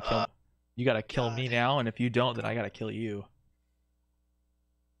 You gotta kill. You gotta kill me God. now, and if you don't, then I gotta kill you.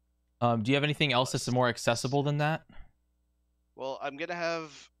 Do you have anything else that's more accessible than that? Well, I'm gonna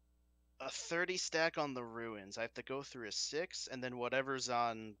have a 30 stack on the ruins. I have to go through a 6, and then whatever's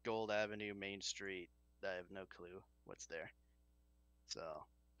on Gold Avenue, Main Street. I have no clue what's there. So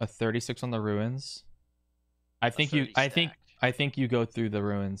A 36 on the ruins. I think 30 stack. I think you go through the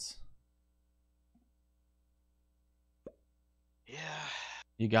ruins. Yeah.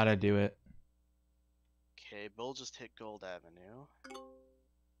 You gotta do it. Okay, Bull just hit Gold Avenue.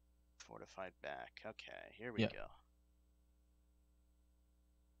 Fortified back. Okay, here we Yeah. go.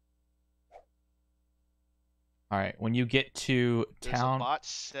 All right, when you get to There's town, a bot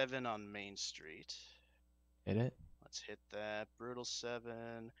 7 on Main Street. hit it. Let's hit that. Brutal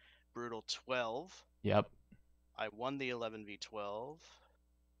 7. Brutal 12. Yep. I won the 11v12.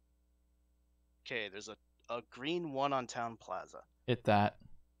 Okay, there's a green 1 on Town Plaza. Hit that.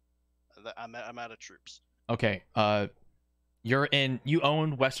 I'm out of troops. Okay. You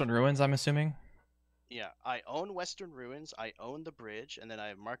own Western Ruins, I'm assuming? Yeah, I own Western Ruins, I own the bridge, and then I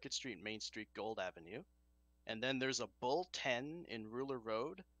have Market Street, Main Street, Gold Avenue. And then there's a Bull 10 in Ruler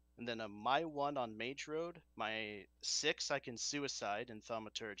Road, and then a My 1 on Mage Road. My 6 I can Suicide in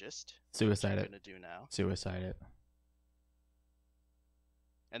Thaumaturgist. Suicide which it. I'm gonna do now. Suicide it.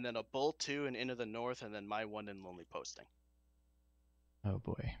 And then a Bull 2 in Into the North, and then My 1 in Lonely Posting. Oh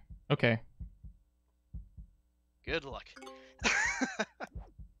boy. Okay. Good luck.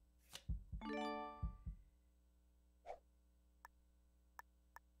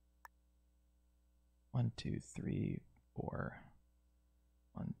 One, two, three, four.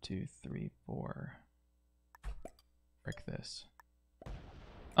 1, 2, 3, 4. Frick this.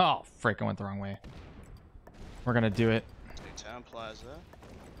 Oh, frick, I went the wrong way. We're gonna do it. Take Town Plaza.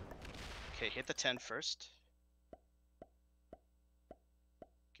 Okay, hit the 10 first.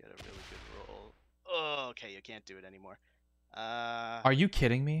 Get a really good roll. Oh, okay, you can't do it anymore. Are you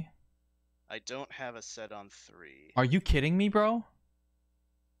kidding me? I don't have a set on 3. Are you kidding me, bro?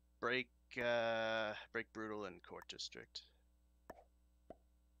 Break Brutal and Court District.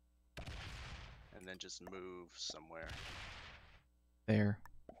 And then just move somewhere. There.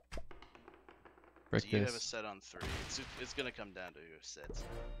 Frick Do you have a this. set on 3? It's gonna come down to sets.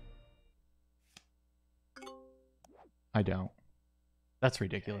 I don't. That's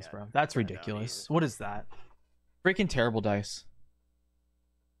ridiculous, Yeah, bro. That's I don't ridiculous. either. What is that? Freaking terrible dice.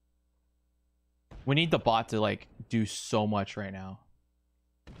 We need the bot to, like, do so much right now.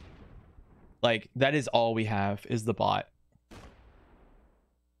 Like, that is all we have, is the bot.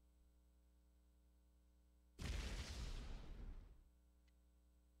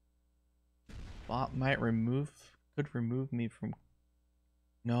 Bot might could remove me from...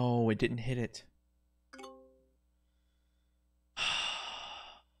 No, it didn't hit it.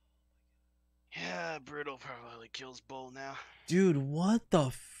 Yeah, Brutal probably kills Bull now. Dude, what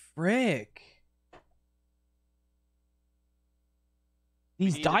the frick?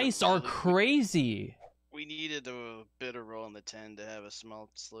 These needed a dice are really- crazy. We needed a bit of roll on the 10 to have a small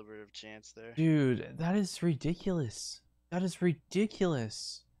sliver of chance there. Dude, that is ridiculous. That is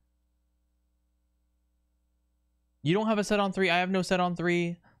ridiculous. You don't have a set on 3. I have no set on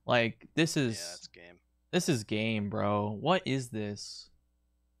 3. Like, this Yeah, is... it's game. This is game, bro. What is this?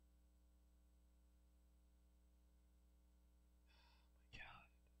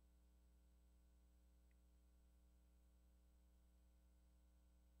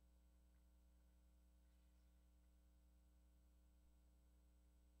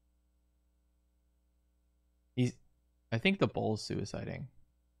 I think the Bull's suiciding.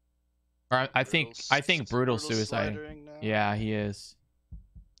 Or I think Brutal's suiciding. slidering now? Yeah, he is.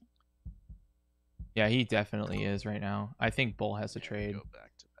 Yeah, he definitely is right now. I think Bull has a Yeah, trade. Go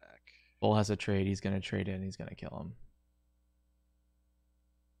back to back. Bull has a trade. He's gonna trade in. He's gonna kill him.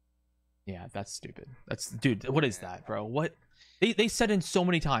 Yeah, that's stupid. That's dude. What is that, bro? What? They said in so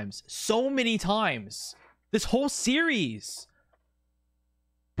many times. So many times. This whole series.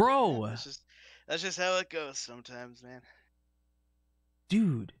 Bro. That's just how it goes sometimes, man.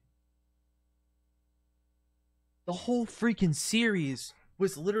 Dude. The whole freaking series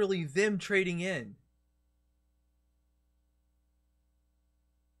was literally them trading in.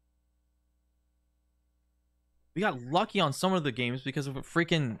 We got lucky on some of the games because of a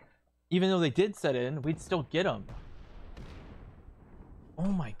freaking... Even though they did set in, we'd still get them.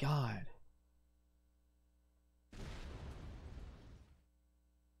 Oh my god.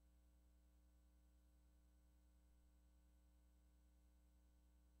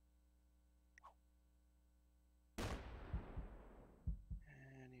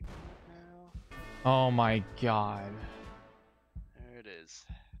 Any now? Oh my god. There it is.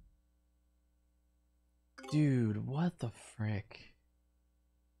 Dude, what the frick?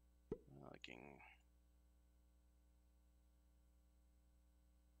 Looking.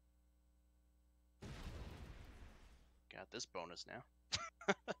 Got this bonus now.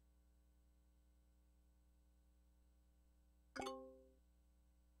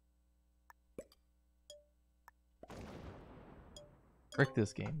 Frick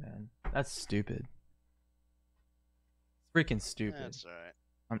this game, man. That's stupid. It's freaking stupid. That's alright.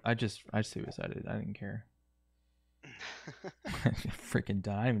 I suicided. I didn't care. Freaking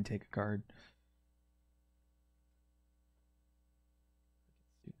done. I didn't even take a card.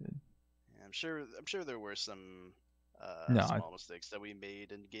 Stupid. Yeah, I'm sure there were some No, small mistakes that we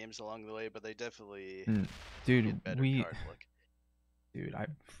made in games along the way, but they definitely dude, get better card luck. Dude,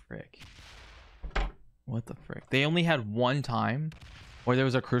 frick. What the frick? They only had one time where there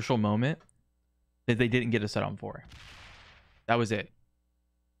was a crucial moment that they didn't get a set on for. That was it.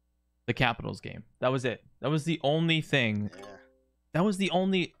 The Capitals game. That was it. That was the only thing. Yeah. That was the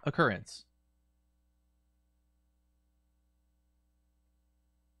only occurrence.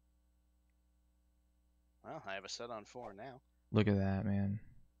 Well, I have a set on 4 now. Look at that, man.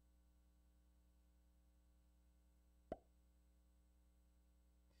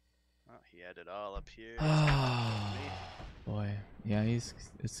 Oh, he had it all up here. Oh, boy. Yeah,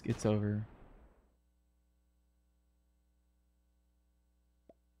 it's over.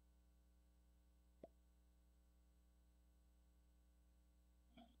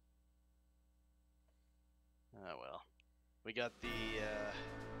 Oh well. We got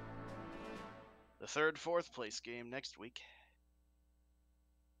the third, fourth place game next week.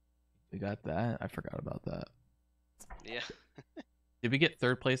 We got that. I forgot about that. Yeah. Did we get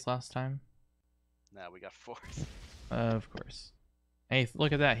third place last time? No, we got fourth. Of course. Hey,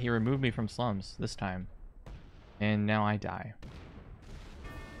 look at that. He removed me from slums this time. And now I die.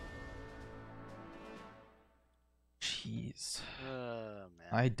 Jeez. Man.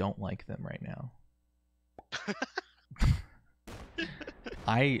 I don't like them right now.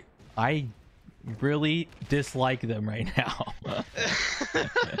 I really dislike them right now.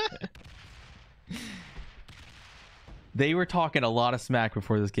 They were talking a lot of smack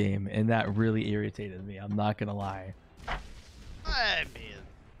before this game, and that really irritated me. I'm not gonna lie. I mean,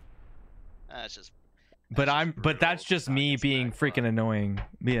 that's just. But that's just me talking being smack freaking talk. annoying.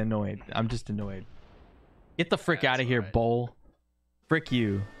 Be annoyed. I'm just annoyed. Get the frick That's out of here, alright. Bull. Frick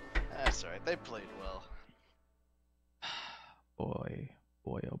you. That's alright. They played well. Boy,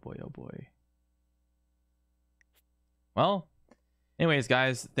 oh boy, oh boy. Well, anyways,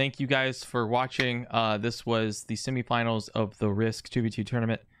 guys, thank you guys for watching. This was the semifinals of the Risk 2v2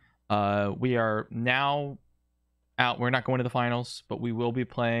 tournament. We are now out. We're not going to the finals, but we will be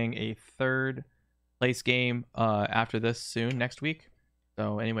playing a third place game after this soon, next week.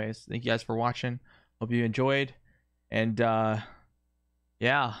 So anyways, thank you guys for watching. Hope you enjoyed. And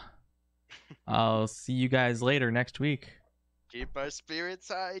yeah, I'll see you guys later next week. Keep our spirits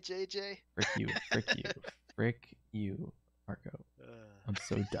high, JJ. Frick you, frick you, frick you, Marco. I'm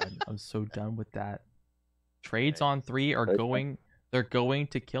so done. I'm so done with that. Trades on 3 are Okay. going. They're going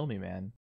to kill me, man.